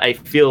say that, I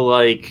feel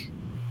like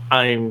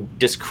I'm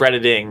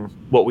discrediting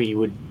what we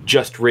would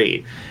just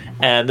read.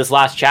 And this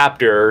last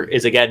chapter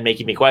is, again,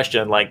 making me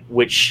question, like,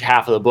 which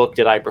half of the book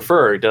did I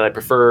prefer? Did I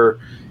prefer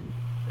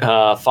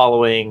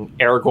following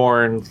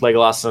Aragorn,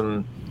 Legolas,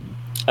 and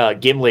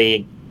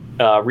Gimli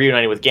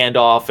reuniting with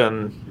Gandalf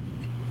and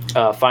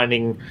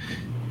finding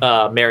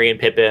Merry and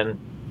Pippin,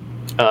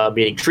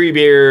 meeting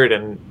Treebeard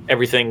and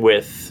everything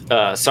with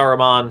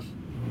Saruman,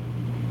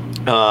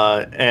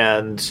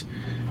 and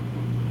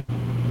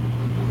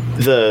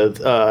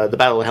the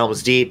Battle of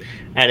Helm's Deep,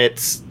 and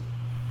it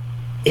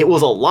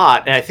was a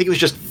lot, and I think it was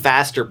just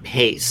faster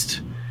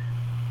paced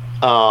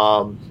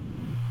than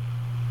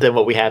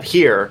what we have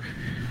here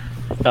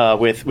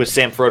with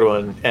Sam,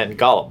 Frodo, and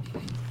Gollum.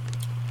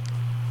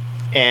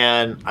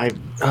 And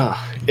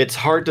it's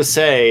hard to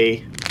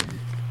say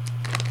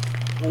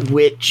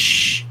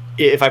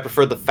if I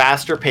prefer the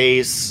faster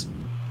pace,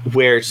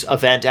 where it's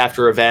event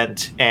after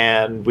event,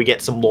 and we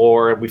get some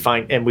lore, and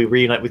we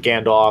reunite with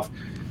Gandalf,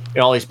 and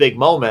all these big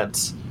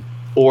moments,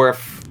 or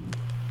if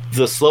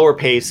the slower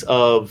pace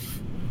of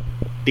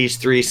these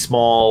three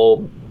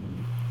small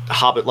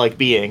hobbit-like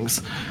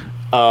beings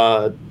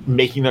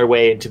making their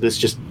way into this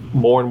just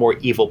more and more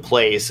evil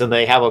place, and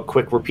they have a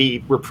quick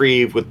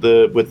reprieve with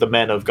the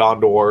men of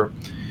Gondor,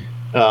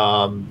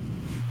 and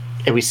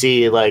we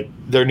see like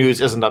their news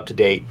isn't up to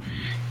date,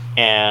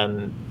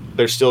 and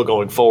they're still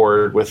going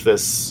forward with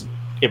this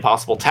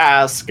impossible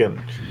task,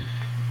 and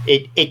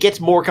it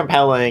gets more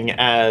compelling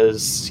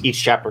as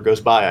each chapter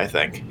goes by, I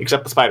think,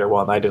 except the spider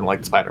one. I didn't like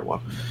the spider one,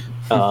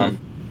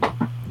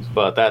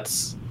 but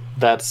that's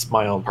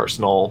my own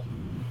personal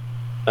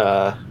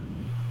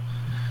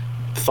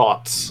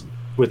thoughts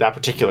with that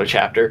particular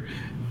chapter.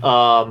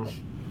 But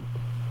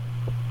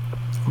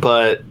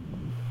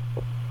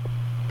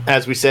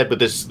as we said with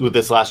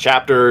this last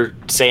chapter,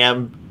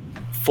 Sam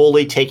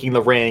fully taking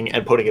the ring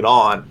and putting it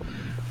on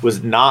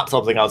was not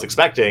something I was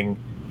expecting,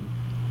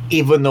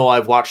 even though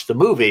I've watched the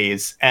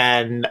movies,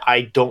 and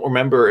I don't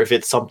remember if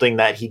it's something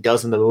that he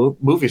does in the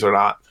movies or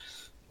not,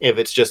 if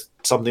it's just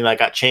something that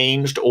got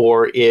changed,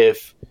 or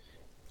if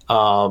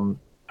I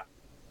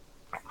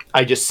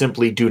just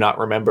simply do not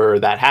remember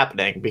that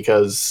happening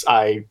because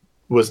I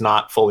was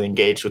not fully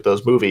engaged with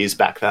those movies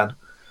back then.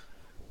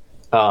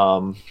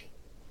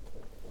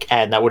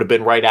 And that would have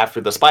been right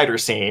after the spider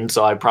scene,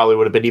 so I probably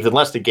would have been even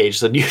less engaged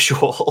than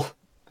usual.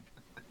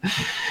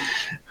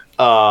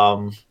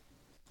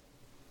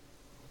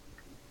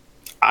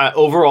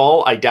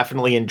 Overall, I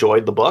definitely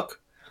enjoyed the book.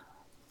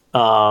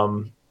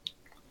 There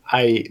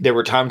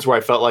were times where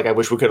I felt like I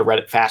wish we could have read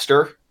it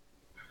faster,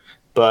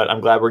 but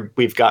I'm glad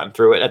we've gotten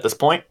through it at this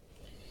point.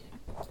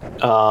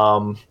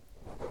 What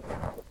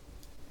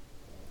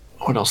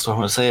else do I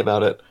want to say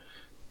about it?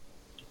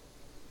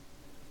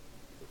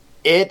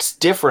 It's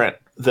different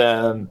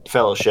than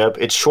Fellowship.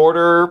 It's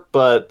shorter,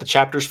 but the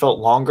chapters felt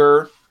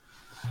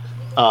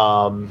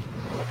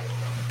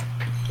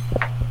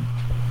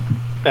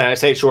And I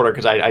say shorter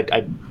because I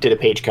did a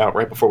page count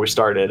right before we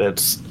started.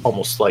 It's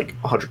almost like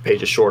 100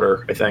 pages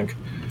shorter, I think.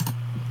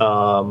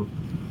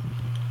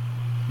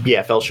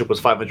 Yeah, Fellowship was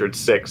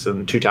 506,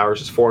 and Two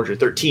Towers is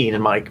 413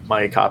 in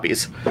my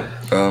copies.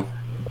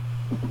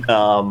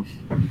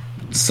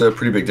 It's a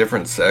pretty big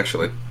difference,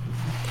 actually.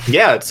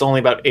 Yeah, it's only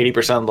about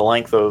 80% of the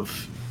length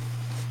of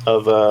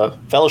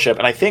Fellowship,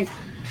 and I think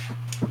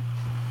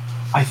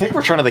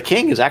Return of the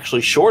King is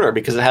actually shorter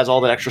because it has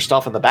all that extra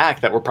stuff in the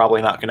back that we're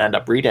probably not going to end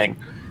up reading.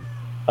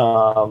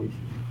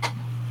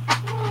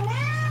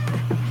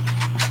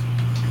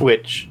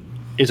 Which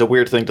is a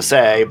weird thing to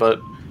say, but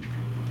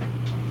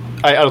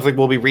I don't think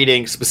we'll be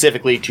reading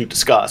specifically to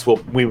discuss. I'll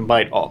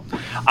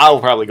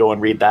probably go and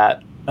read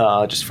that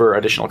just for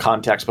additional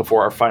context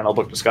before our final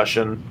book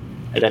discussion,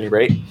 at any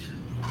rate.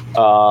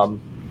 But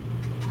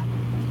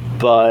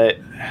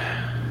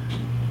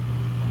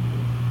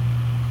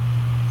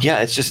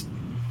yeah,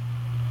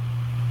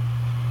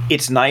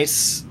 it's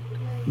nice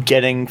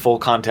getting full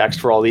context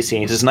for all these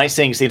scenes. It's nice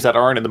seeing scenes that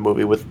aren't in the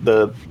movie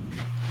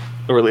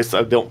or at least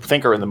I don't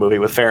think are in the movie,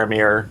 with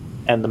Faramir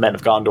and the Men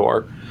of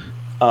Gondor.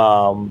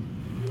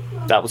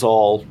 That was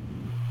all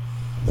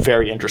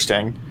very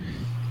interesting,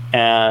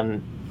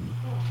 and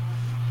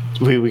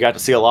we got to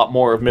see a lot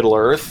more of Middle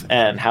Earth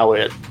and how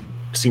it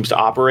seems to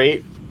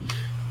operate.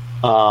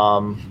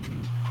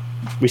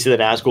 We see that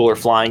Nazgul are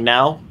flying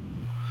now,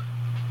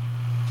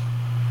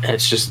 and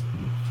it's just,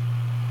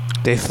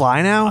 they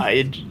fly now.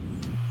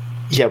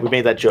 Yeah, we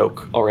made that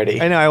joke already.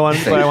 I know. I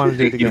wanted to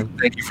do it again.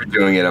 Thank you for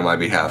doing it on my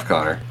behalf,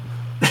 Connor.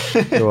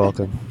 You're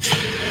welcome.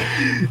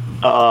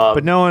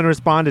 But no one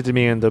responded to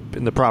me in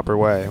the proper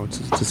way, which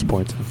is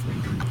disappointing.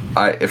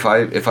 If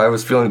I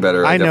was feeling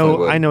better, I definitely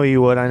would. I know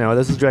you would. I know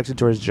this is directed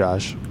towards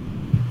Josh.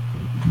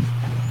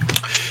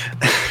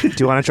 Do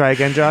you want to try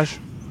again, Josh?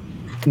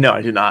 No,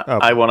 I do not. Oh.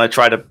 I want to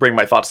try to bring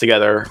my thoughts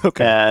together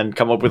and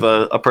come up with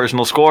a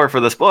personal score for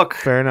this book.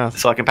 Fair enough.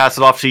 So I can pass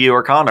it off to you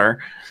or Connor.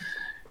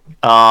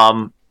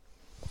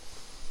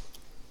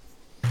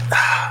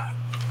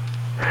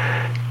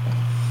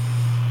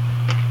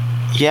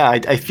 Yeah,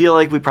 I feel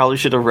like we probably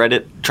should have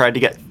tried to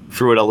get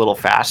through it a little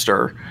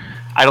faster.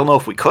 I don't know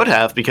if we could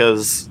have,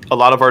 because a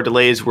lot of our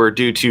delays were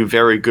due to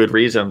very good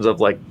reasons of,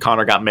 like,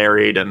 Connor got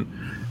married and...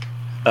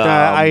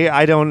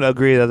 I don't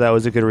agree that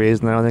was a good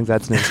reason. I don't think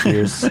that's an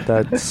excuse.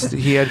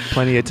 He had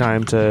plenty of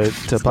time to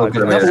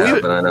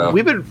podcast.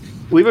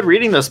 We've been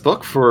reading this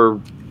book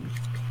for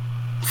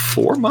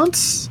 4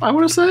 months, I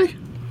want to say.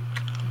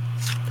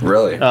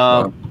 Really?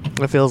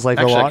 It feels like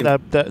actually, a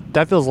lot.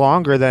 That feels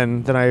longer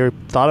than I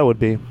thought it would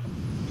be.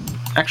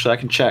 Actually, I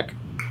can check.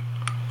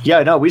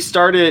 Yeah, no, we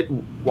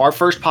started our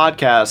first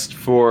podcast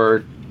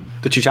for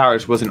the Two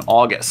Towers was in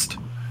August.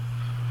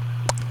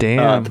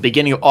 Damn. The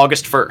beginning of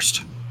August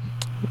 1st.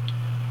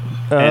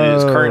 And it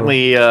is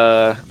currently...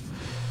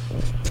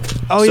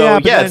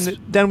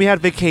 then we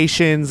had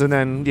vacations, and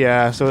then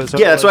yeah, so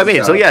yeah, that's what I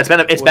mean. So yeah, it's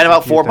been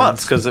about 4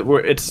 months, because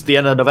it's the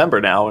end of November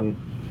now, and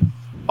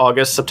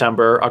August,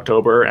 September,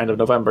 October, end of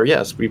November.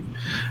 Yes, we've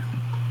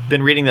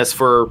been reading this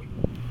for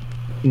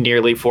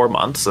nearly 4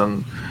 months,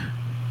 and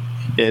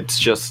it's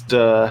just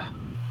I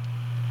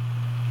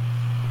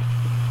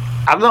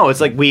don't know.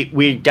 It's like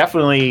we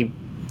definitely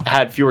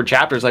had fewer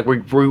chapters. Like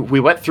we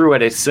went through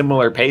at a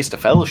similar pace to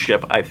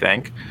Fellowship. I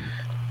think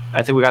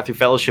we got through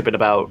Fellowship in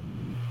about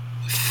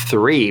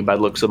 3 by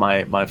the looks of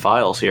my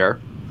files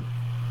here.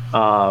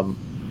 So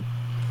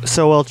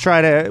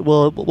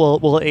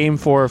we'll aim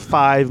for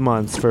 5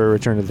 months for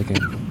Return of the King.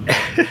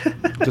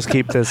 Just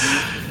keep this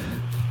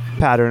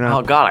pattern up.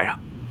 Oh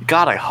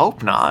God, I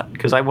hope not,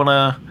 because I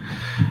wanna.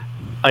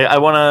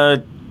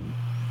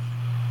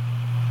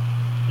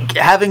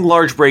 Having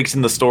large breaks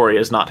in the story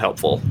is not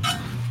helpful.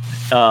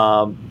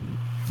 I'm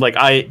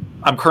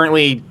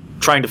currently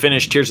trying to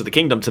finish Tears of the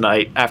Kingdom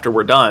tonight after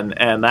we're done,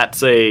 and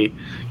that's a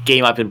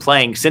game I've been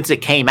playing since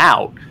it came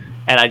out,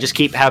 and I just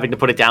keep having to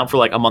put it down for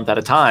like a month at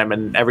a time,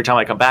 and every time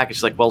I come back, it's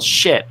just like, well,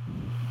 shit,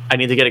 I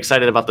need to get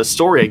excited about the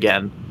story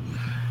again,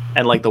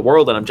 and like the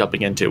world that I'm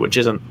jumping into, which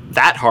isn't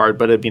that hard,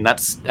 but I mean,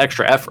 that's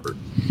extra effort.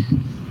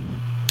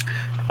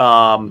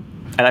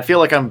 And I feel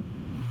like I'm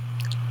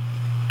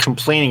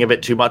complaining a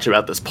bit too much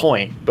about this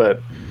point,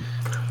 but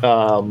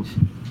I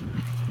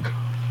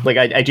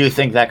do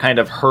think that kind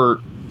of hurt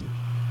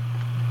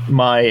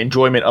my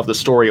enjoyment of the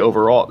story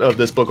overall, of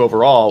this book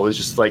overall. Was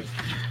just like,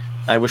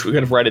 I wish we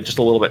could have read it just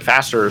a little bit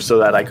faster so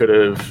that I could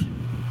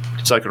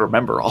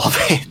remember all of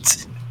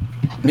it.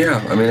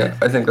 Yeah, I mean,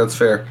 I think that's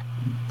fair.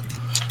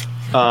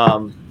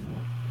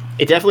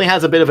 It definitely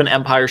has a bit of an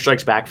Empire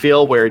Strikes Back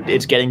feel, where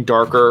it's getting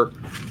darker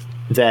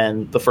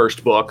than the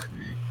first book.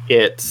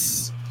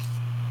 It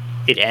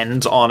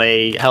ends on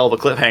a hell of a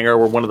cliffhanger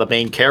where one of the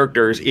main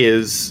characters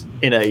is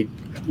in a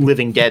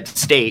living dead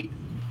state,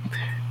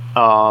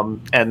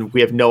 and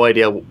we have no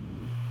idea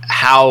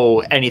how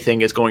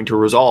anything is going to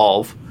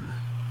resolve,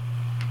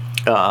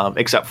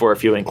 except for a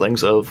few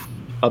inklings of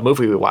a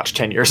movie we watched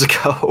 10 years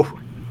ago.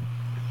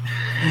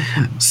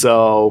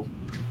 So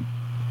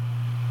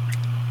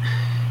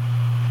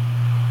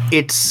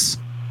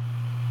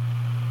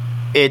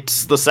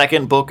It's the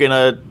second book in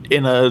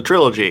a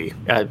trilogy.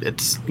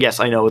 It's yes,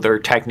 I know they're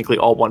technically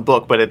all one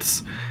book, but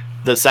it's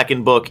the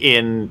second book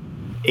in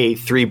a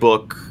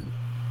 3-book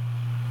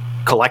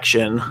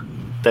collection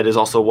that is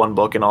also one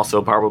book and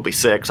also probably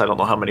 6. I don't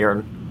know how many are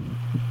in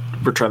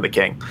Return of the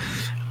King.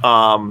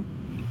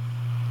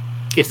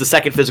 It's the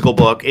second physical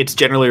book. It's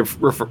generally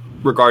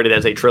regarded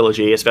as a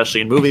trilogy,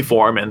 especially in movie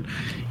form, and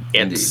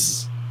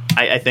it's.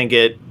 I think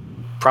it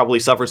probably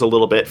suffers a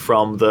little bit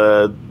from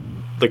the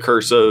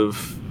curse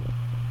of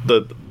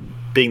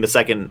being the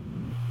second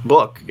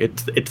book.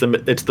 It's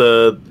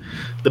the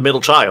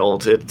middle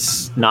child.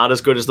 It's not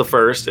as good as the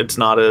first. It's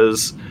not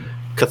as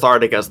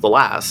cathartic as the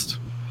last,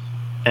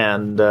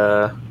 and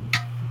I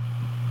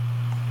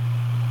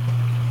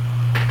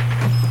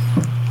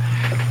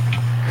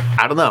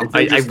don't know.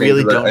 I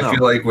really don't know. I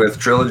feel like with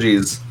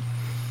trilogies,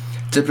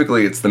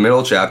 typically it's the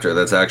middle chapter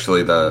that's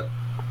actually the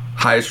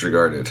highest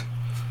regarded.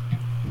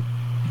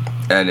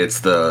 And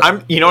it's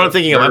the. You know what I'm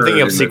thinking of? I'm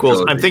thinking of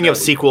sequels. I'm thinking of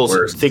sequels.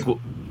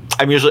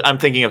 I'm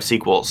thinking of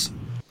sequels.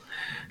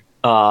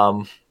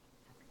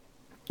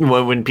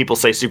 When people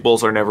say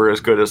sequels are never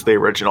as good as the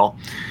original,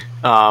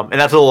 and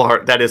that's a little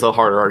hard. That is a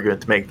harder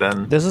argument to make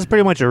than. This is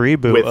pretty much a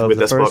reboot of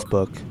the first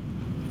book.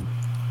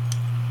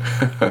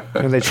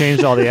 And they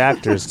changed all the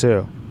actors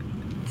too.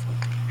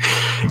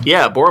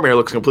 Yeah, Boromir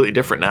looks completely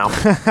different now.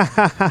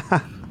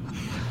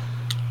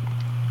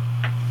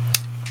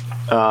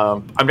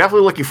 I'm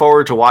definitely looking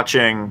forward to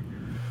watching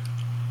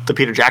the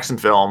Peter Jackson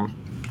film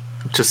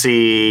to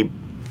see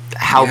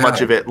how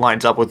much of it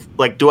lines up with,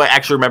 like, do I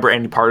actually remember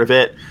any part of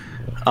it?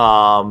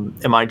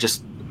 Am I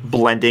just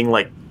blending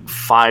like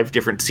 5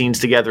 different scenes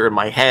together in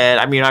my head?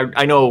 I mean,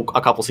 I know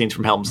a couple scenes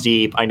from Helm's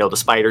Deep. I know the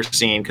spider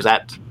scene because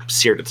that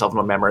seared itself in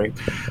my memory.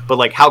 But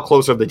like, how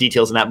close are the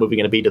details in that movie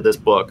going to be to this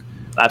book?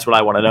 That's what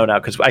I want to know now,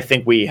 because I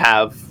think we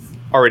have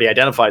already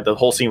identified the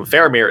whole scene with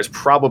Faramir is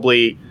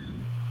probably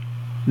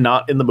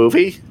not in the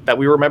movie that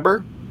we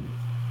remember.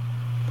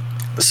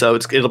 So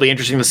it'll be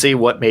interesting to see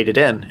what made it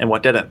in and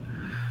what didn't.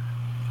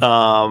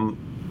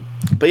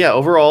 But yeah,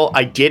 overall,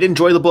 I did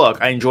enjoy the book.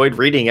 I enjoyed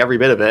reading every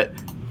bit of it.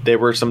 There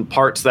were some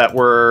parts that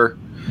were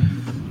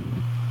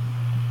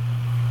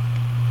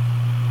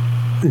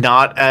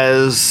not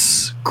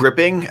as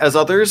gripping as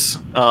others,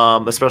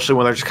 especially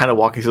when they're just kind of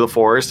walking through the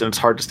forest and it's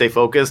hard to stay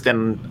focused.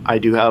 And I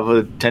do have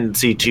a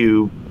tendency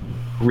to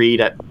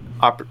read at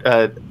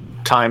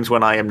times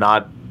when I am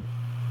not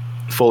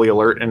fully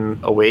alert and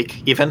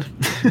awake even.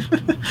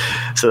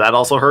 So that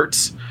also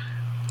hurts.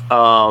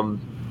 But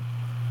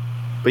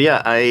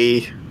yeah,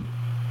 I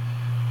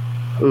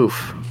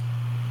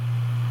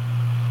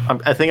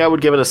think I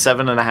would give it a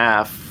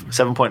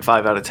 7.5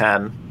 out of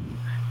 10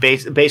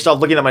 based off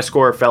looking at my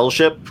score of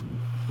Fellowship,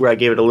 where I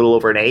gave it a little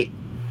over an 8.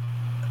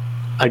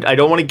 I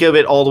don't want to give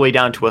it all the way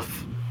down to a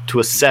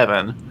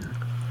 7,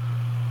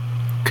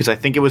 because I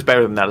think it was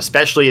better than that,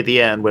 especially at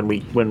the end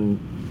when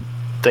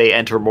they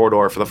enter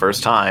Mordor for the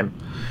first time.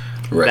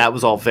 Right. That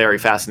was all very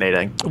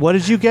fascinating. What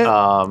did you get?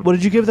 What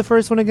did you give the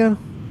first one again?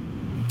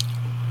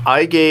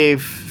 I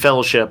gave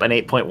Fellowship an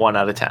 8.1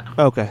 out of 10.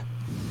 Okay.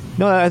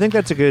 No, I think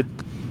that's a good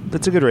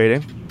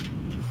rating.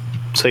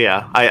 So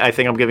yeah, I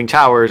think I'm giving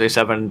Towers a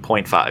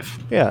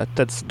 7.5. Yeah,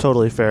 that's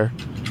totally fair.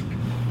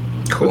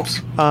 Cool.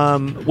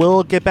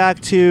 We'll get back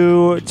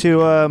to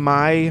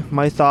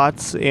my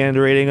thoughts and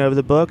rating of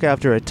the book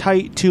after a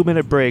tight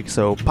 2-minute break.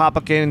 So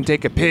Papa can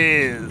take a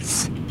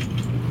piss.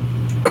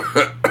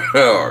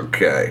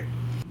 Okay.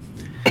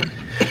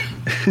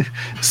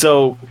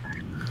 So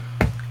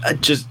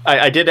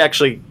I did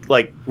actually,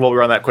 like, while we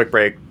were on that quick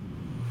break,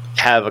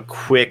 have a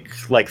quick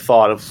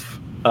thought of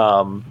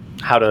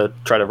how to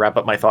try to wrap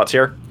up my thoughts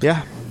here.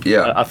 Yeah.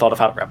 I thought of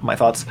how to wrap up my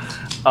thoughts.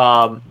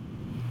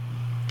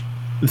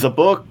 The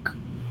book,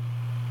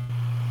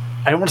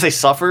 I don't want to say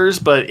suffers,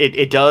 but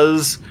it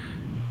does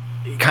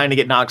kind of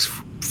get knocked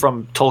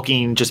from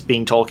Tolkien just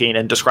being Tolkien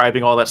and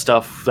describing all that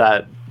stuff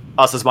that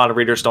us as modern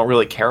readers don't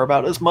really care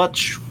about as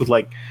much, with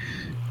like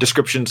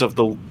descriptions of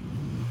the...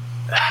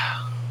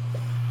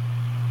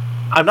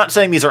 I'm not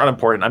saying these are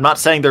unimportant. I'm not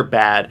saying they're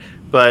bad,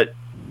 but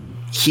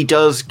he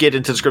does get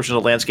into descriptions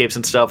of landscapes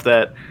and stuff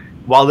that,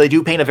 while they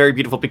do paint a very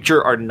beautiful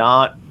picture, are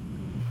not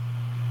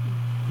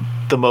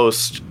the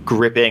most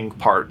gripping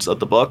parts of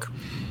the book.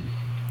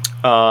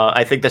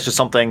 I think that's just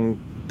something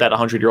that a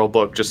 100-year-old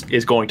book just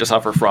is going to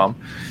suffer from.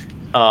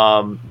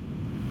 I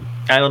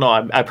don't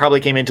know. I probably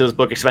came into this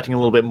book expecting a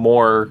little bit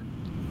more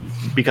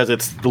because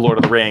it's The Lord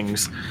of the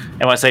Rings.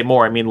 And when I say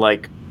more, I mean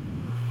like...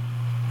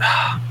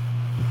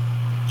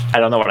 I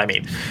don't know what I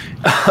mean.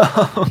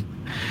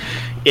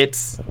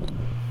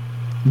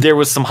 There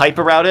was some hype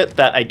around it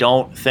that I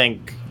don't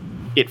think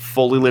it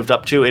fully lived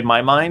up to in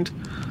my mind.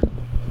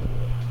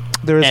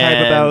 There was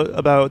hype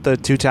about the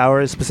Two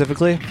Towers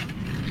specifically?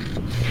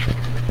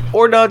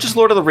 Or no, just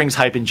Lord of the Rings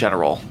hype in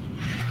general.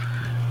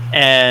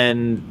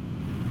 And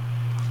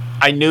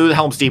I knew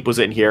Helm's Deep was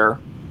in here,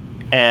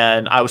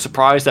 and I was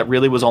surprised that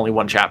really was only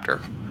one chapter.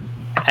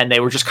 And they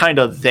were just kind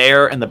of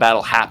there and the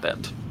battle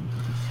happened.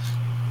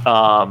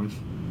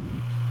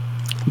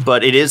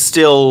 But it is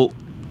still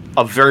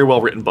a very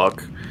well written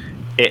book.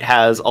 It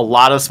has a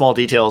lot of small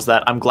details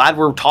that I'm glad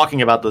we're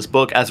talking about this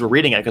book as we're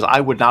reading it, because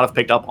I would not have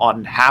picked up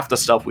on half the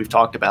stuff we've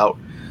talked about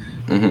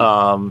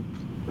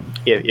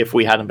if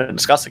we hadn't been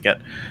discussing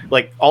it.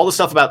 Like, all the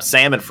stuff about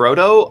Sam and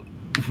Frodo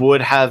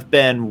would have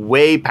been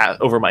way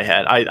over my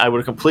head. I would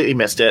have completely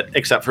missed it,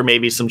 except for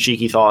maybe some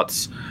cheeky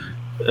thoughts,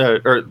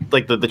 or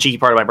like the cheeky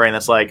part of my brain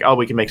that's like, oh,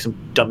 we can make some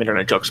dumb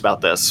internet jokes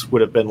about this,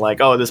 would have been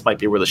like, oh, this might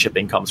be where the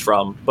shipping comes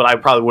from. But I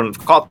probably wouldn't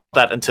have caught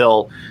that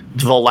until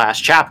the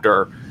last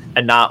chapter,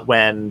 and not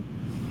when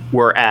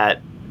we're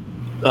at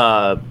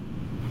Sam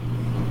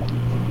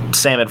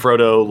and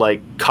Frodo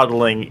like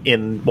cuddling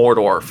in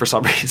Mordor for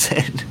some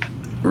reason.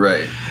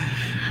 Right.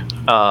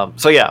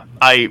 So yeah,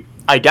 I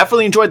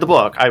definitely enjoyed the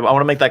book. I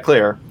want to make that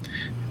clear.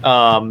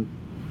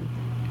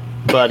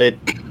 But I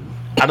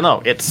don't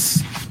know.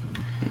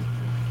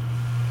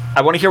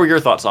 I want to hear what your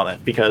thoughts on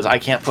it, because I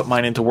can't put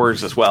mine into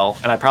words as well,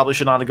 and I probably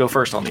should not go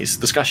first on these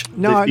discussions.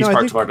 These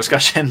parts of our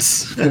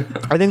discussions.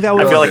 I think that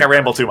was. I feel like I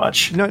ramble too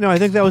much. No, I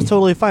think that was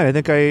totally fine. I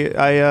think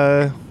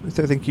I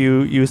think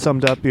you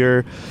summed up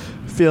your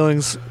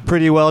feelings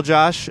pretty well,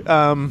 Josh.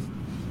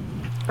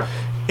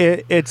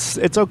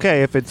 It's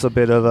okay if it's a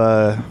bit of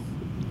a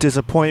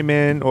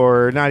disappointment,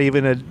 or not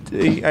even I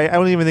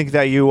don't even think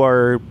that you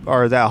are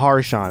that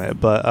harsh on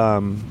it,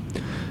 but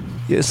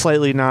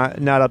slightly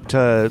not up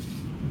to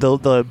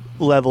the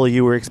level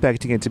you were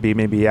expecting it to be,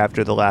 maybe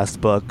after the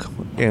last book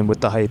and with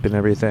the hype and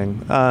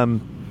everything.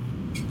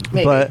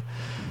 But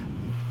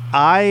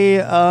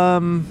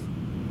I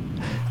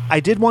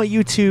did want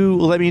you to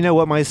let me know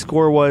what my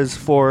score was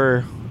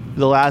for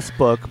the last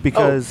book,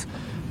 because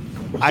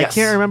yes. I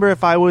can't remember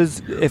if it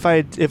was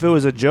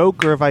a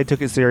joke or if I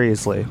took it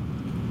seriously.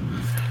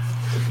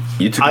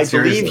 You took it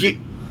seriously.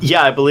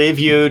 I believe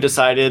you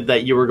decided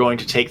that you were going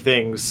to take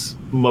things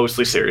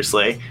mostly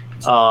seriously.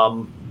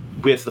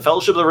 With the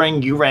Fellowship of the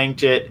Ring, you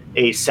ranked it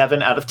a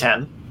 7 out of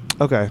 10.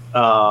 Okay.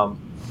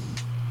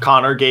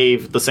 Connor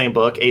gave the same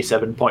book a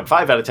 7.5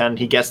 out of 10.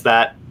 He guessed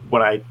that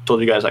when I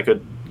told you guys I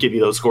could give you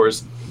those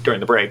scores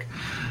during the break.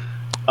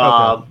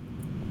 Okay.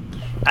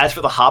 As for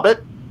The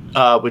Hobbit,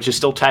 which is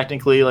still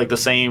technically like the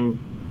same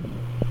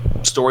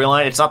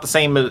storyline, it's not the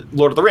same as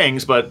Lord of the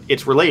Rings, but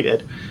it's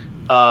related.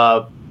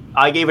 I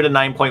gave it a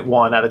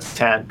 9.1 out of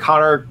 10.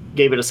 Connor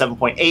gave it a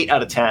 7.8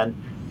 out of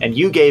 10. And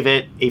you gave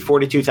it a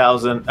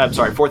 4,200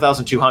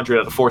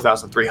 out of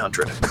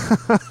 4,300.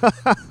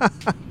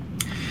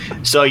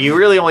 So you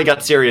really only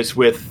got serious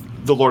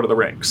with The Lord of the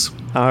Rings.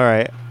 All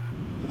right.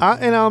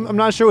 And I'm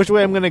not sure which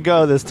way I'm going to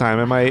go this time.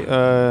 I might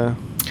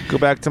go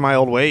back to my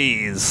old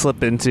ways,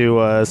 slip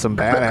into some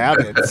bad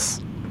habits.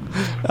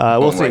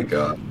 We'll see.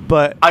 God.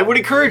 But I would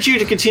encourage you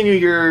to continue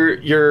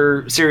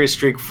your serious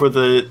streak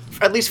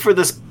at least for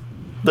this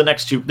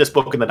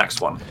book and the next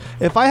one.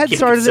 If I had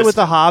started it with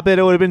The Hobbit,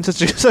 it would have been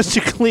such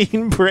a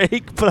clean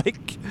break. But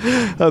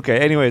okay.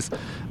 Anyways,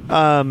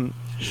 I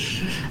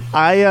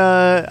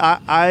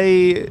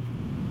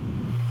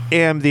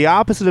am the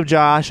opposite of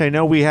Josh. I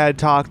know we had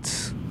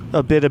talked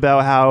a bit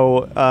about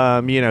how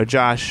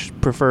Josh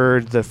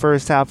preferred the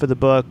first half of the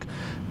book.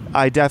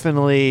 I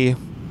definitely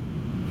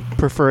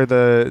prefer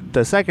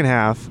the second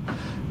half.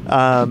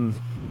 Well,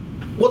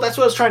 that's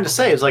what I was trying to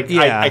say. Is like,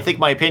 I think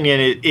my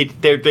opinion,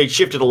 they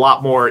shifted a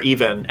lot more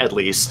even, at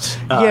least,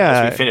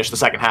 as we finished the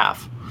second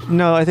half.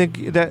 No, I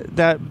think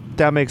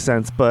that makes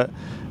sense. But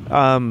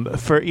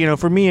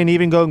for me, and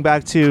even going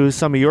back to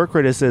some of your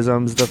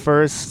criticisms, the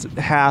first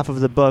half of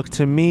the book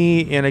to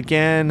me, and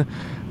again,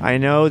 I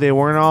know they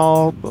weren't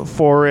all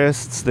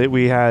forests. That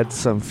we had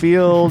some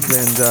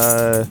fields,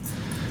 and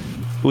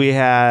we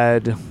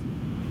had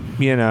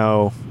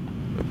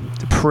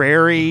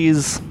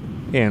prairies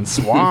and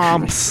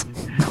swamps.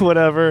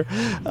 Whatever. We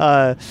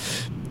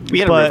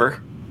had a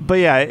river. But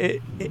yeah,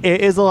 it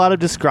is a lot of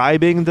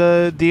describing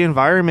the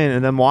environment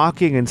and them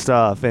walking and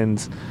stuff, and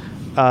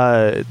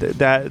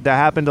that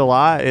happened a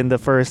lot in the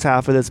first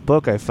half of this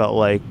book, I felt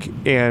like.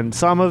 And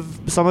some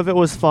of it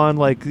was fun,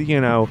 like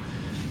Gimli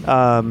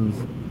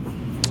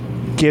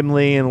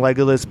and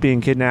Legolas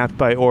being kidnapped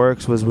by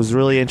orcs was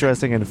really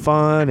interesting and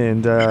fun,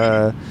 and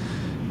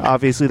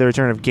obviously the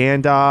return of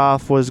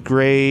Gandalf was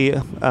great.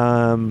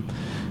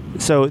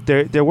 So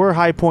there were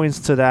high points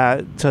to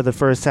the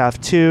first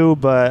half too,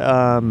 but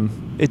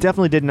it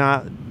definitely did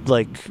not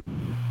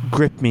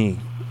grip me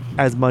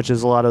as much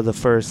as a lot of the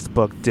first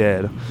book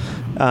did.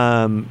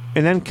 And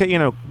then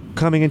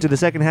coming into the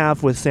second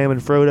half with Sam and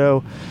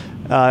Frodo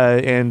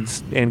and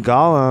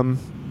Gollum,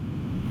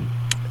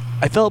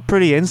 I felt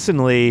pretty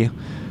instantly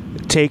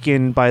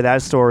taken by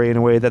that story in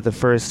a way that the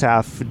first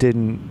half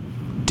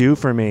didn't do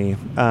for me.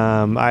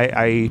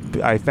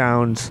 I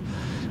found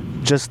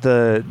just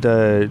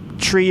the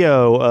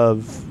trio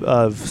of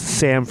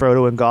Sam,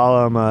 Frodo, and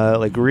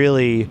Gollum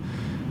really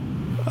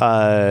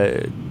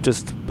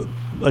just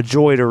a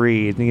joy to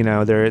read.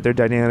 Their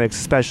dynamics,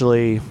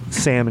 especially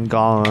Sam and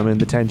Gollum, and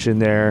the tension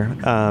there.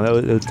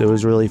 It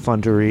was really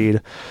fun to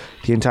read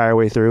the entire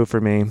way through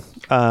for me.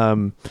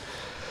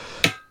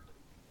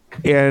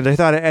 and I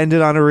thought it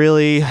ended on a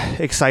really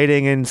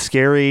exciting and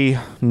scary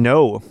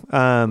no.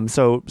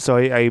 So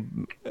I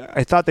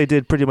thought they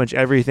did pretty much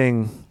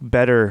everything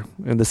better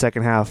in the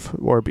second half,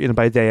 or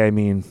by they I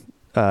mean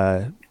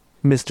Mr.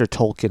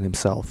 Tolkien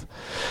himself.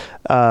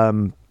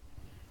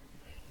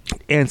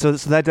 And so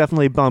that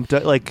definitely bumped.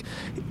 Like,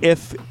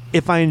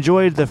 if I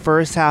enjoyed the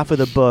first half of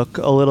the book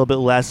a little bit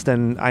less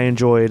than I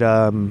enjoyed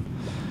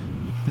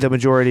the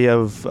majority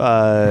of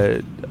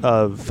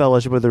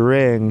Fellowship of the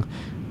Ring,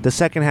 the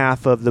second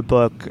half of the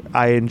book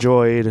I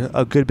enjoyed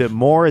a good bit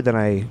more than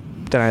I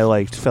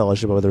liked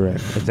Fellowship of the Ring, I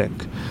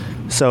think.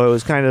 So it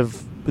was kind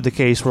of the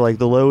case where like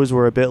the lows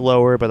were a bit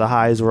lower, but the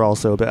highs were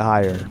also a bit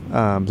higher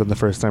than the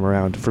first time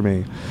around for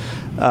me.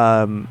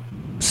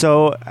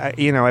 So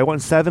I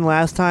went 7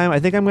 last time. I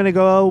think I'm gonna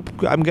go.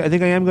 I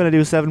think I am gonna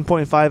do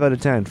 7.5 out of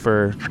 10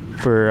 for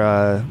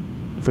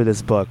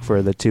this book,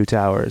 for The Two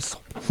Towers.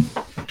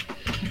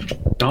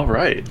 All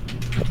right.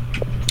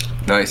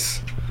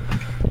 Nice.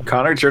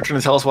 Connor, it's your turn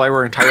to tell us why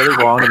we're entirely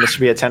wrong and this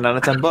should be a 10 out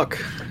of 10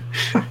 book.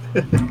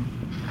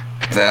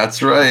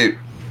 That's right.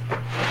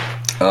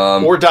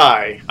 Or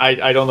die.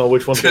 I don't know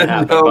which one's going to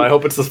happen, but I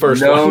hope it's the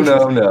first one.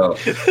 No.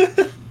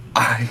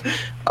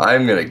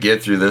 I'm going to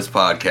get through this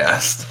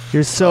podcast.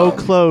 You're so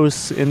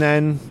close, and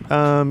then,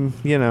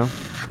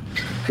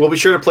 We'll be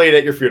sure to play it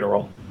at your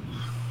funeral.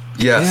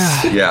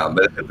 Yes, yeah.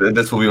 But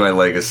this will be my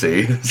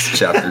legacy.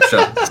 Chapter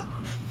Chumps.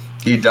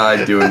 He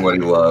died doing what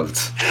he loved.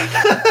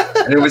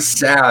 And it was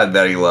sad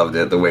that he loved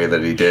it the way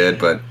that he did,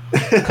 but...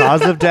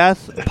 Cause of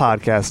death?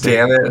 Podcasting.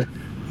 Damn it.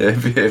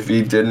 If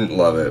he didn't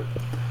love it.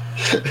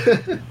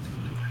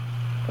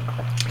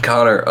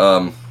 Connor,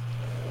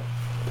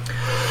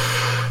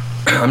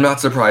 I'm not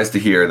surprised to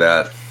hear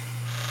that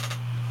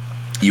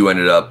you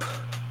ended up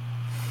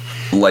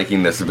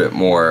liking this a bit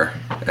more.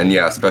 And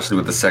yeah, especially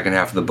with the second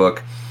half of the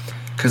book.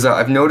 Because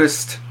I've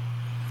noticed,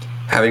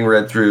 having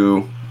read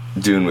through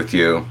Dune with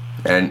you,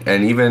 and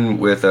even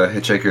with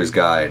Hitchhiker's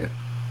Guide,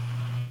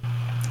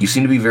 you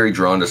seem to be very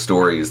drawn to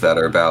stories that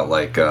are about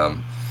like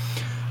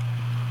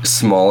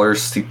smaller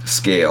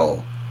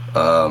scale,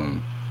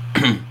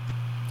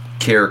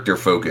 character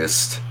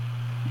focused,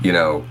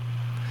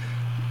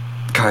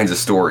 kinds of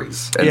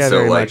stories. And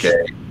so like much.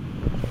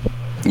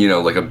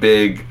 Like a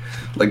big,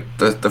 like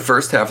the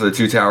first half of The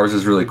Two Towers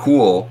is really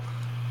cool,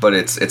 but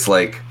it's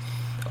like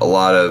a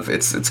lot of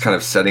it's kind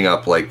of setting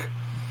up like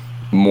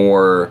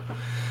more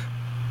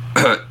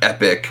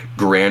epic,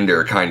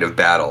 grander kind of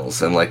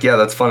battles, and like, yeah,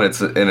 that's fun.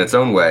 It's in its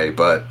own way,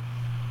 but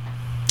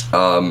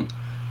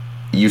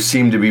you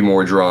seem to be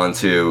more drawn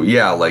to,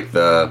 like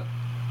the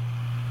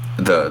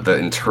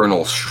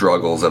internal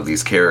struggles of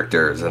these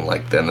characters and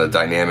like then the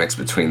dynamics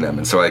between them.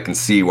 And so I can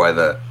see why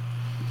the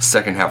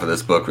second half of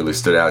this book really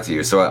stood out to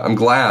you. So I'm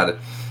glad.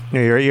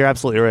 Yeah, you're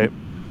absolutely right.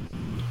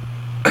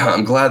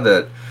 I'm glad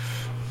that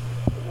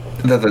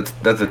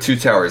the Two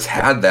Towers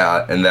had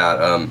that, and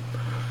that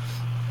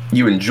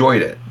you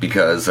enjoyed it,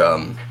 because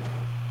I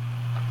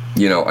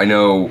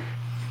know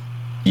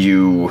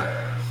you.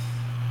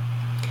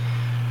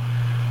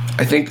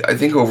 I think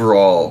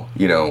overall,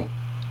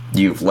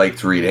 you've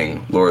liked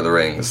reading Lord of the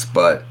Rings,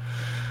 but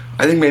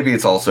I think maybe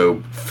it's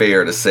also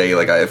fair to say,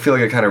 like, I feel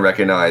like I kind of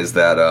recognize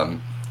that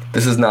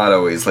this is not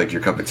always like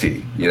your cup of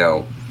tea,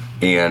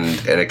 and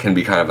it can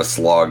be kind of a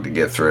slog to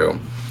get through,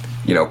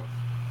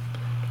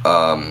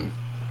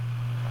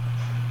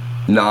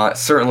 not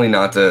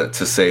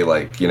to say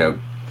like,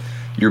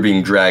 you're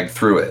being dragged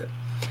through it.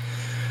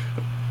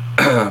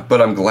 But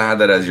I'm glad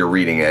that as you're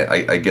reading it,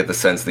 I get the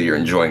sense that you're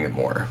enjoying it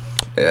more.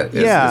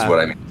 Is what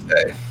I mean to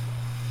say.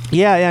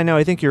 Yeah, no,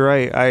 I think you're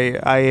right.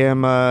 I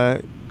am.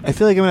 I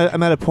feel like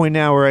I'm at a point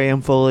now where I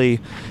am fully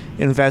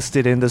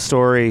invested in the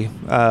story,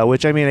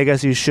 which I mean, I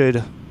guess you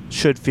should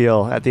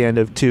feel at the end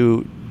of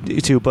two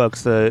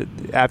books.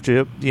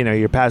 After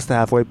you're past the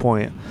halfway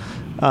point.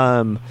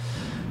 But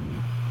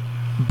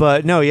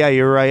no, yeah,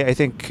 you're right. I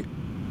think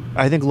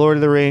Lord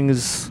of the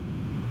Rings.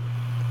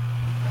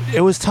 It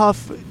was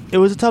tough. It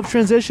was a tough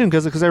transition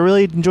because I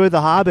really enjoyed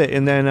The Hobbit,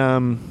 and then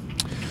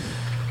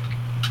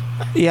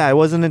I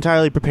wasn't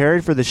entirely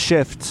prepared for the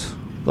shift,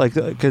 like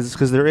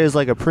because there is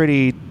like a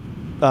pretty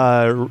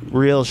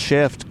real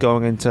shift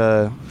going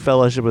into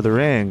Fellowship of the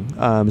Ring.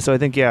 So I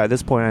think at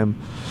this point I'm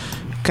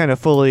kind of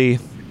fully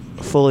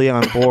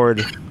on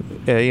board.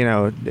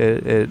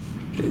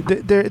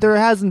 There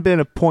hasn't been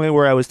a point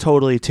where I was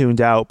totally tuned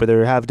out, but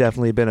there have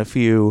definitely been a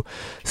few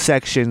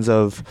sections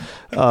of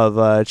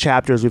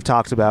chapters we've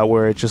talked about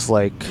where it's just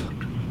like,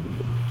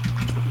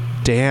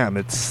 damn,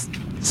 it's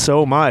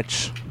so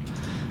much.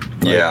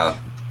 Yeah.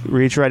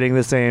 Retreading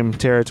the same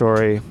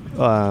territory,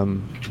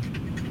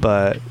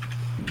 but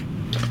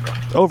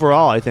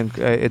overall, I think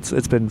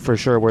it's been for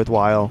sure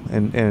worthwhile,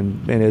 and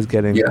is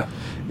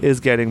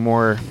getting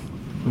more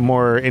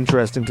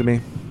interesting to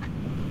me.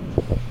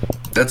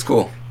 That's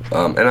cool.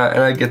 And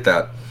I get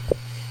that.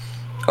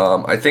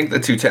 I think The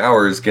Two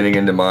Towers, getting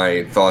into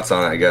my thoughts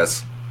on it, I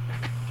guess,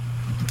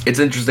 it's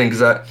interesting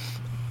because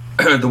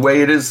the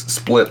way it is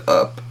split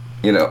up,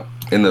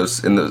 in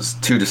those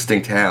two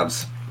distinct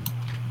halves,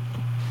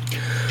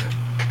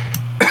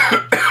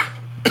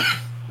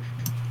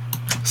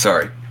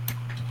 Sorry.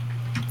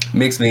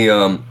 Makes me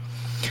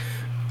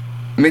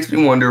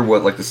wonder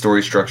what like the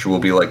story structure will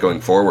be like going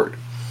forward.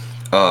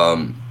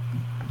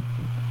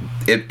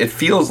 It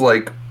feels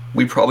like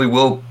we probably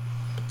will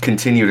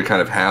continue to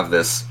kind of have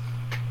this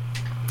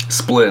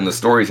split in the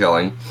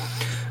storytelling,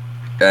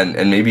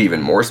 and maybe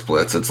even more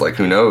splits. It's like,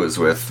 who knows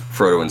with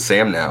Frodo and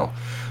Sam now.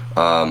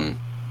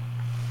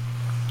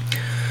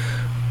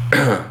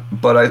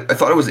 But I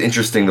thought it was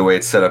interesting the way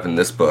it's set up in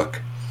this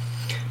book,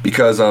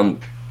 because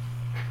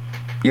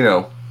you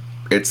know,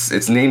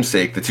 its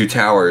namesake, the Two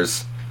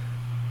Towers,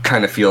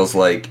 kind of feels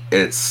like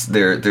it's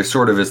there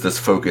sort of is this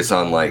focus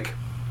on like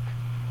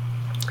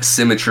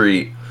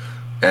symmetry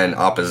and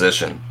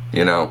opposition,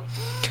 you know.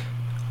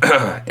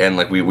 And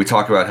like we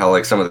talk about how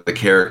like some of the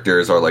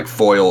characters are like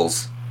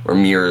foils or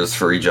mirrors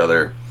for each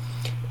other,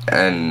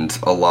 and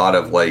a lot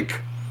of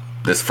like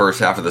this first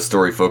half of the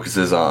story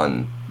focuses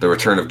on the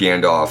return of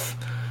Gandalf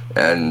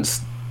and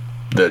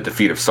the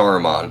defeat of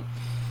Saruman,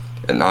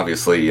 and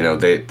obviously, you know,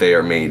 they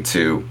are made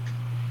to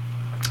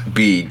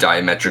be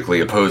diametrically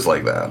opposed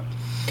like that.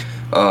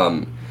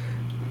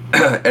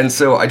 And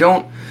so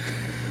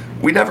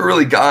we never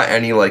really got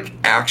any like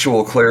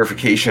actual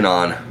clarification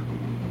on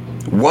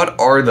what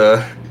are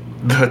the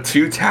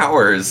Two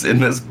Towers in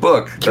this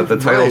book that the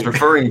title's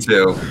referring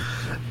to.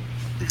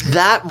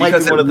 That might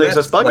be one of the things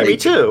that's bugging me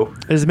too.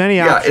 There's many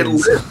options. Yeah, it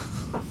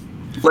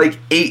lists like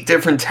 8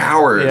 different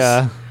towers.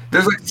 Yeah.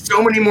 There's like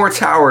so many more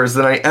towers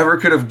than I ever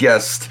could have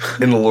guessed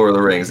in The Lord of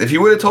the Rings. If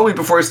you would have told me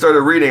before I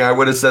started reading, I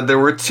would have said there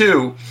were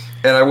 2,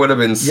 and I would have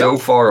been so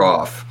far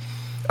off.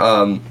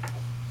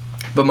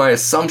 But my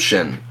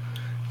assumption,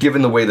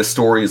 given the way the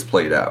story is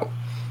played out,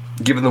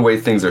 given the way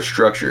things are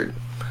structured,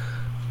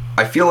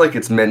 I feel like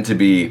it's meant to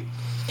be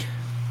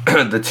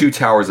the 2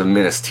 towers of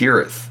Minas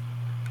Tirith.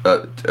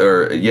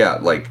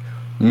 Like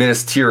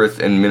Minas Tirith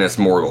and Minas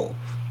Morgul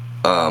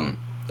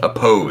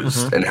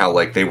opposed, and how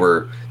like they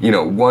were, you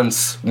know,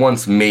 once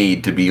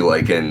made to be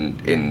like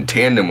in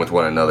tandem with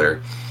one another,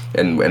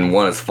 and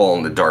one has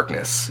fallen to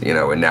darkness, you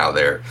know, and now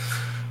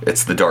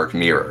it's the dark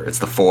mirror, it's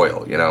the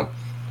foil, you know.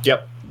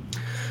 Yep.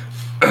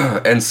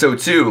 And so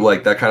too,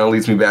 like that kind of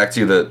leads me back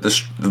to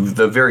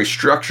the very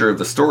structure of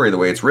the story, the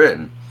way it's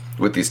written,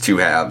 with these 2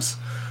 halves,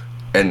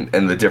 and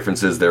the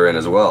differences therein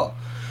as well.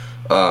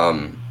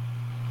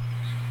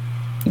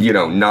 You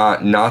know,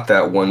 not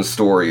that one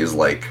story is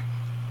like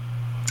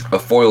a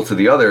foil to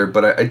the other,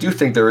 but I do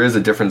think there is a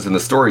difference in the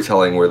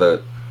storytelling, where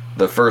the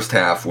first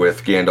half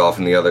with Gandalf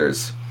and the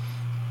others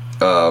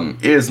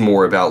is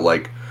more about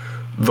like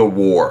the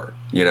war,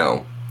 you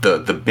know,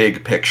 the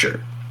big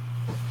picture,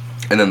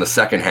 and then the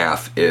second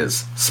half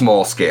is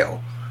small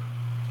scale,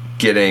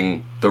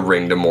 getting the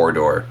ring to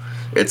Mordor.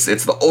 It's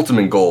the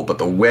ultimate goal, but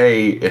the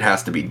way it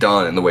has to be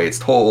done and the way it's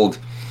told,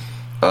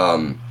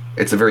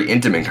 it's a very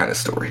intimate kind of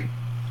story.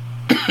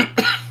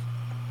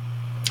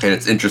 And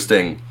it's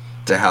interesting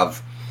to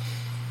have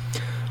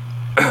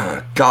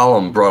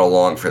Gollum brought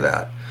along for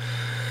that.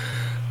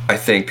 I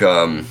think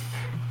having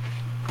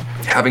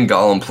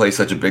Gollum play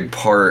such a big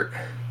part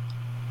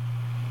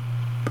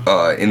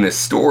in this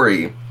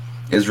story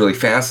is really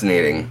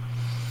fascinating,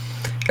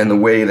 and the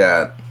way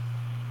that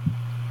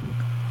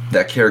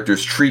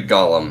characters treat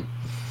Gollum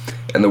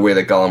and the way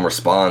that Gollum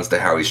responds to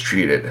how he's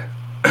treated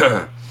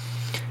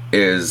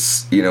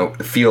is, you know,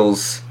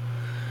 feels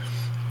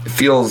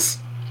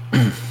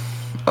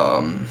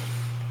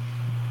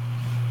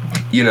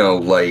you know,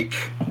 like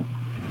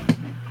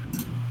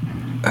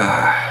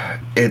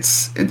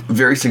it's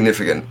very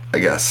significant, I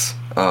guess.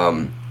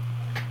 And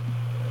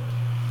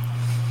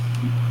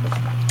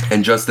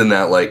just in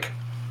that, like,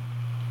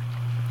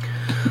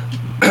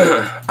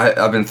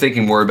 I've been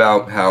thinking more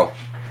about how,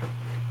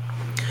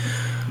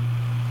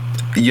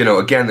 you know,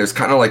 again, there's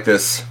kind of like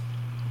this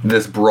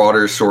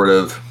broader sort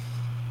of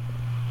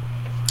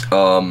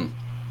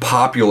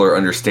popular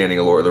understanding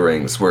of Lord of the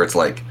Rings, where it's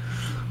like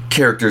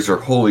characters are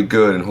wholly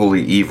good and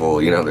wholly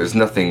evil. You know, there's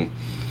nothing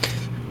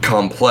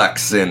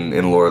complex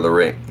in Lord of the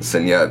Rings,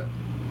 and yet,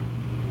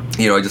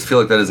 you know, I just feel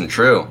like that isn't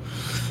true.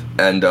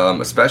 And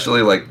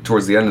especially like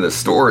towards the end of the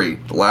story,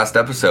 the last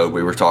episode,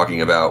 we were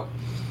talking about,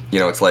 you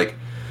know, it's like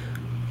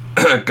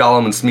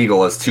Gollum and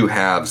Smeagol as 2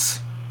 halves,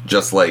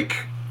 just like,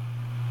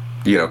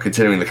 you know,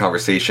 continuing the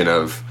conversation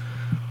of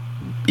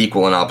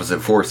equal and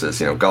opposite forces.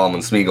 You know, Gollum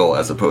and Smeagol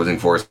as opposing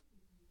forces,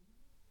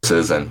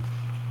 and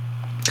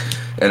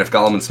if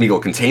Gollum and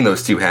Smeagol contain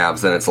those 2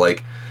 halves, then it's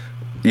like,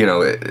 you know,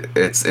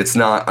 it's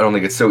not, I don't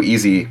think it's so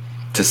easy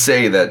to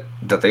say that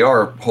they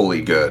are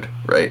wholly good,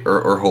 right,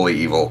 or wholly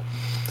evil.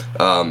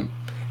 And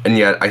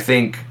yet I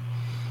think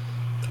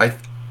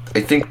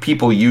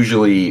people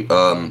usually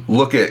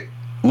look at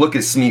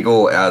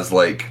Smeagol as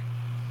like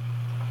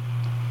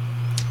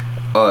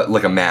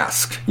a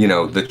mask. You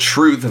know, the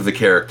truth of the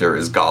character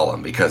is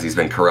Gollum, because he's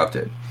been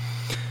corrupted,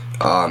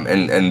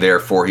 and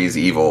therefore he's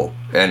evil.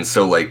 And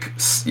so, like,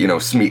 you know,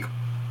 Smeagol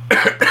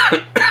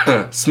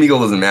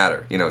doesn't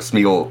matter. You know,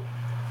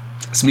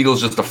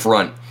 Smeagol's just a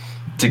front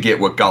to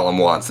get what Gollum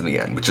wants in the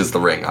end, which is the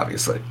ring,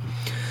 obviously.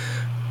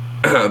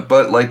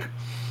 But like,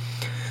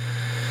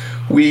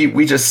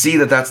 we just see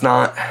that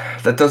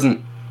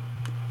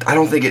I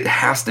don't think it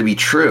has to be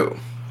true.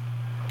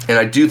 And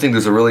I do think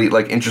there's a really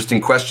like interesting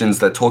questions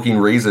that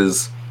Tolkien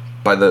raises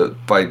by the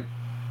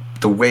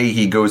way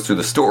he goes through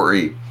the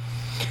story,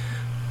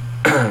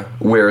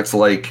 where it's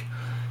like,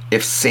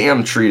 if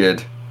Sam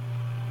treated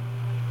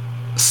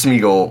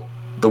Smeagol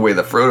the way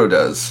that Frodo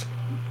does,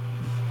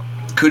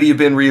 could he have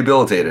been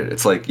rehabilitated?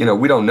 It's like,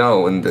 we don't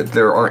know, and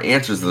there aren't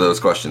answers to those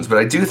questions. But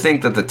I do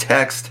think that the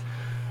text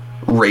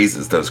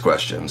raises those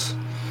questions.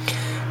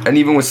 And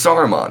even with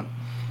Saruman,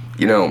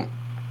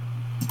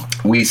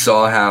 we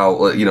saw how,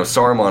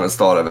 Saruman is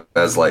thought of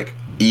as, like,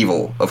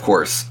 evil, of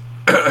course.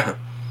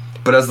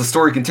 But as the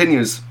story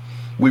continues,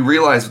 we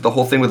realize the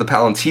whole thing with the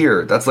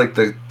Palantir, that's like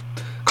the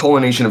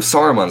culmination of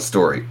Saruman's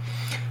story.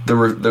 The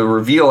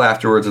reveal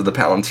afterwards of the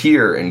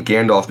Palantir and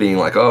Gandalf being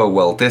like, oh,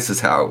 well, this is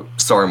how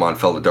Saruman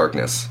fell to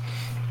darkness.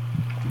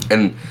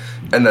 And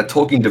that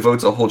Tolkien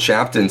devotes a whole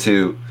chapter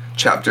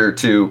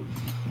to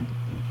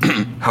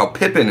how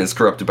Pippin is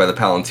corrupted by the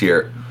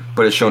Palantir,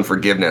 but is shown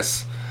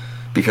forgiveness.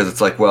 Because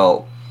it's like,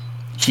 well,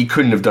 he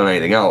couldn't have done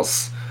anything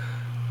else.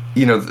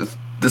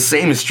 The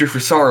same is true for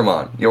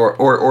Saruman.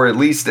 Or at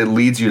least it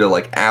leads you to,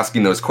 like,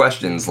 asking those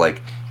questions,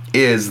 like,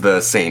 is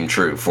the same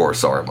true for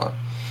Saruman?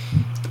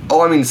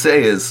 All I mean to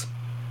say is,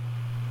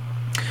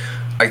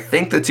 I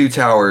think the Two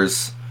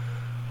Towers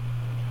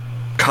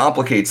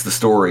complicates the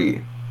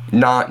story,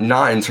 not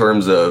in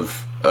terms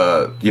of,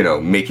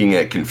 making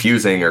it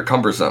confusing or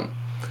cumbersome.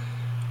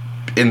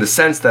 In the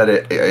sense that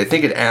I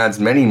think it adds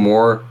many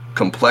more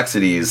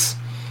complexities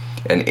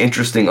and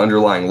interesting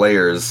underlying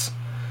layers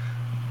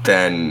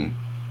than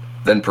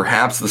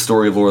perhaps the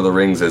story of Lord of the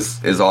Rings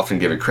is often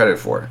given credit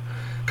for.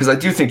 Because I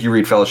do think you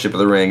read Fellowship of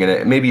the Ring,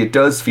 and maybe it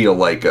does feel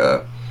like,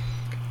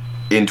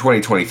 in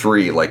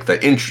 2023, like the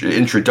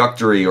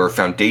introductory or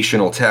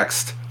foundational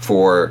text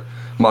for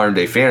modern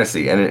day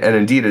fantasy, and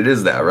indeed it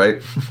is that,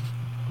 right?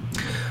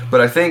 But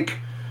I think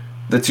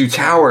the Two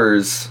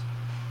Towers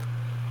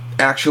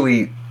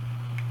actually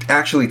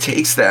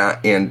takes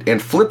that and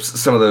flips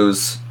some of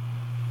those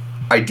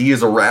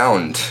ideas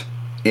around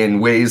in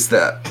ways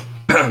that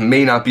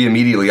may not be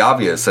immediately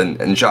obvious.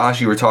 And Josh,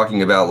 you were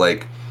talking about,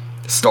 like,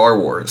 Star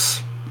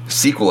Wars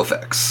sequel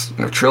effects,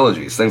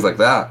 trilogies, things like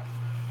that.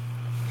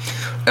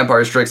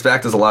 Empire Strikes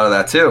Back does a lot of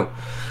that too,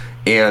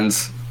 and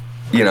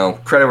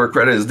credit where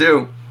credit is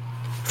due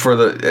for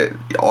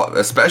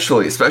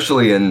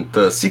especially in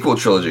the sequel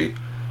trilogy,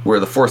 where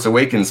The Force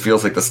Awakens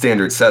feels like the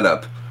standard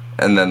setup,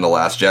 and then The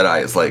Last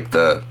Jedi is like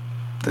the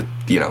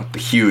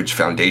huge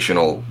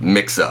foundational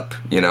mix-up.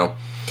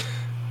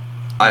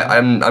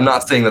 I'm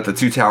not saying that the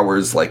Two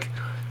Towers, like,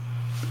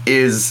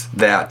 is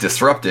that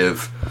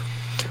disruptive,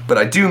 but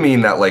I do mean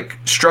that, like,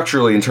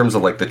 structurally, in terms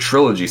of, like, the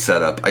trilogy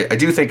setup, I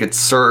do think it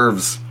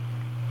serves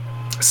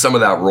some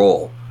of that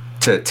role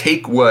to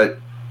take what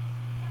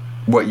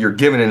you're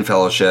given in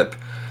Fellowship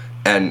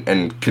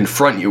and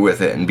confront you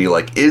with it and be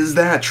like, is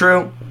that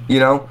true?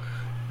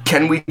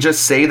 Can we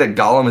just say that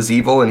Gollum is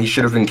evil and he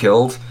should have been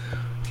killed?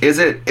 Is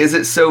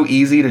it so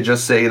easy to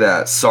just say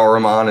that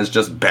Saruman is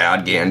just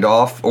bad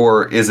Gandalf,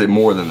 or is it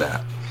more than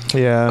that?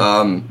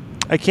 Yeah.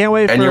 I can't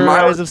wait for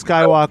Rise of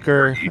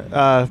Skywalker,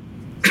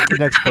 the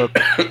next book.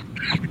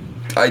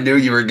 I knew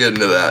you were getting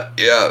to that.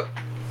 Yeah.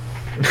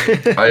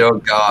 Oh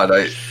God,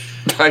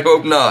 I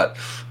hope not.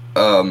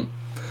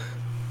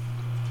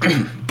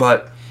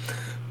 But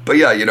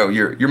yeah,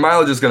 your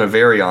mileage is going to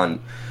vary on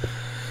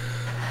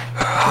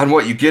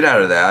what you get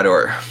out of that,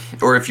 or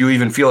if you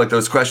even feel like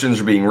those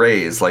questions are being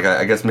raised. Like,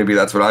 I guess maybe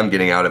that's what I'm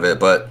getting out of it.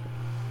 But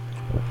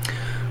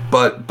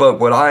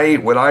what I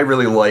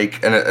really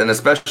like, and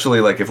especially,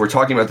 like, if we're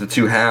talking about the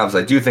two halves,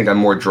 I do think I'm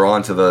more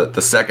drawn to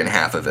the second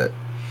half of it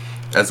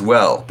as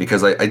well,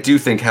 because I do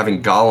think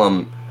having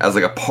Gollum as,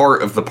 like, a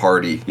part of the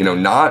party,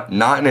 not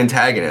an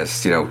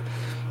antagonist,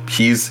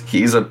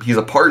 he's a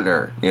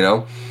partner,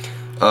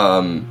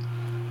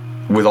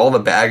 with all the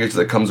baggage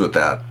that comes with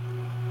that.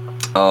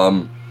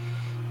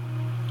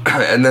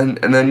 And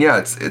then yeah,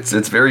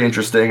 it's very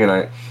interesting,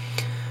 and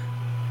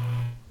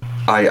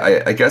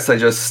I guess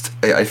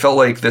I felt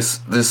like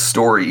this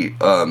story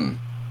kind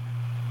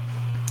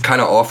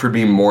of offered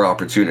me more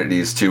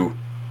opportunities to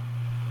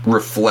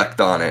reflect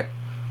on it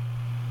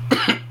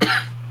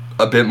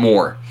a bit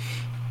more.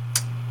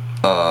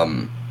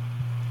 And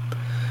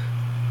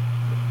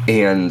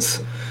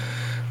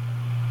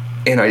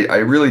I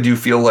really do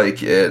feel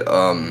like it,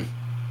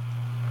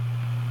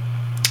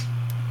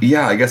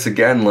 yeah, I guess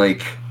again,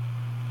 like,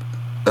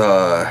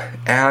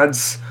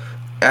 adds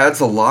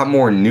a lot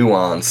more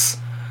nuance,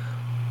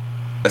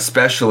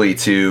 especially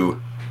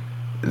to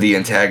the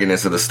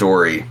antagonist of the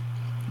story,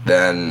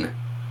 than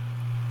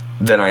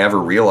I ever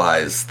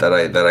realized, that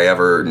I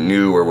ever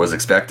knew or was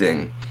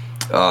expecting.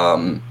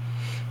 And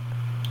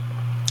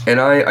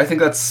I think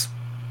that's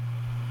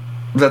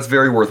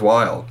very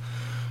worthwhile.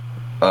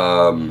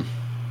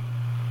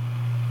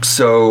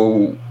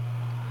 So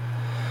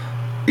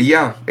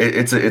yeah,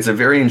 it's a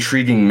very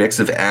intriguing mix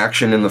of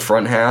action in the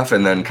front half,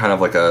 and then kind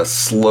of like a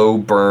slow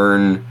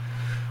burn,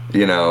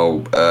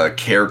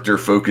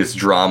 character-focused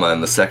drama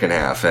in the second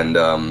half, and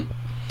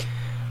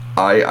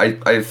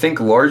I think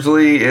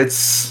largely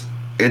it's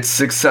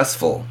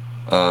successful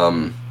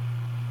in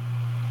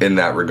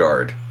that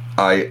regard.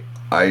 I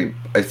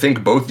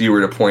think both of you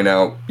were to point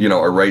out,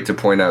 are right to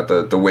point out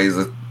the ways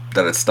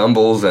that it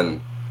stumbles,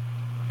 and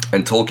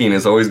Tolkien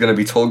is always going to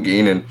be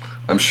Tolkien, and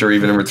I'm sure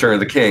even in Return of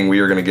the King we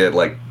are going to get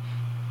like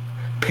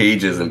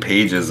pages and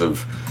pages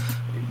of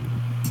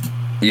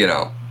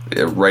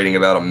writing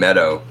about a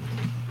meadow.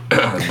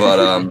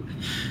 but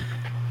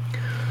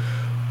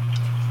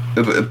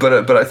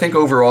I think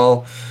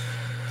overall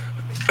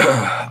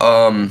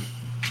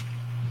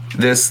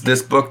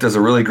this book does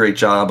a really great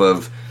job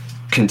of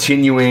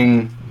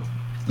continuing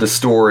the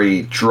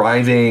story,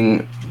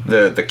 driving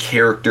the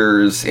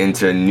characters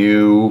into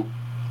new,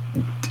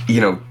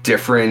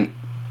 different,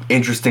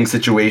 interesting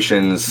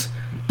situations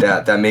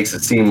that makes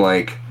it seem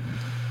like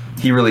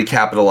he really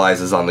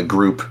capitalizes on the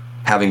group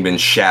having been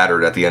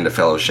shattered at the end of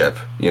Fellowship,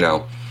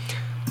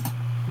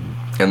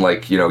 And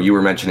like, you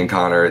were mentioning,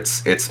 Connor,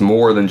 it's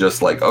more than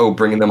just like, oh,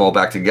 bringing them all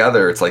back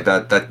together. It's like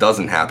that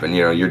doesn't happen.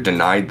 You're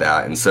denied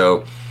that. And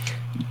so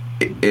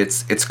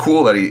it's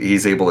cool that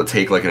he's able to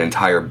take like an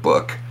entire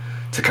book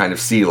to kind of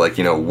see like,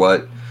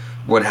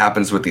 what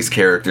happens with these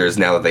characters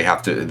now that they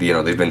have to,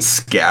 they've been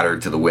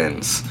scattered to the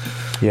winds.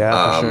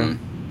 Yeah, for sure.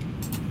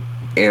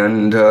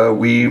 And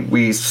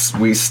we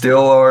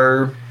still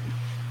are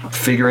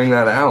figuring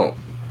that out.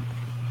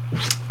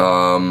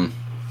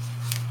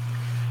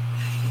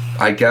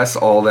 I guess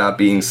all that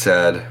being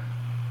said,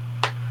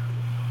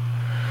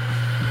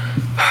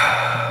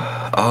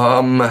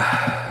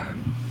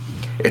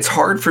 it's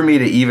hard for me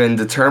to even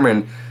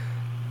determine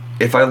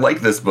if I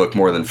like this book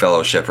more than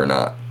Fellowship or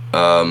not.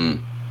 I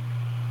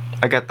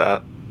get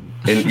that.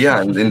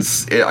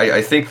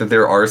 I think that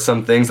there are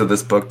some things that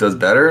this book does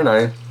better, and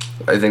I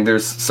think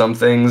there's some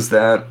things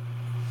that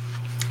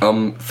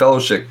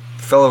Fellowship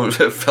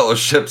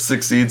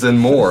succeeds in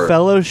more.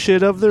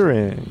 Fellowship of the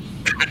Ring.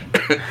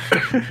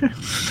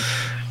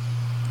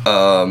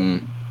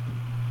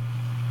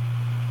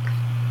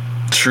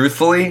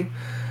 Truthfully,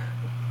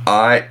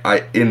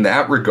 I in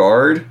that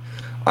regard,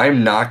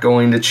 I'm not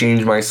going to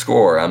change my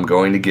score. I'm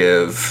going to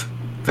give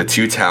The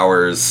Two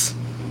Towers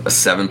a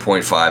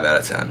 7.5 out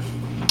of 10.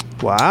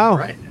 Wow.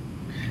 Right.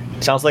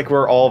 Sounds like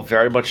we're all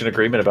very much in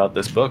agreement about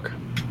this book.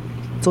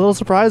 It's a little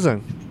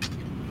surprising.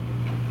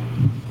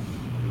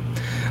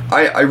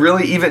 I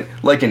really, even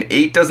like an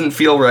 8 doesn't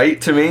feel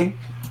right to me,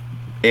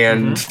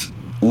 and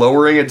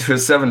lowering it to a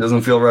 7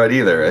 doesn't feel right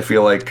either. I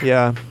feel like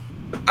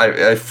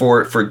I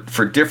for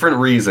different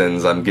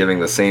reasons I'm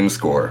giving the same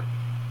score.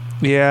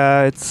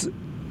 Yeah,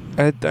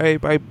 I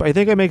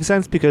think it makes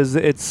sense because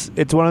it's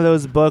one of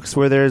those books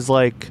where there's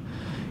like,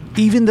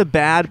 even the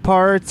bad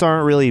parts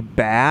aren't really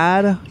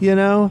bad,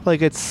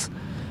 like it's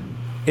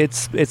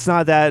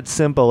not that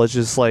simple. It's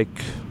just like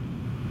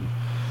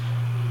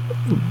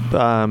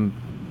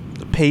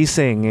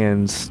pacing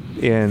and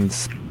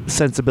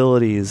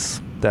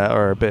sensibilities that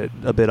are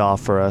a bit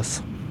off for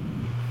us.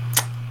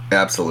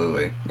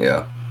 Absolutely,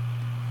 yeah.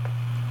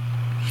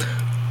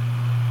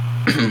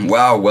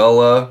 Wow.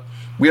 Well,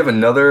 we have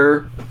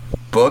another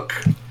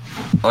book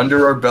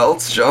under our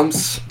belts.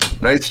 Jumps.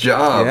 Nice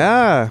job.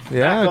 Yeah.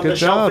 Back on good the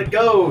job. Shelf it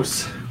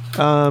goes.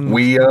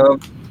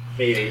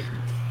 Maybe.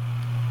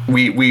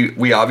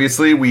 We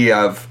obviously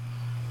have,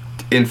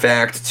 in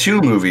fact,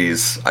 2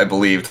 movies, I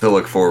believe, to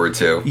look forward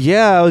to.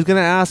 Yeah, I was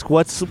gonna ask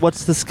what's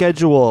the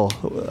schedule.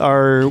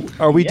 Are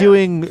we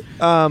doing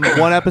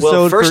one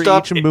episode for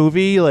each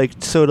movie? Like,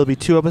 so it'll be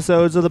 2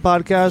 episodes of the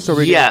podcast, or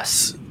we gonna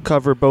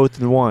cover both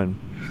in one?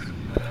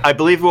 I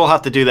believe we'll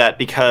have to do that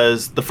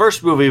because the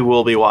first movie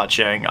we'll be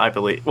watching, I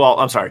believe. Well,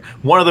 I'm sorry.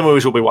 One of the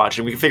movies we'll be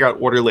watching, we can figure out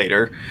order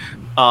later,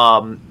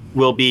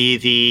 will be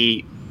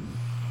the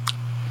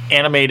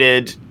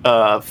animated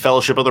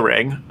Fellowship of the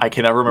Ring. I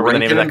can never remember the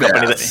name of that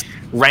company.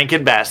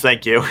 Rankin Bass,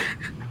 thank you.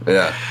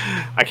 Yeah.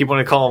 I keep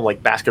wanting to call them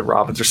like Baskin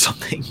Robbins or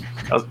something.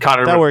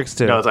 Connor that works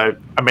too. Knows I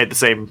made the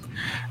same,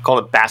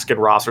 called it Baskin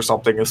Ross or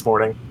something this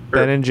morning.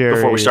 Ben and Jerry's.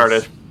 Before we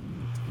started.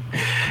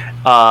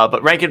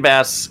 But Rankin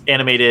Bass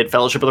animated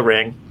Fellowship of the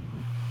Ring,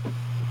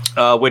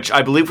 which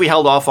I believe we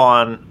held off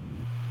on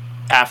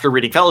after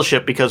reading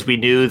Fellowship because we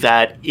knew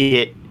that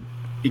it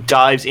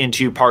dives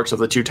into parts of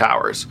the Two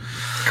Towers.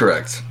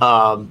 Correct.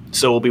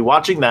 So we'll be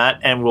watching that,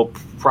 and we'll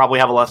probably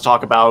have a lot to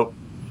talk about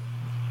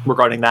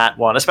regarding that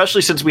one,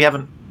 especially since we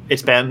haven't.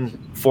 It's been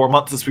 4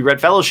 months since we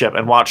read Fellowship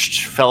and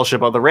watched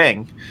Fellowship of the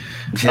Ring,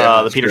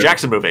 the Peter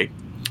Jackson movie.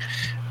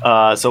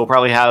 So we'll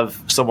probably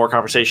have some more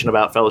conversation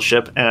about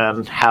Fellowship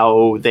and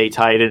how they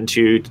tie it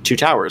into Two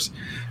Towers.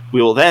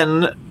 We will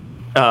then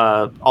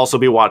also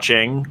be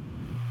watching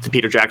the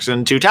Peter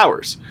Jackson Two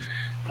Towers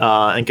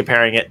and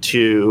comparing it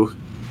to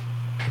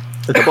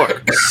the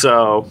book.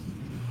 So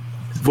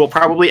we'll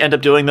probably end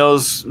up doing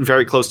those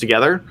very close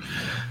together.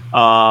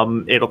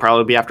 It'll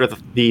probably be after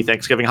the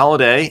Thanksgiving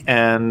holiday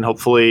and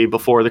hopefully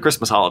before the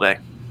Christmas holiday.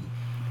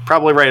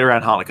 Probably right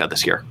around Hanukkah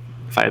this year,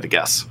 if I had to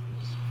guess.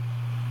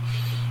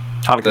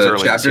 Hanukkah's The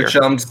early Chapter this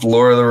year. Chumps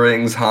Lord of the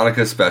Rings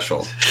Hanukkah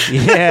special.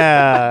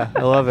 Yeah,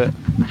 I love it.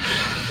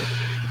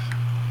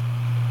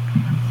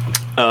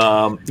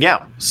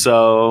 Yeah,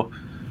 so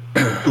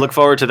look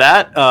forward to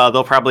that.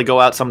 They'll probably go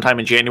out sometime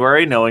in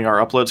January, knowing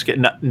our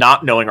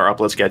not knowing our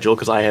upload schedule,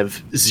 because I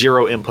have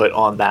zero input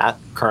on that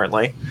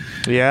currently.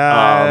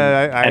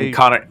 Yeah, and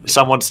Connor,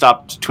 someone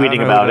stopped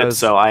tweeting about it,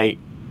 so I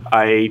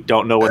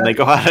don't know when they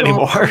go out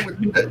anymore.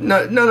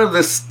 None of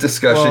this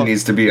discussion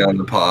needs to be on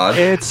the pod.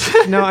 You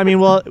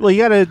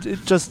gotta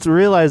just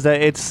realize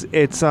that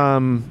it's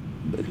not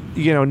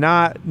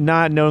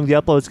knowing the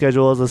upload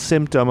schedule is a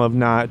symptom of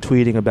not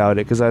tweeting about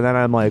it, because then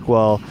I'm like,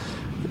 well,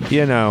 we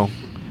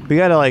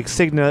gotta like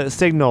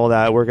signal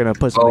that we're gonna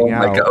put something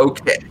out.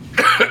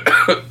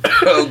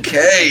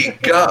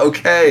 God,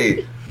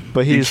 okay.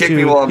 But he's kick too,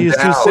 me while I'm he's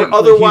down. too sick,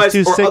 Otherwise,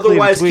 he's too sickly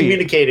to tweet.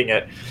 communicating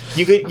it.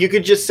 You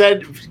could just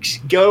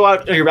go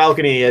out on your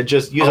balcony and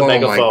just use a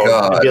megaphone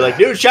and be like,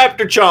 "New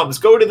Chapter Chums,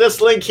 go to this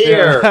link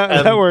here,"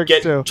 and that works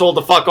get too. Told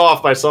to fuck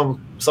off by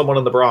someone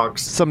in the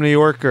Bronx, some New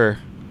Yorker.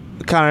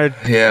 Kind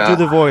of do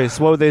the voice.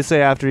 What would they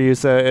say after you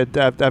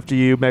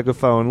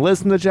megaphone?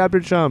 Listen to Chapter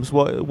Chumps.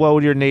 What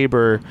would your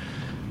neighbor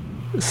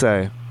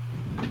say?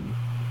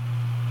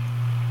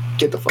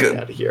 Get the fuck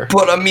out of here.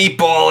 Put a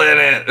meatball in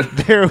it.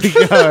 There we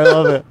go. I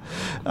love it.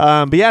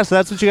 But yeah, so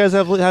that's what you guys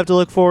have to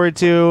look forward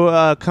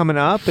to coming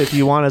up. If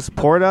you want to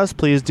support us,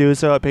 please do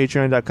so at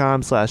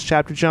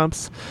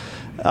patreon.com/chapterchumps.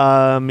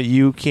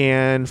 You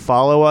can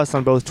follow us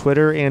on both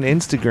Twitter and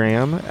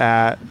Instagram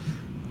at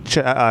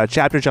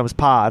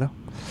ChapterChumpsPod.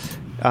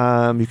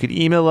 You can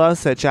email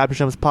us at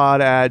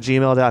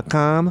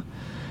chapterchumpspod@gmail.com.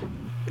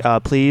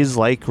 Please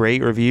like,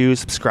 rate, review,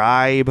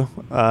 subscribe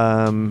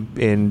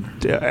in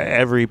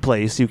every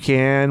place you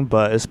can,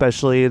 but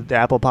especially the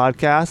Apple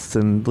Podcasts,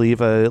 and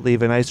leave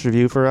a nice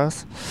review for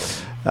us.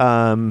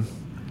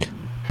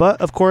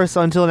 But of course,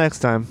 until next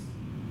time.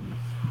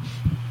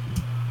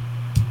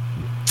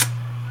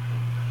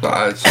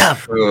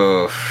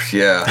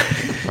 Yeah.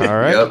 All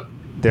right. Yep.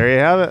 There you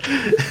have it.